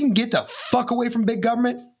 If we can get the fuck away from big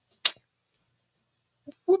government,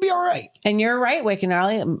 we'll be all right. And you're right, Wick and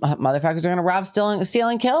Gnarly. Motherfuckers are going to rob, steal,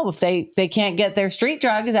 and kill if they can't get their street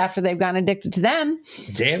drugs after they've gotten addicted to them.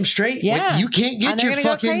 Damn straight. Yeah. You can't get your fucking...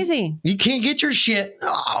 go crazy. You can't get your shit.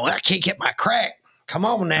 Oh, I can't get my crack. Come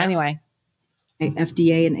on now. Anyway.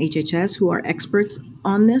 FDA and HHS, who are experts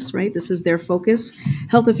on this, right? This is their focus.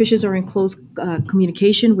 Health officials are in close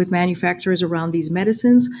communication with manufacturers around these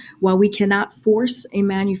medicines. While we cannot force a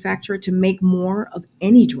manufacturer to make more of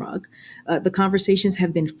any drug, the conversations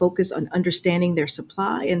have been focused on understanding their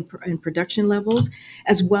supply and production levels,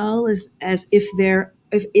 as well as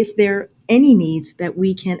if there any needs that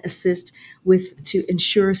we can assist with to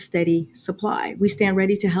ensure steady supply. We stand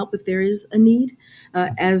ready to help if there is a need.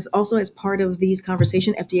 As part of these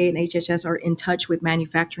conversations, FDA and HHS are in touch with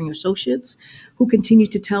manufacturing associates who continue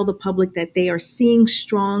to tell the public that they are seeing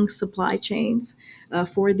strong supply chains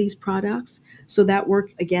for these products. So that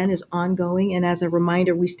work, again, is ongoing. And as a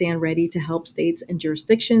reminder, we stand ready to help states and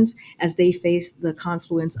jurisdictions as they face the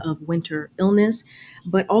confluence of winter illness.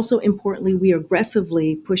 But also importantly, we are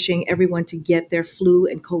aggressively pushing everyone to get their flu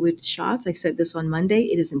and COVID shots. I said this on Monday.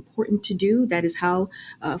 It is important to do. That is how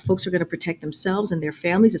folks are going to protect themselves and their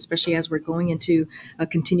families, especially as we're going into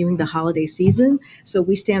continuing the holiday season. So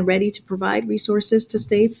we stand ready to provide resources to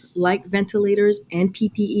states like ventilators and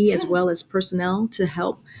PPE, as well as personnel to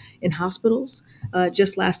help in hospitals.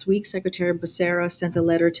 Just last week, Secretary Becerra sent a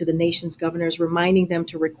letter to the nation's governors reminding them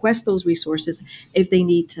to request those resources if they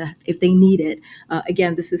need it.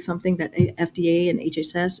 Again, this is something that FDA and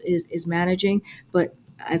HHS is managing, but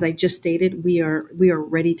as I just stated, we are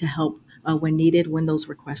ready to help when needed when those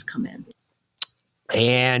requests come in.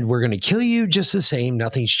 And we're going to kill you just the same.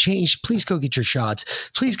 Nothing's changed. Please go get your shots.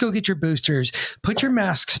 Please go get your boosters. Put your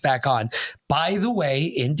masks back on. By the way,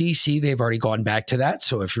 in DC, they've already gone back to that.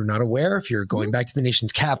 So if you're not aware, if you're going back to the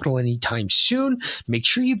nation's capital anytime soon, make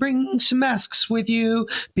sure you bring some masks with you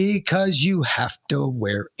because you have to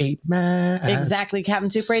wear a mask. Exactly, Captain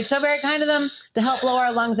Super 8. So very kind of them to help blow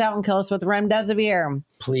our lungs out and kill us with remdesivir.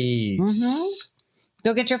 Please. Mm-hmm.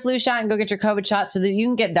 Go get your flu shot and go get your COVID shot so that you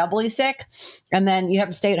can get doubly sick. And then you have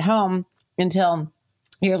to stay at home until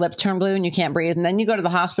your lips turn blue and you can't breathe. And then you go to the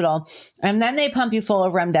hospital and then they pump you full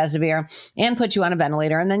of remdesivir and put you on a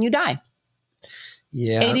ventilator and then you die.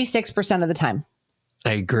 Yeah. 86% of the time.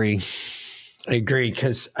 I agree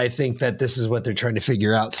because I think that this is what they're trying to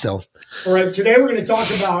figure out still. All right. Today we're going to talk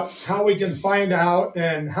about how we can find out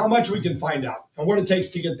and how much we can find out and what it takes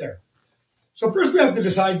to get there. So first we have to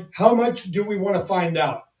decide how much do we want to find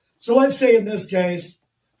out. So let's say in this case,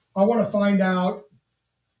 I want to find out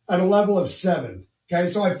at a level of 7. Okay,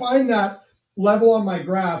 so I find that level on my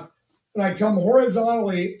graph and I come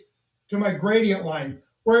horizontally to my gradient line.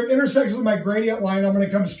 Where it intersects with my gradient line, I'm going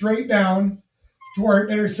to come straight down to where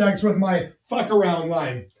it intersects with my fuck around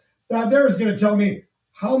line. That there is going to tell me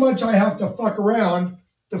how much I have to fuck around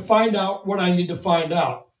to find out what I need to find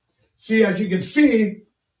out. See, as you can see,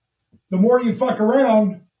 the more you fuck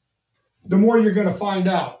around, the more you're going to find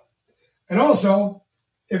out. And also,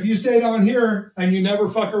 if you stay down here and you never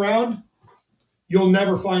fuck around, you'll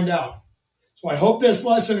never find out. So I hope this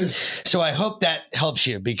lesson is... So I hope that helps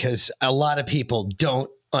you, because a lot of people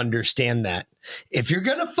don't understand that. If you're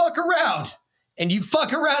going to fuck around and you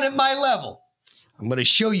fuck around at my level, I'm going to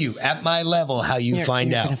show you at my level how you're going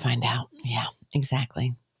to find out. Yeah,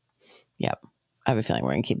 exactly. Yep. I have a feeling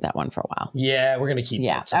we're going to keep that one for a while. Yeah, we're going to keep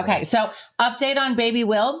that. Yeah. Okay. So update on baby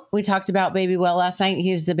Will. We talked about baby Will last night.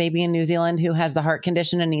 He's the baby in New Zealand who has the heart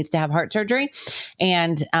condition and needs to have heart surgery.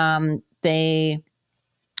 And the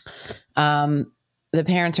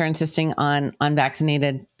parents are insisting on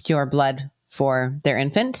unvaccinated pure blood for their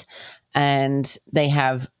infant. And they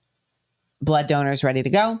have blood donors ready to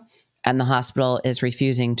go. And the hospital is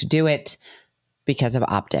refusing to do it because of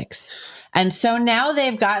optics. And so now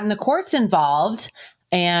they've gotten the courts involved.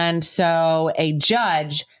 And so a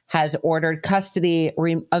judge has ordered custody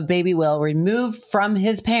of baby Will removed from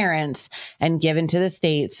his parents and given to the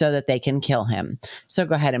state so that they can kill him. So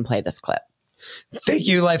go ahead and play this clip. Thank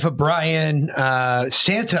you, Life of Brian.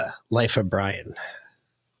 Santa Life of Brian.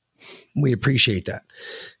 We appreciate that.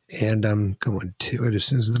 And I'm going to it as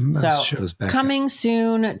soon as the mouse shows back. Coming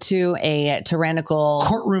soon to a tyrannical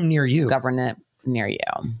courtroom near you. Government near you.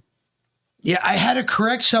 Yeah, I had to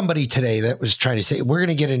correct somebody today that was trying to say, we're going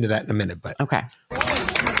to get into that in a minute, but okay.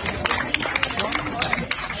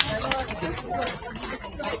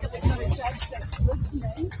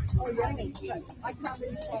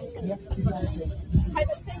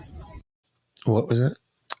 What was it?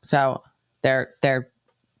 So they're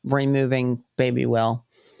removing baby Will.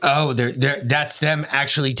 Oh, that's them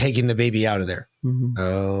actually taking the baby out of there. Mm-hmm.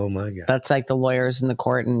 Oh my God. That's like the lawyers in the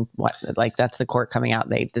court and that's the court coming out.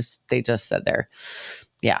 They just said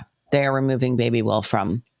they're removing baby Will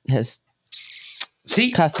from his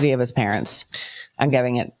custody of his parents and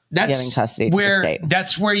giving custody to the state.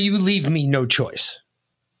 That's where you leave me no choice.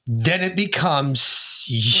 Then it becomes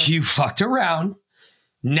you fucked around.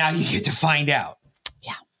 Now you get to find out.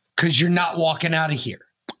 Yeah. Because you're not walking out of here.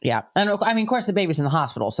 Yeah. And I mean, of course, the baby's in the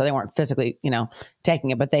hospital, so they weren't physically, taking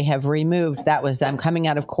it, but they have removed. That was them coming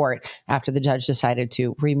out of court after the judge decided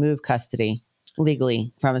to remove custody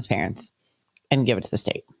legally from his parents and give it to the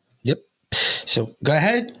state. Yep. So go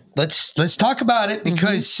ahead. Let's talk about it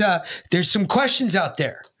because there's some questions out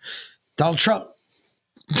there. Donald Trump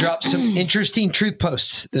dropped some interesting truth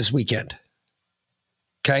posts this weekend.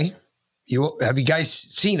 Okay. Have you guys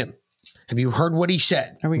seen him? Have you heard what he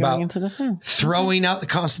said? Are we going into this now? Throwing out the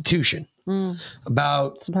Constitution.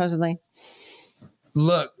 About supposedly.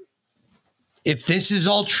 Look, if this is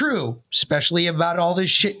all true, especially about all this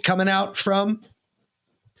shit coming out from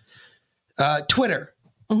Twitter,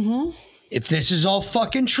 if this is all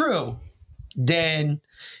fucking true, then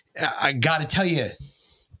I got to tell you,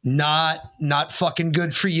 not fucking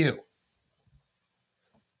good for you.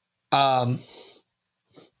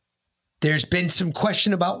 There's been some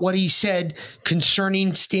question about what he said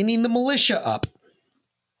concerning standing the militia up.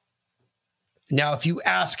 Now, if you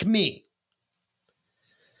ask me,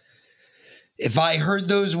 if I heard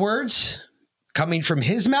those words coming from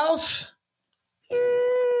his mouth,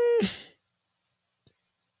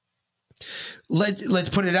 let's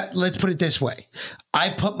put it this way.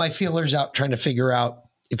 I put my feelers out trying to figure out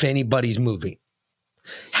if anybody's moving.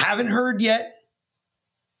 Haven't heard yet.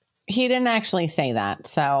 He didn't actually say that.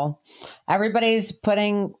 So everybody's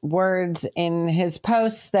putting words in his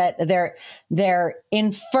posts that they're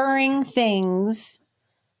inferring things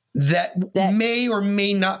that may or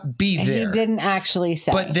may not be there. He didn't actually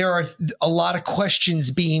say. But there are a lot of questions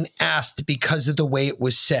being asked because of the way it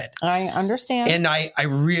was said. I understand. And I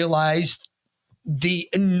realized the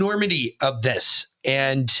enormity of this.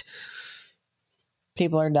 And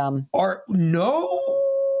people are dumb. No,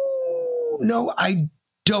 I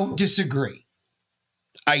don't disagree.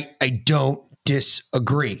 I don't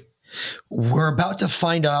disagree. We're about to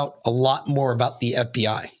find out a lot more about the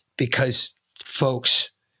FBI because,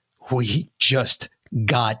 folks, we just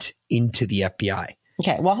got into the FBI.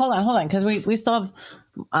 Okay, well, hold on, because we still have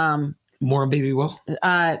more on Baby Will.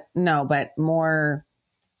 No, but more.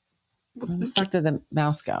 Where the fuck did the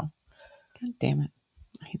mouse go? God damn it!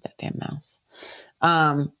 I hate that damn mouse.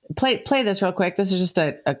 Play this real quick. This is just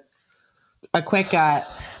a quick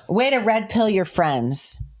way to red pill your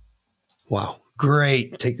friends. Wow.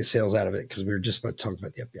 Great. Take the sales out of it because we were just about to talk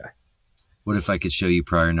about the FBI. What if I could show you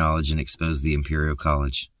prior knowledge and expose the Imperial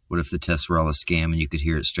College? What if the tests were all a scam and you could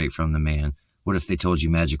hear it straight from the man? What if they told you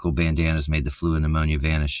magical bandanas made the flu and pneumonia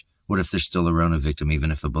vanish? What if they're still a Rona victim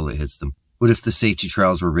even if a bullet hits them? What if the safety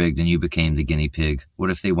trials were rigged and you became the guinea pig? What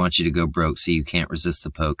if they want you to go broke so you can't resist the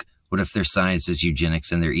poke? What if their science is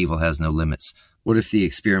eugenics and their evil has no limits? What if the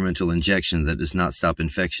experimental injection that does not stop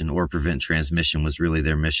infection or prevent transmission was really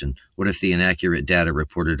their mission? What if the inaccurate data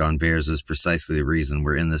reported on bears is precisely the reason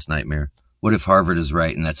we're in this nightmare? What if Harvard is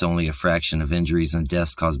right and that's only a fraction of injuries and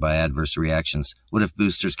deaths caused by adverse reactions? What if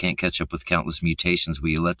boosters can't catch up with countless mutations? Will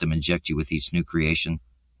you let them inject you with each new creation?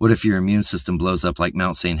 What if your immune system blows up like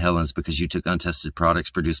Mount St. Helens because you took untested products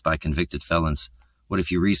produced by convicted felons? What if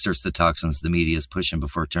you research the toxins the media is pushing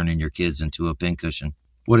before turning your kids into a pincushion?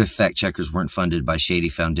 What if fact checkers weren't funded by shady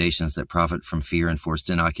foundations that profit from fear and forced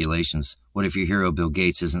inoculations? What if your hero Bill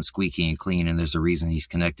Gates isn't squeaky and clean and there's a reason he's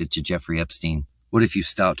connected to Jeffrey Epstein? What if you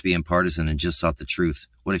stopped being partisan and just sought the truth?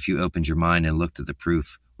 What if you opened your mind and looked at the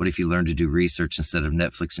proof? What if you learned to do research instead of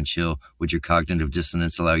Netflix and chill? Would your cognitive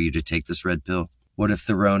dissonance allow you to take this red pill? What if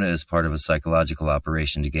the Rona is part of a psychological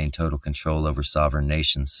operation to gain total control over sovereign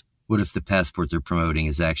nations? What if the passport they're promoting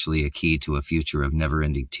is actually a key to a future of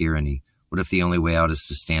never-ending tyranny? What if the only way out is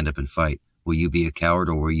to stand up and fight? Will you be a coward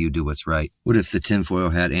or will you do what's right? What if the tinfoil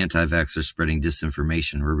hat anti-vaxxers spreading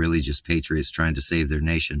disinformation were really just patriots trying to save their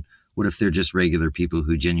nation? What if they're just regular people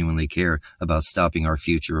who genuinely care about stopping our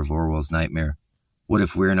future of Orwell's nightmare? What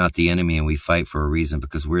if we're not the enemy and we fight for a reason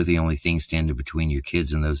because we're the only thing standing between your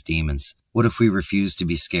kids and those demons? What if we refuse to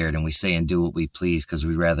be scared and we say and do what we please because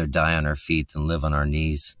we'd rather die on our feet than live on our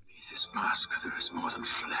knees? Beneath this mask, there is more than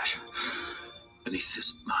flesh. Beneath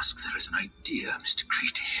this mask, there is an idea, Mr.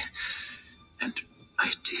 Creedy. And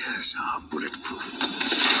ideas are bulletproof.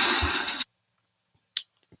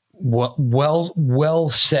 Well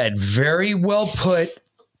said. Very well put.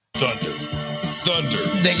 Thunder.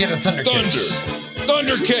 They get a thunder kiss.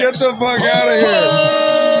 Thunder kiss. Get the fuck out of here.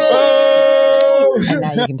 Oh! And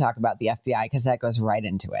now you can talk about the FBI because that goes right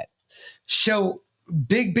into it. So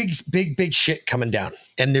big shit coming down.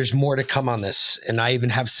 And there's more to come on this. And I even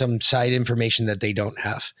have some side information that they don't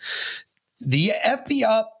have. The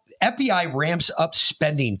FBI ramps up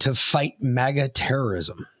spending to fight MAGA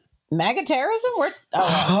terrorism. MAGA terrorism?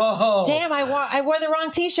 Damn, I wore the wrong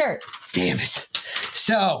t-shirt. Damn it.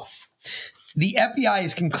 So the FBI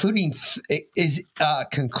is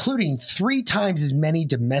concluding 3 times as many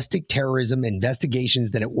domestic terrorism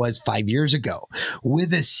investigations than it was 5 years ago,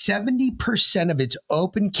 with a 70% of its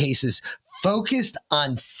open cases focused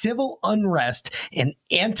on civil unrest and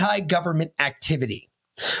anti-government activity.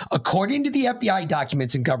 According to the FBI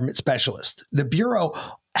documents and government specialists, the Bureau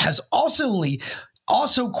has also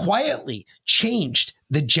quietly changed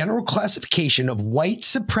the general classification of white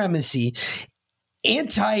supremacy,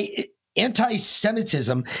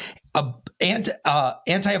 anti-Semitism,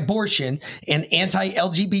 anti-abortion, and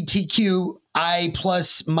anti-LGBTQI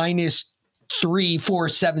plus minus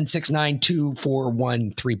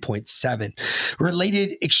 347692413.7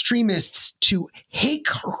 related extremists to hate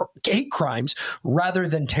crimes rather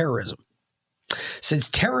than terrorism. Since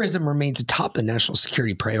terrorism remains atop the national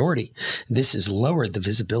security priority, this has lowered the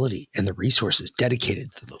visibility and the resources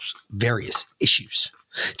dedicated to those various issues.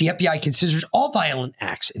 The FBI considers all violent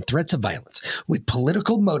acts and threats of violence with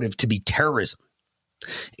political motive to be terrorism,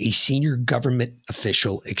 a senior government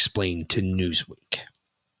official explained to Newsweek.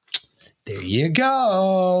 There you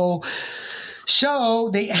go.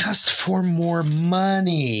 So they asked for more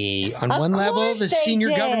money. On one level, the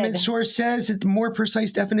senior government source says that the more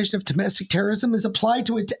precise definition of domestic terrorism is applied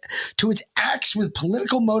to its acts with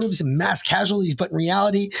political motives and mass casualties. But in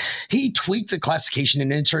reality, he tweaked the classification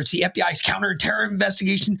and inserts the FBI's counter-terror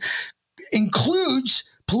investigation includes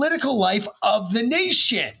political life of the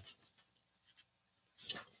nation.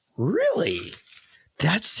 Really?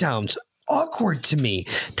 That sounds awkward to me.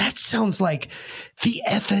 That sounds like the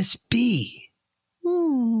FSB.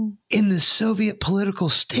 In the Soviet political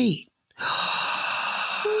state.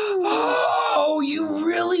 Oh, you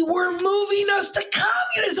really were moving us to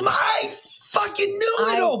communism. I fucking knew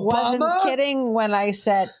it, Obama. I wasn't kidding when I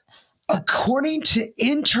said... According to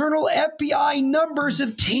internal FBI numbers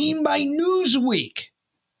obtained by Newsweek,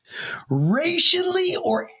 racially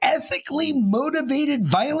or ethically motivated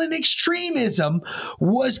violent extremism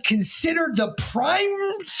was considered the prime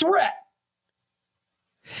threat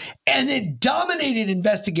and it dominated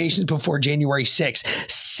investigations before January 6th.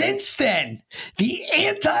 Since then, the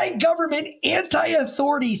anti-government,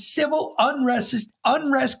 anti-authority civil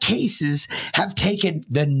unrest cases have taken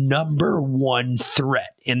the number one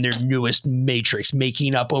threat in their newest matrix,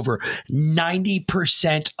 making up over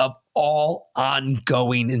 90% of all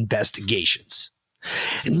ongoing investigations.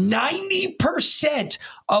 90%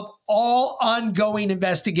 of all ongoing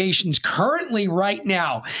investigations currently right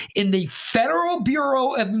now in the Federal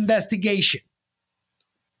Bureau of Investigation,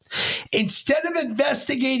 instead of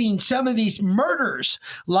investigating some of these murders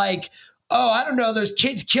like, oh, I don't know, those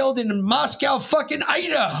kids killed in Moscow, fucking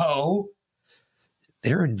Idaho,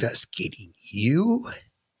 they're investigating you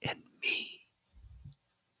and me.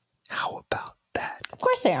 How about that? Of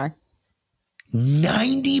course they are.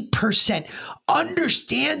 90%.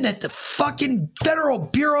 Understand that the fucking Federal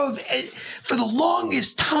Bureau of, for the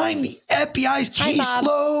longest time, the FBI's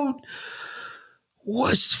caseload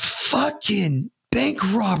was fucking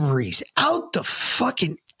bank robberies out the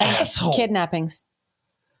fucking asshole. Kidnappings.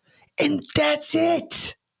 And that's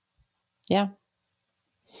it. Yeah.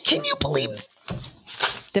 Can you believe?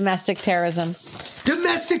 Domestic terrorism.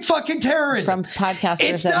 Domestic fucking terrorism. From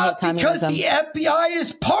podcasters it's that not hate because communism. the FBI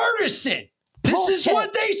is partisan. This Bullshit. is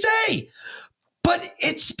what they say. But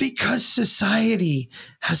it's because society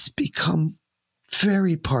has become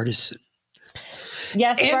very partisan.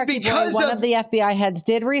 Yes, and Sparky Boy, one of the FBI heads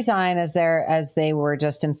did resign as they were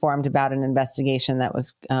just informed about an investigation that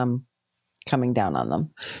was coming down on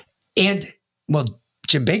them. And well,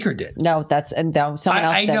 Jim Baker did. No, someone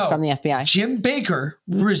else did from the FBI. Jim Baker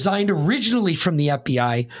resigned originally from the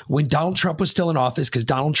FBI when Donald Trump was still in office because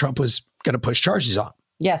Donald Trump was going to push charges on him.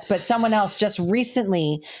 Yes, but someone else just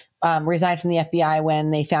recently resigned from the FBI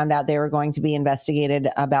when they found out they were going to be investigated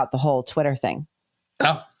about the whole Twitter thing.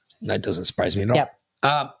 Oh, that doesn't surprise me at all. Yep.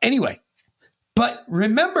 Anyway, but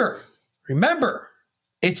remember,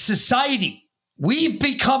 it's society. We've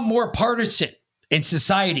become more partisan in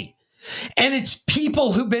society. And it's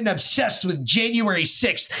people who've been obsessed with January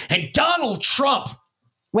 6th and Donald Trump.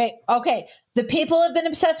 Wait, okay. The people have been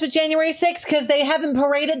obsessed with January 6th because they haven't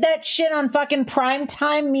paraded that shit on fucking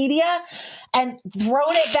primetime media and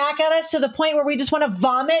thrown it back at us to the point where we just want to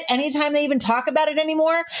vomit anytime they even talk about it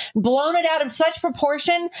anymore. Blown it out of such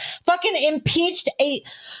proportion. Fucking impeached a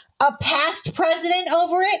past president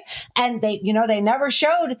over it. And they never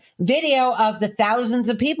showed video of the thousands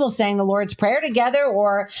of people saying the Lord's Prayer together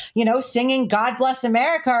or, singing God Bless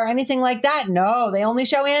America or anything like that. No, they only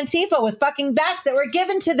show Antifa with fucking bats that were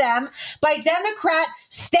given to them by Democrat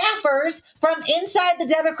staffers from inside the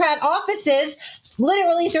Democrat offices,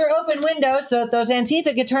 literally through open windows so that those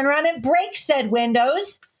Antifa could turn around and break said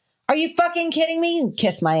windows. Are you fucking kidding me? You can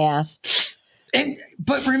kiss my ass.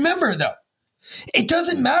 But remember though, it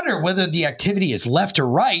doesn't matter whether the activity is left or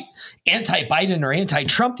right, anti-Biden or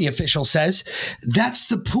anti-Trump, the official says. That's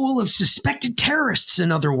the pool of suspected terrorists, in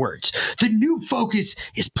other words. The new focus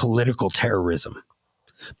is political terrorism.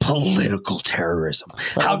 Political terrorism.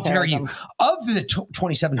 How dare you? Of the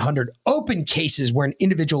 2,700 open cases where an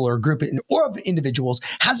individual or a group of individuals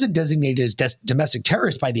has been designated as domestic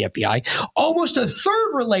terrorists by the FBI, almost a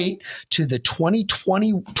third relate to the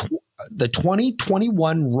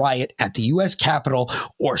 2021 riot at the U.S. Capitol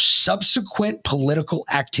or subsequent political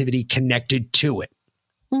activity connected to it.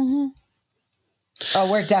 Mm-hmm.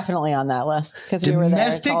 Oh, we're definitely on that list because we were there.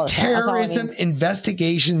 Domestic terrorism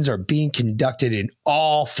investigations are being conducted in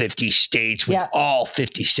all 50 states with all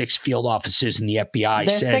 56 field offices in the FBI.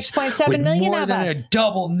 There's says 6.7 million more of than us. A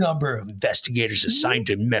double number of investigators assigned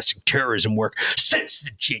to domestic terrorism work since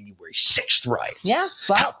the January 6th riots. Yeah,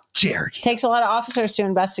 well, how dare you? Takes a lot of officers to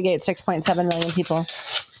investigate 6.7 million people.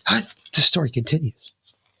 The story continues.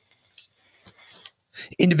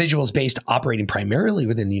 Individuals based operating primarily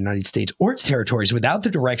within the United States or its territories without the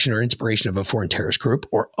direction or inspiration of a foreign terrorist group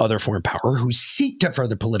or other foreign power who seek to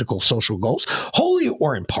further political social goals, wholly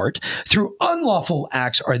or in part, through unlawful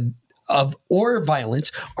acts or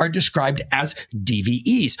violence are described as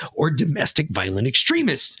DVEs or domestic violent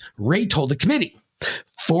extremists, Ray told the committee.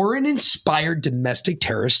 Foreign-inspired domestic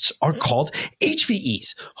terrorists are called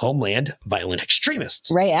HVEs, Homeland Violent Extremists.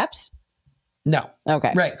 Ray Epps? No.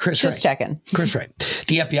 Okay. Right. Chris Just Wright. checking. Chris Wright.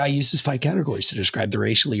 The FBI uses 5 categories to describe the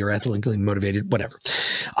racially or ethnically motivated, whatever.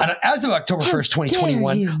 As of October 1st,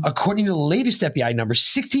 2021, according to the latest FBI numbers,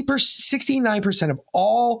 69% of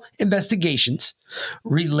all investigations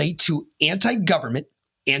relate to anti-government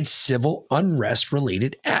and civil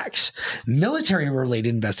unrest-related acts.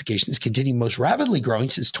 Military-related investigations continue most rapidly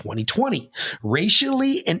growing since 2020.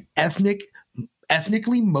 Racially and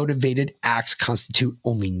ethnically motivated acts constitute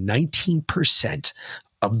only 19%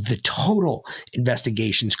 of the total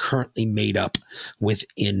investigations currently made up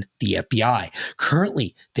within the FBI.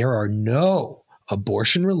 Currently, there are no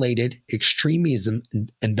abortion-related extremism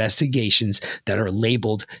investigations that are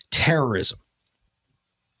labeled terrorism.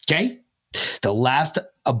 Okay? The last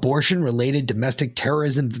abortion-related domestic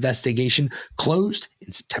terrorism investigation closed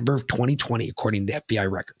in September of 2020, according to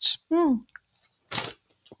FBI records.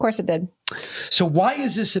 Of course it did. So why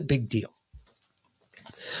is this a big deal?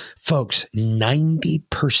 Folks,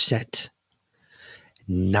 90%,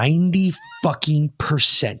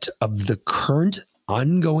 90% of the current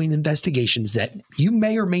ongoing investigations that you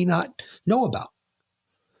may or may not know about,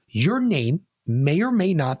 your name may or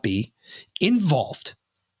may not be involved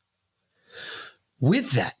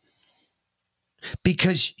with that,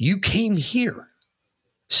 because you came here.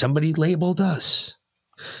 Somebody labeled us.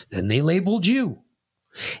 Then they labeled you.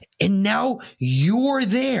 And now you're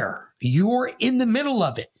there. You're in the middle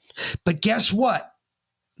of it. But guess what?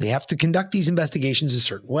 They have to conduct these investigations a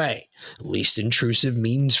certain way. Least intrusive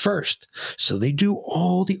means first. So they do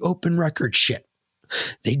all the open record shit.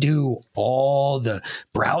 They do all the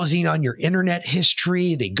browsing on your internet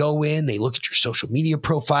history. They go in, they look at your social media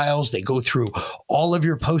profiles. They go through all of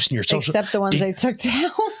your posts in your social... Except the ones they took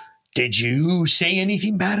down. Did you say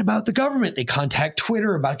anything bad about the government? They contact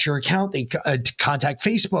Twitter about your account. They contact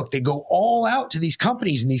Facebook. They go all out to these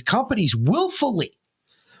companies, and these companies willfully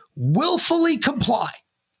comply.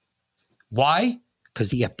 Why? Because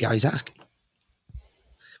the FBI is asking.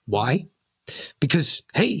 Why? Because,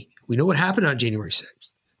 hey, we know what happened on January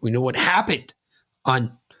 6th. We know what happened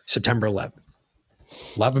on September 11th.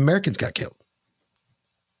 A lot of Americans got killed.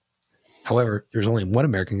 However, there's only 5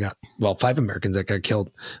 Americans that got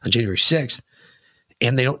killed on January 6th.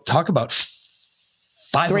 And they don't talk about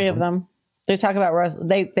 3 of them. They talk about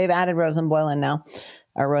they've added Roseanne Boyland now,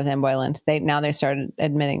 or Roseanne Boyland. They started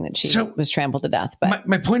admitting that she was trampled to death. But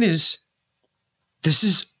my point is, this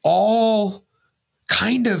is all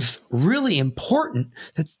kind of really important,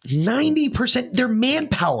 that 90% their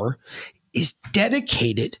manpower is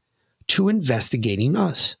dedicated to investigating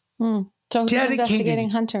us. So who's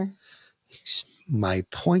investigating Hunter? My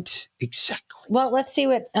point exactly. Well, let's see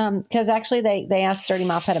what, because actually they asked Dirty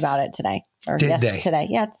Mophead about it today. Or Did they? Today.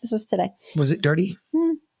 Yeah, this was today. Was it dirty?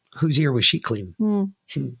 Whose ear was she clean?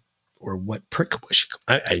 Or what prick was she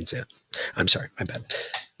clean? I didn't say it. I'm sorry. My bad.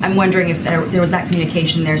 I'm wondering if there was that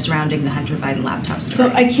communication there surrounding the Hunter Biden laptop story. So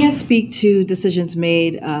I can't speak to decisions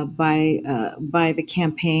made by the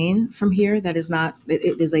campaign from here. That is not.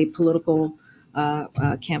 It is a political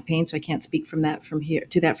campaign, so I can't speak from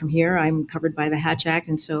here. I'm covered by the Hatch Act,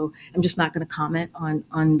 and so I'm just not going to comment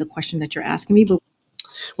on the question that you're asking me. But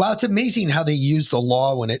Well, it's amazing how they use the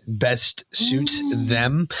law when it best suits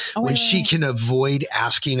them, when she can avoid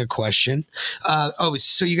asking a question.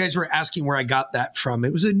 So you guys were asking where I got that from.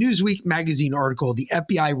 It was a Newsweek magazine article. The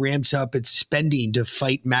FBI ramps up its spending to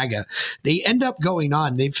fight MAGA. They end up going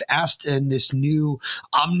on. They've asked in this new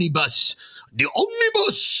omnibus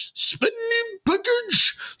spending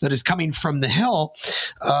package that is coming from the Hill,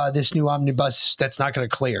 this new omnibus that's not going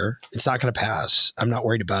to clear. It's not going to pass. I'm not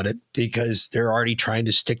worried about it because they're already trying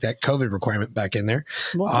to stick that COVID requirement back in there.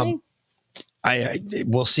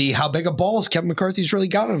 We'll see how big of balls Kevin McCarthy's really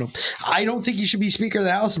got on him. I don't think he should be Speaker of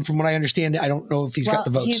the House. And from what I understand, I don't know if he's got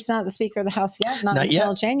the votes. He's not the Speaker of the House yet. Not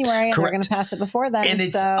until January. And they're going to pass it before then. And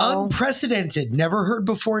it's unprecedented. Never heard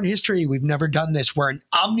before in history. We've never done this where an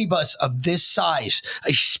omnibus of this size,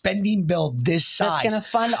 a spending bill this size. That's going to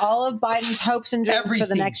fund all of Biden's hopes and dreams for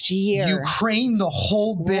the next year. Ukraine, the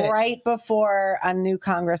whole bit. Right before a new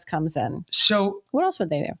Congress comes in. So what else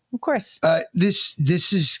would they do? Of course.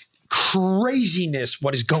 This is craziness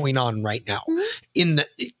what is going on right now.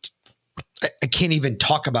 I can't even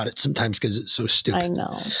talk about it sometimes because it's so stupid. I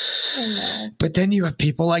know. But then you have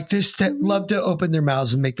people like this that love to open their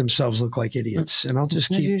mouths and make themselves look like idiots. And I'll just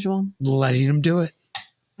keep letting them do it.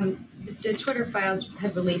 The Twitter files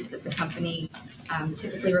have released that the company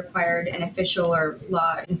typically required an official or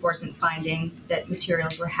law enforcement finding that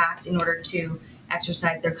materials were hacked in order to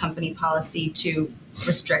exercise their company policy to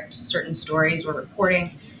restrict certain stories or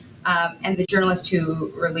reporting. And the journalist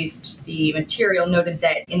who released the material noted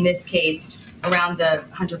that in this case, around the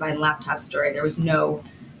Hunter Biden laptop story, there was no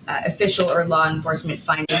official or law enforcement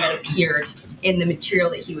finding that appeared in the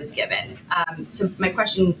material that he was given. So my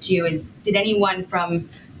question to you is, did anyone from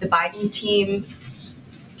the Biden team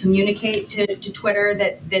communicate to Twitter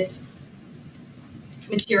that this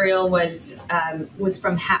material was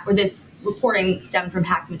from or this reporting stemmed from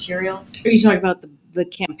hacked materials? Are you talking about the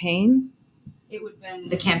campaign? It would have been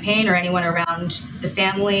the campaign or anyone around the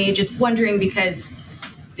family. Just wondering because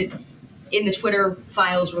in the Twitter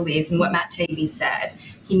files release and what Matt Taibbi said,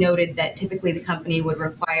 he noted that typically the company would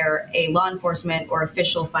require a law enforcement or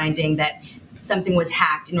official finding that something was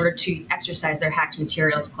hacked in order to exercise their hacked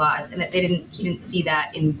materials clause, and that he didn't see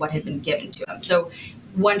that in what had been given to him. So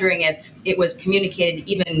wondering if it was communicated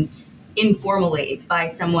even informally by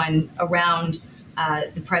someone around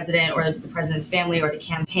the president or the president's family or the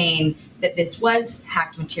campaign that this was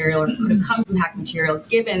hacked material or could have come from hacked material,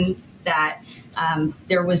 given that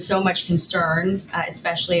there was so much concern,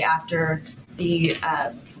 especially after the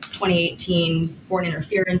 2018 foreign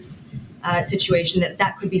interference situation,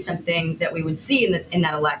 that could be something that we would see in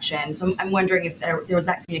that election. So I'm wondering if there was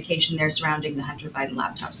that communication there surrounding the Hunter Biden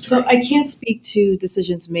laptop story. So I can't speak to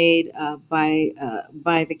decisions made by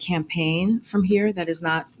the campaign from here. That is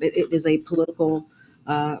not. It is a political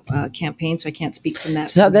campaign, so I can't speak from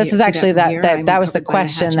that. So this is actually that was the I'm covered by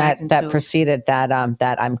question Hatch Act, that and so- preceded that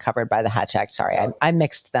that I'm covered by the Hatch Act. Sorry, I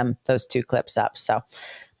mixed those two clips up. So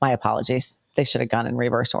my apologies. They should have gone in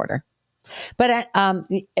reverse order. But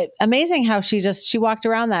amazing how she walked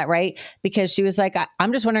around that, right? Because she was like,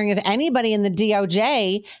 I'm just wondering if anybody in the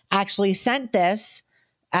DOJ actually sent this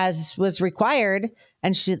as was required.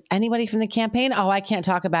 And anybody from the campaign? Oh, I can't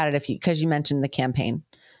talk about it because you mentioned the campaign.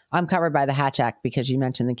 I'm covered by the Hatch Act because you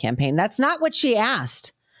mentioned the campaign. That's not what she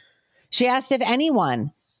asked. She asked if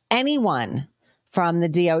anyone from the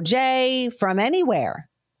DOJ, from anywhere,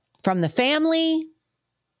 from the family,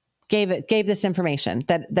 gave this information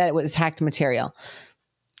that it was hacked material,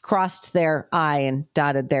 crossed their I and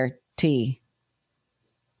dotted their T.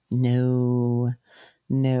 No.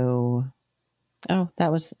 Oh, that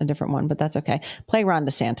was a different one, but that's okay. Play Ron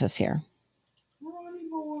DeSantis here. Ronnie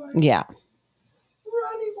boy. Yeah.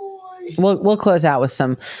 Ronnie boy. We'll close out with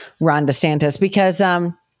some Ron DeSantis because,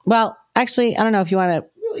 well, actually, I don't know if you want to.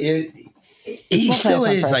 Really, he still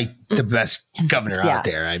is like the best governor out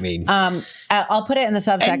there. I mean, I'll put it in the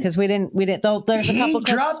Substack because we didn't. Though there's a couple.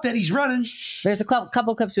 He dropped that he's running. There's a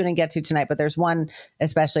couple clips we didn't get to tonight, but there's one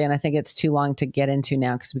especially, and I think it's too long to get into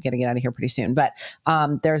now because we got to get out of here pretty soon. But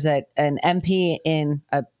there's an MP in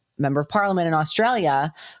a member of parliament in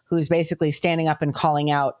Australia who's basically standing up and calling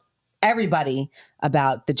out everybody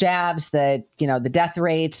about the jabs, the death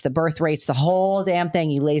rates, the birth rates, the whole damn thing.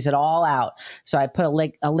 He lays it all out. So I put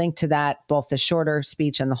a link to that, both the shorter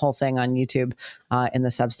speech and the whole thing on YouTube in the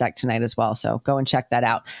Substack tonight as well. So go and check that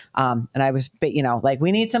out. And I was,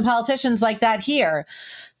 we need some politicians like that here.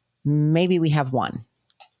 Maybe we have one.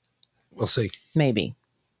 We'll see. Maybe.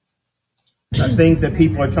 Things that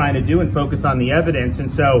people are trying to do and focus on the evidence. And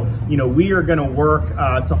so, we are going to work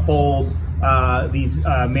to hold these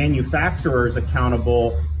manufacturers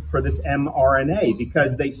accountable for this mRNA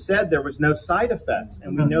because they said there was no side effects.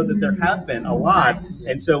 And we know that there have been a lot.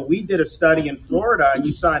 And so we did a study in Florida and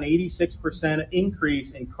you saw an 86%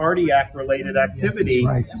 increase in cardiac related activity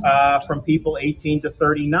from people 18 to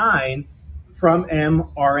 39 from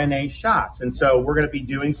mRNA shots. And so we're going to be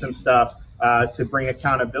doing some stuff to bring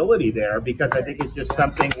accountability there because I think it's just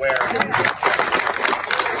something where.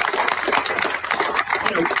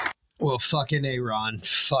 Well, fucking A, Ron.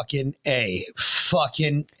 Fucking A.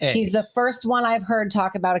 Fucking A. He's the first one I've heard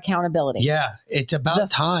talk about accountability. Yeah, it's about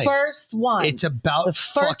time. First one. It's about the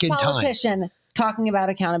fucking first politician talking about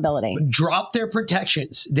accountability. Drop their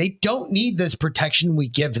protections. They don't need this protection we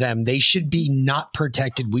give them. They should be not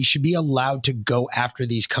protected. We should be allowed to go after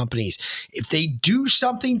these companies. If they do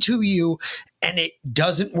something to you and it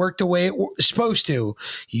doesn't work the way it's supposed to,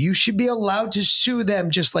 you should be allowed to sue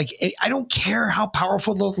them. Just like, I don't care how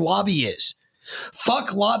powerful the lobby is.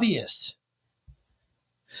 Fuck lobbyists.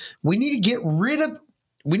 We need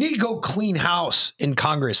to go clean house in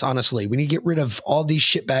Congress, honestly. We need to get rid of all these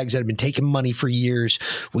shitbags that have been taking money for years.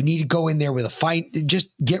 We need to go in there with a fight.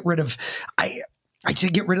 Just get rid of, I'd say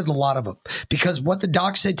get rid of a lot of them. Because what the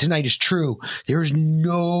doc said tonight is true. There's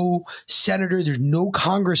no senator, there's no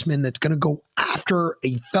congressman that's going to go after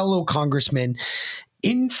a fellow congressman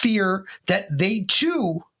in fear that they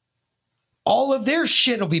too, all of their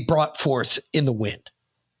shit will be brought forth in the wind.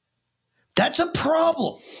 That's a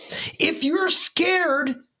problem. If you're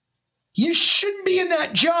scared, you shouldn't be in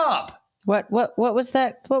that job. What was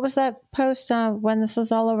that? What was that post? When this is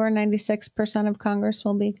all over, 96% of Congress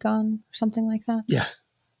will be gone, or something like that. Yeah,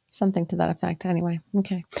 something to that effect. Anyway,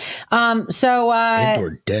 okay. And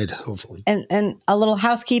or dead, hopefully. And a little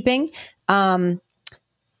housekeeping.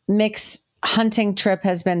 Mick's hunting trip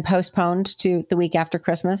has been postponed to the week after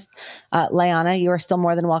Christmas. Leanna, you are still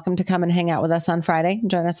more than welcome to come and hang out with us on Friday.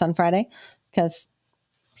 Join us on Friday because,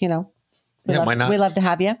 why not? We love to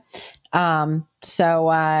have you. But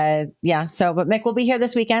Mick will be here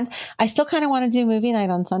this weekend. I still kind of want to do movie night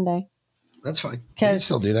on Sunday. That's fine. You can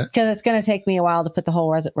still do that. Because it's going to take me a while to put the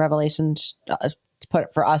whole Revelation, to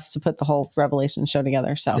put the whole Revelation show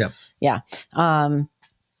together. So, yeah.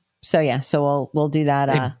 So we'll do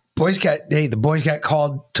that. The boys got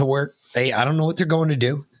called to work. I don't know what they're going to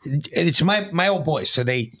do. It's my old boys. So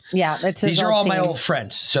these are all my old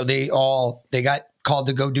friends. So they got called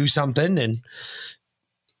to go do something. And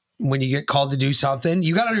when you get called to do something,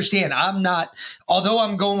 you got to understand, although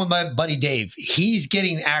I'm going with my buddy Dave, he's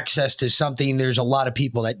getting access to something. There's a lot of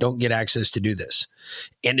people that don't get access to do this.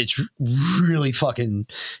 And it's really fucking,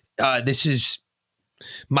 this is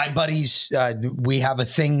my buddies. We have a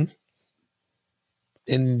thing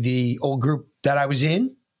in the old group that I was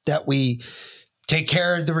in that we take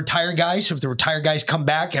care of the retired guys. So if the retired guys come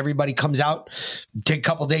back, everybody comes out, take a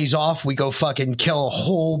couple days off. We go fucking kill a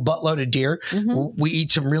whole buttload of deer. Mm-hmm. We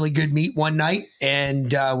eat some really good meat one night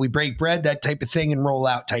and we break bread, that type of thing, and roll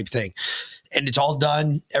out type thing. And it's all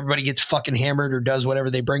done. Everybody gets fucking hammered or does whatever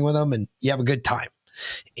they bring with them and you have a good time.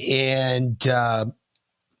 And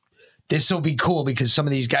this will be cool because some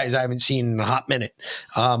of these guys I haven't seen in a hot minute.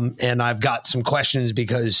 And I've got some questions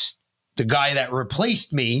because the guy that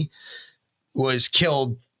replaced me was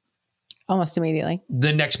killed almost immediately.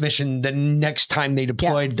 The next mission, the next time they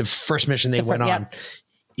deployed, the first mission they went on,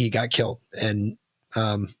 he got killed. And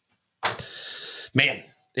man,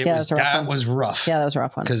 that was rough. Yeah, that was a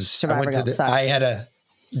rough one. Because I had to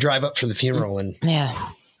drive up for the funeral, and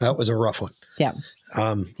that was a rough one. Yeah,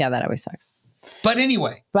 that always sucks. But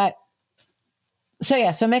anyway, so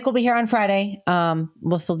Mick will be here on Friday.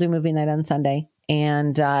 We'll still do movie night on Sunday,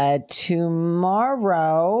 and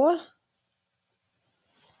tomorrow.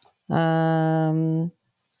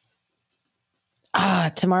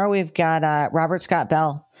 Tomorrow we've got Robert Scott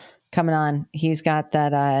Bell coming on. He's got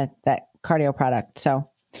that cardio product, so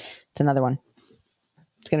it's another one.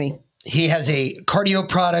 It's gonna be. He has a cardio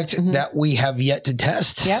product that we have yet to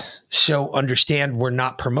test. Yep. So understand we're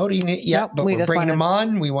not promoting it yet, but we're bringing him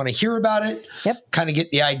on. We want to hear about it. Yep. Kind of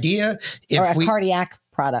get the idea. Cardiac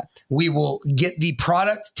product. We will get the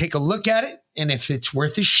product, take a look at it, and if it's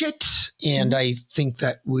worth the shit, and I think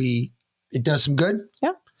that it does some good.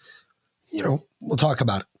 Yeah. We'll talk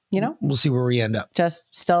about it. We'll see where we end up.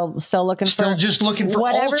 Just still looking for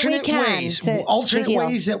alternate ways. Alternate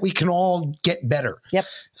ways that we can all get better. Yep.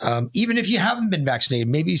 Even if you haven't been vaccinated,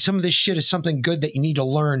 maybe some of this shit is something good that you need to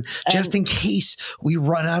learn just in case we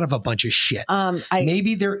run out of a bunch of shit.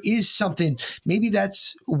 Maybe there is something, maybe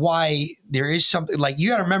that's why there is something, like you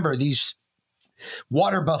got to remember these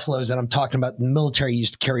water buffaloes that I'm talking about, the military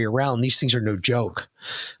used to carry around. These things are no joke.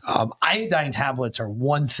 Iodine tablets are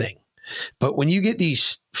one thing. But when you get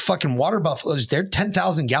these fucking water buffaloes, they're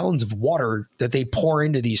 10,000 gallons of water that they pour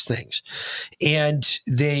into these things. And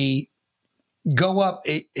they go up.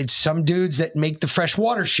 It's some dudes that make the fresh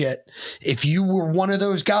water shit. If you were one of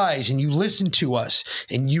those guys and you listen to us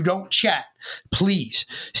and you don't chat, please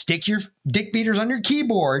stick your dick beaters on your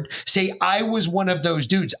keyboard. Say, I was one of those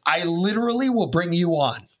dudes. I literally will bring you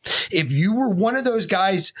on. If you were one of those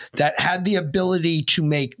guys that had the ability to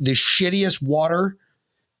make the shittiest water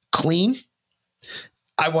clean,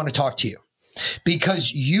 I want to talk to you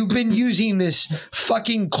because you've been using this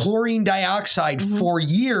fucking chlorine dioxide for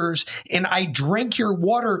years, and I drank your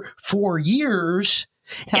water for years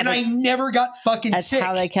and I never got fucking sick. That's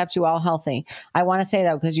how they kept you all healthy. I want to say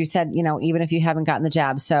though, because you said, even if you haven't gotten the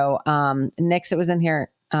jab. So Nix, that was in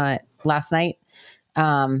here last night,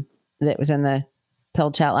 that was in the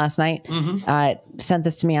pill chat last night, sent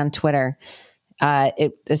this to me on Twitter.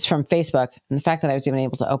 It's from Facebook. And the fact that I was even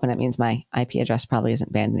able to open it means my IP address probably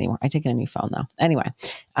isn't banned anymore. I take a new phone though. Anyway.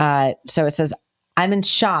 So it says, I'm in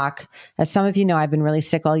shock. As some of you know, I've been really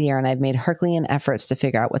sick all year and I've made Herculean efforts to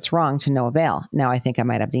figure out what's wrong to no avail. Now I think I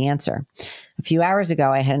might have the answer. A few hours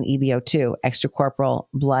ago, I had an EBO2, extracorporeal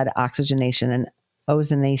blood oxygenation and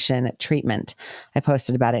ozonation treatment. I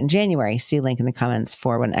posted about it in January. See link in the comments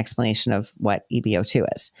for an explanation of what EBO2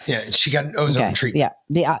 is. Yeah, she got an ozone treatment.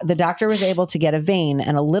 Yeah, the doctor was able to get a vein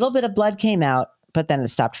and a little bit of blood came out, but then it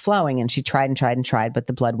stopped flowing and she tried, but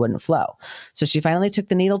the blood wouldn't flow. So she finally took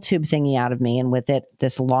the needle tube thingy out of me, and with it,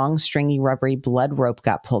 this long, stringy, rubbery blood rope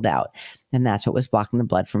got pulled out. And that's what was blocking the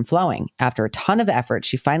blood from flowing. After a ton of effort,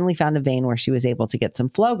 she finally found a vein where she was able to get some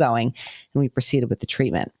flow going, and we proceeded with the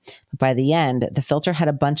treatment. But by the end, the filter had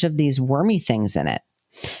a bunch of these wormy things in it.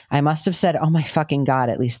 I must have said, oh my fucking God,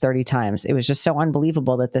 at least 30 times. It was just so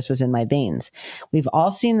unbelievable that this was in my veins. We've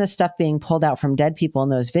all seen this stuff being pulled out from dead people in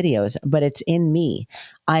those videos, but it's in me.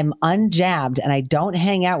 I'm unjabbed and I don't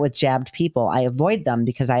hang out with jabbed people. I avoid them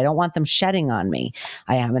because I don't want them shedding on me.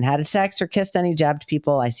 I haven't had sex or kissed any jabbed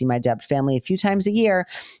people. I see my jabbed family a few times a year,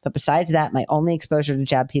 but besides that, my only exposure to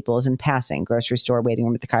jabbed people is in passing, grocery store, waiting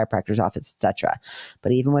room at the chiropractor's office, etc.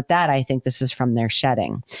 But even with that, I think this is from their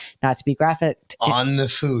shedding. Not to be graphic. On the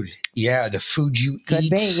food. Yeah, the food you Could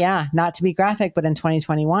eat. be, yeah. Not to be graphic, but in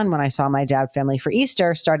 2021, when I saw my jabbed family for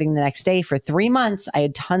Easter, starting the next day for 3 months, I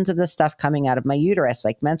had tons of this stuff coming out of my uterus,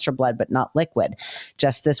 like menstrual blood, but not liquid.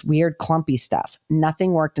 Just this weird clumpy stuff.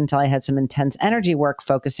 Nothing worked until I had some intense energy work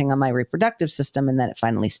focusing on my reproductive system, and then it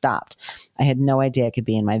finally stopped. I had no idea it could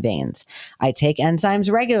be in my veins. I take enzymes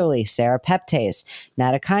regularly, serapeptase,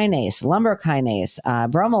 nattokinase, lumbrikinase,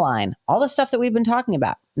 bromelain, all the stuff that we've been talking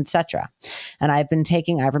about, etc. And I've been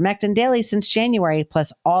taking ivermectin daily since January,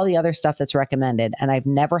 plus all the other stuff that's recommended. And I've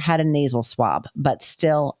never had a nasal swab, but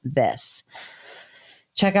still this.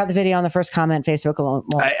 Check out the video on the first comment. Facebook will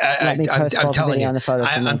let me post both the video and the photos.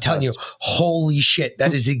 I'm telling you, holy shit,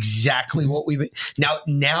 that is exactly what we've been.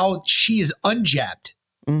 Now she is unjabbed.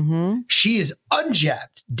 Mm-hmm. She is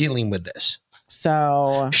unjabbed dealing with this.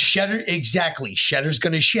 So shedder, exactly. Shedder's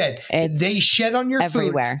going to shed. They shed on your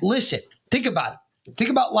everywhere. Food. Listen, think about it.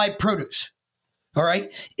 Think about live produce. All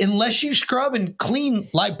right. Unless you scrub and clean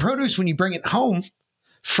live produce when you bring it home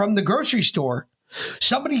from the grocery store,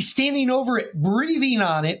 somebody's standing over it, breathing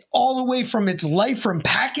on it all the way from its life, from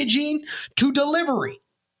packaging to delivery.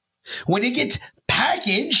 When it gets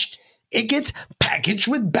packaged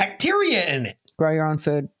with bacteria in it. Grow your own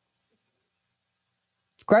food.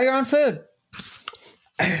 Grow your own food.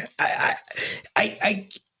 I've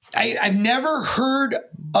never heard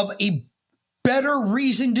of a better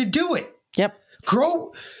reason to do it. Yep.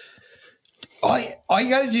 Grow. All you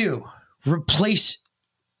got to do, replace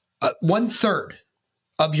 1/3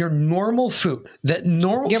 of your normal food.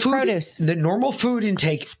 Produce. The normal food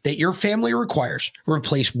intake that your family requires.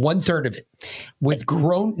 Replace 1/3 of it with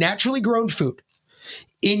naturally grown food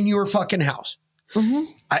in your fucking house. Mm-hmm.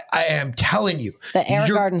 I am telling you, the air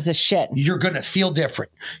garden's the shit. You're going to feel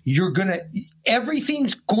different.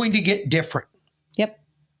 Everything's going to get different. Yep.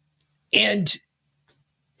 And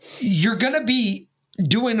you're going to be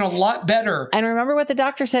doing a lot better. And remember what the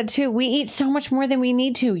doctor said too. We eat so much more than we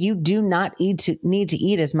need to. You do not need to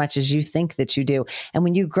eat as much as you think that you do. And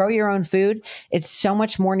when you grow your own food, it's so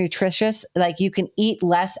much more nutritious. Like you can eat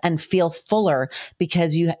less and feel fuller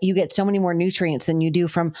because you get so many more nutrients than you do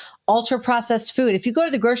from ultra processed food. If you go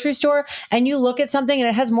to the grocery store and you look at something and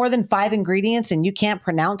it has more than 5 ingredients and you can't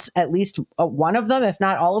pronounce at least one of them, if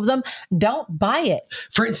not all of them, don't buy it.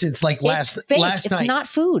 For instance, like last night, it's not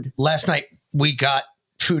food. Last night we got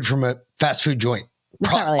food from a fast food joint.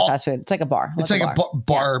 It's not really fast food. It's like a bar. It's like a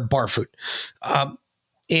bar food.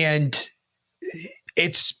 And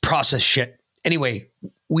it's processed shit. Anyway,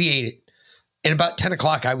 we ate it. And about 10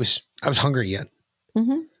 o'clock, I was hungry again.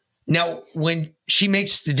 Mm-hmm. Now, when she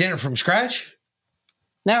makes the dinner from scratch.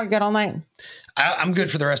 Now we're good all night. I'm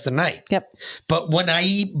good for the rest of the night. Yep. But when I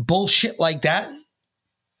eat bullshit like that,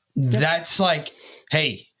 that's like,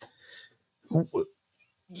 hey,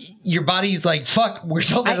 your body's like, fuck,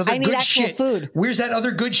 where's all that other good shit? Food. Where's that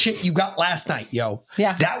other good shit you got last night, yo?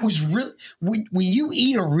 Yeah. That was really, when you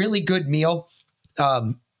eat a really good meal,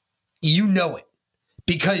 you know it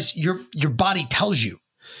because your body tells you.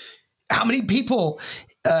 How many people,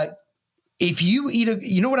 if you eat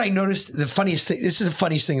you know what I noticed? The funniest thing, this is the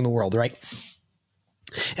funniest thing in the world, right?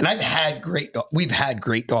 And we've had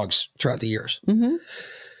great dogs throughout the years. Mm-hmm.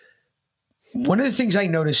 One of the things I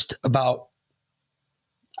noticed about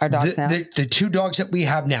our dogs now. The 2 dogs that we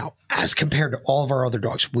have now, as compared to all of our other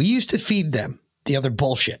dogs, we used to feed them the other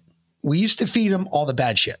bullshit. We used to feed them all the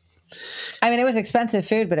bad shit. I mean, it was expensive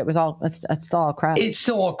food, but it's still all crap. It's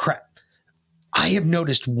still all crap. I have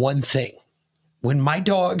noticed one thing. When my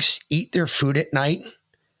dogs eat their food at night,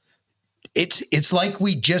 it's like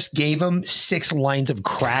we just gave them 6 lines of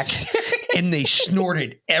crack and they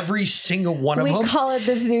snorted every single one of them. We call it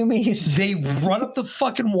the zoomies. They run up the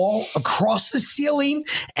fucking wall, across the ceiling,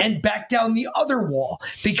 and back down the other wall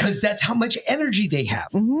because that's how much energy they have.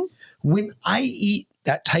 Mm-hmm. When I eat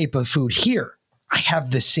that type of food here, I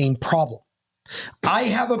have the same problem. I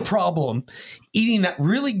have a problem eating that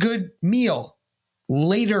really good meal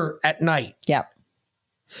later at night. Yep.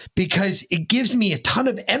 Because it gives me a ton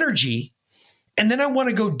of energy. And then I want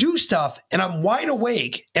to go do stuff and I'm wide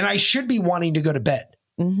awake and I should be wanting to go to bed.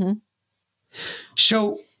 Mm-hmm.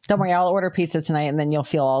 So Don't worry, I'll order pizza tonight, and then you'll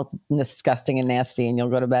feel all disgusting and nasty, and you'll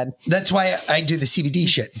go to bed. That's why I do the CBD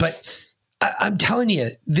shit. But I'm telling you,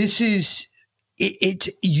 this is it.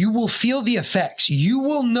 You will feel the effects. You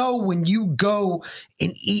will know when you go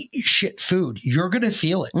and eat shit food. You're gonna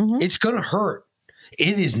feel it. It's gonna hurt.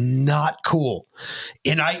 It is not cool.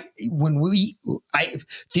 And the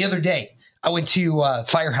other day, I went to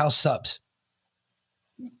Firehouse Subs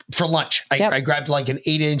for lunch. I grabbed like an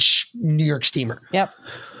 8-inch New York steamer. Yep.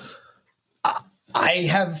 I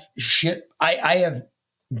have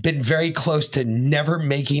been very close to never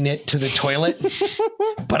making it to the toilet,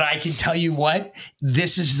 but I can tell you what,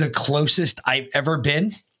 this is the closest I've ever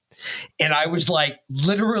been. And I was like,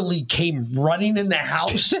 literally came running in the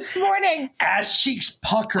house this morning, ass cheeks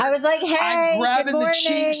puckered. I was like, hey, I'm grabbing good morning. the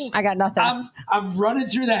cheeks. I got nothing. I'm running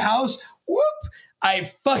through the house. Whoop.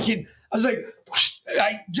 I was like,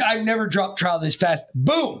 I've never dropped trout this fast.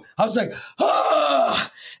 Boom. I was like,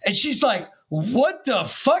 ah. And she's like, what the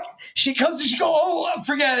fuck? She comes and she goes, oh,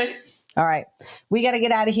 forget it. All right. We got to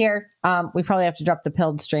get out of here. We probably have to drop the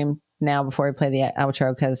pilled stream now before we play the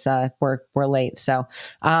outro because we're late. So,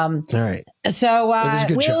 all right. So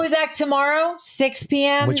we show. will be back tomorrow, 6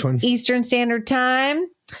 p.m. Which one? Eastern Standard Time.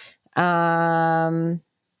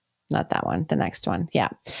 Not that one, the next one. Yeah.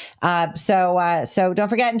 So don't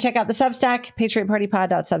forget and check out the Substack,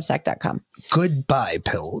 patriotpartypod.substack.com. Goodbye,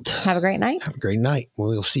 Pilled. Have a great night. Have a great night.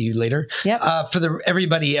 We'll see you later. Yep. For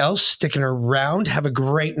everybody else sticking around, have a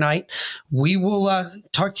great night. We will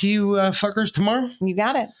talk to you fuckers tomorrow. You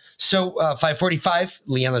got it. So 5:45,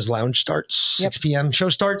 Leanna's Lounge starts. 6 p.m. show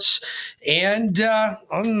starts. And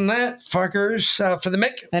other than that, fuckers, for the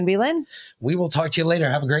Mick and B. Lynn, we will talk to you later.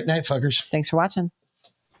 Have a great night, fuckers. Thanks for watching.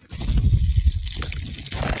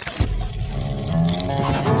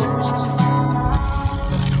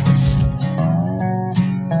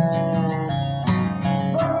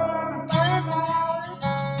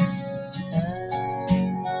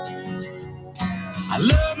 I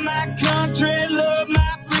love my country, love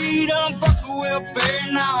my freedom, fuck the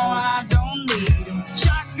welfare, now I don't need them.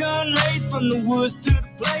 Shotgun race from the woods to the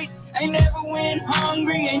plate, ain't never went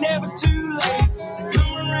hungry, ain't never too late to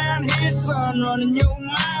come around here, son, running your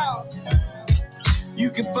mouth. You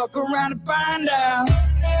can fuck around and find out.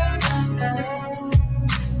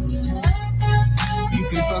 You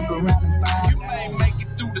can fuck around and find out. You may make it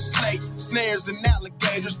through the snakes, snares, and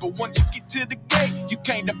alligators, but once you get to the gate, you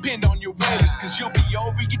can't depend on your waiters, cause you'll be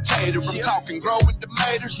over your tater. I'm talking growing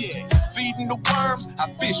tomatoes, feeding the worms I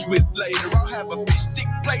fish with later. I'll have a fish stick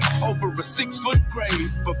plate over a 6-foot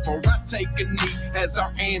grave before I take a knee as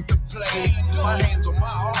our anthem plays. My hands on my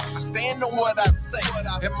heart, I stand on what I say, and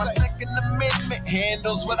my Second Amendment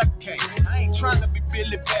handles what I can. I ain't trying to be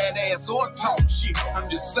Billy Badass or talk shit, I'm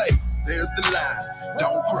just saying, there's the line,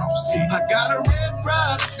 don't cross it. I got a Red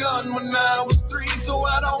Ryder gun when I was 3, so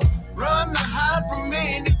I don't run or hide from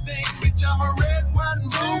anything. Bitch, I'm a red, white, and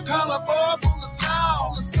blue collar boy from the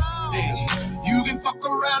South. You can fuck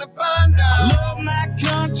around and find out. Love my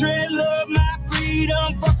country, love my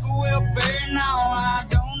freedom, fuck the welfare, now I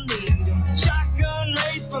don't need them. Shotgun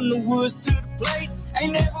race from the woods to the plate,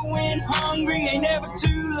 ain't never went hungry, ain't never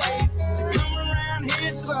too late to come around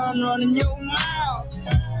here, son, running your mouth.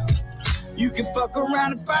 You can fuck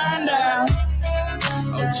around and find out.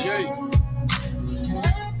 Oh, Jay.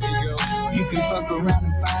 You can fuck around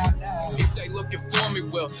and find out. If they looking for me,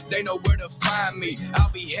 well, they know where to find me. I'll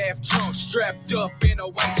be half drunk, strapped up in a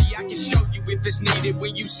whitey. I can show you if it's needed.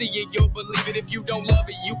 When you see it, you'll believe it. If you don't love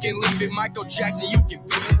it, you can leave it. Michael Jackson, you can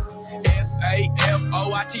beat it.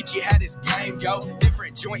 F-A-F-O, I teach you how this game go.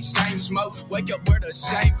 Different joints, same smoke. Wake up, wear the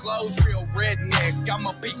same clothes. Real redneck, I'm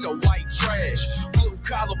a piece of white trash. Blue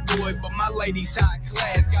collar boy, but my lady's high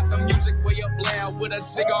class. Got the music way up loud with a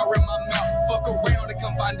cigar in my mouth. Fuck around and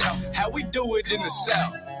come find out how we do it in the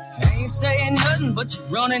South. I ain't saying nothing, but you're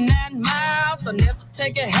running that mouth. I never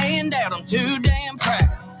take a handout, I'm too damn proud.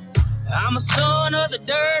 I'm a son of the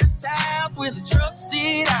dirty South with a truck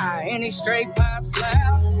seat high and these straight pipes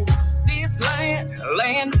loud. This land, a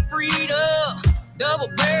land of freedom, double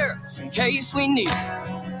barrels in case we need.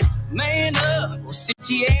 Man up, we'll sit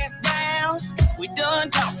your ass down. We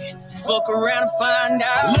done talking, fuck around and find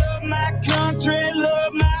out. Love my country,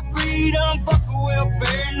 love my freedom, fuck the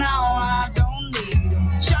welfare, now I don't need them.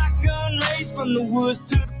 Shotgun race from the woods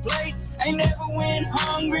to the plate, ain't never went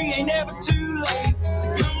hungry, ain't never too late to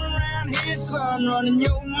come around here, son, running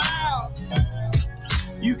your mouth.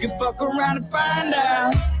 You can fuck around and find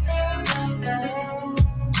out.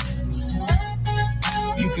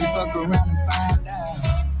 You can fuck around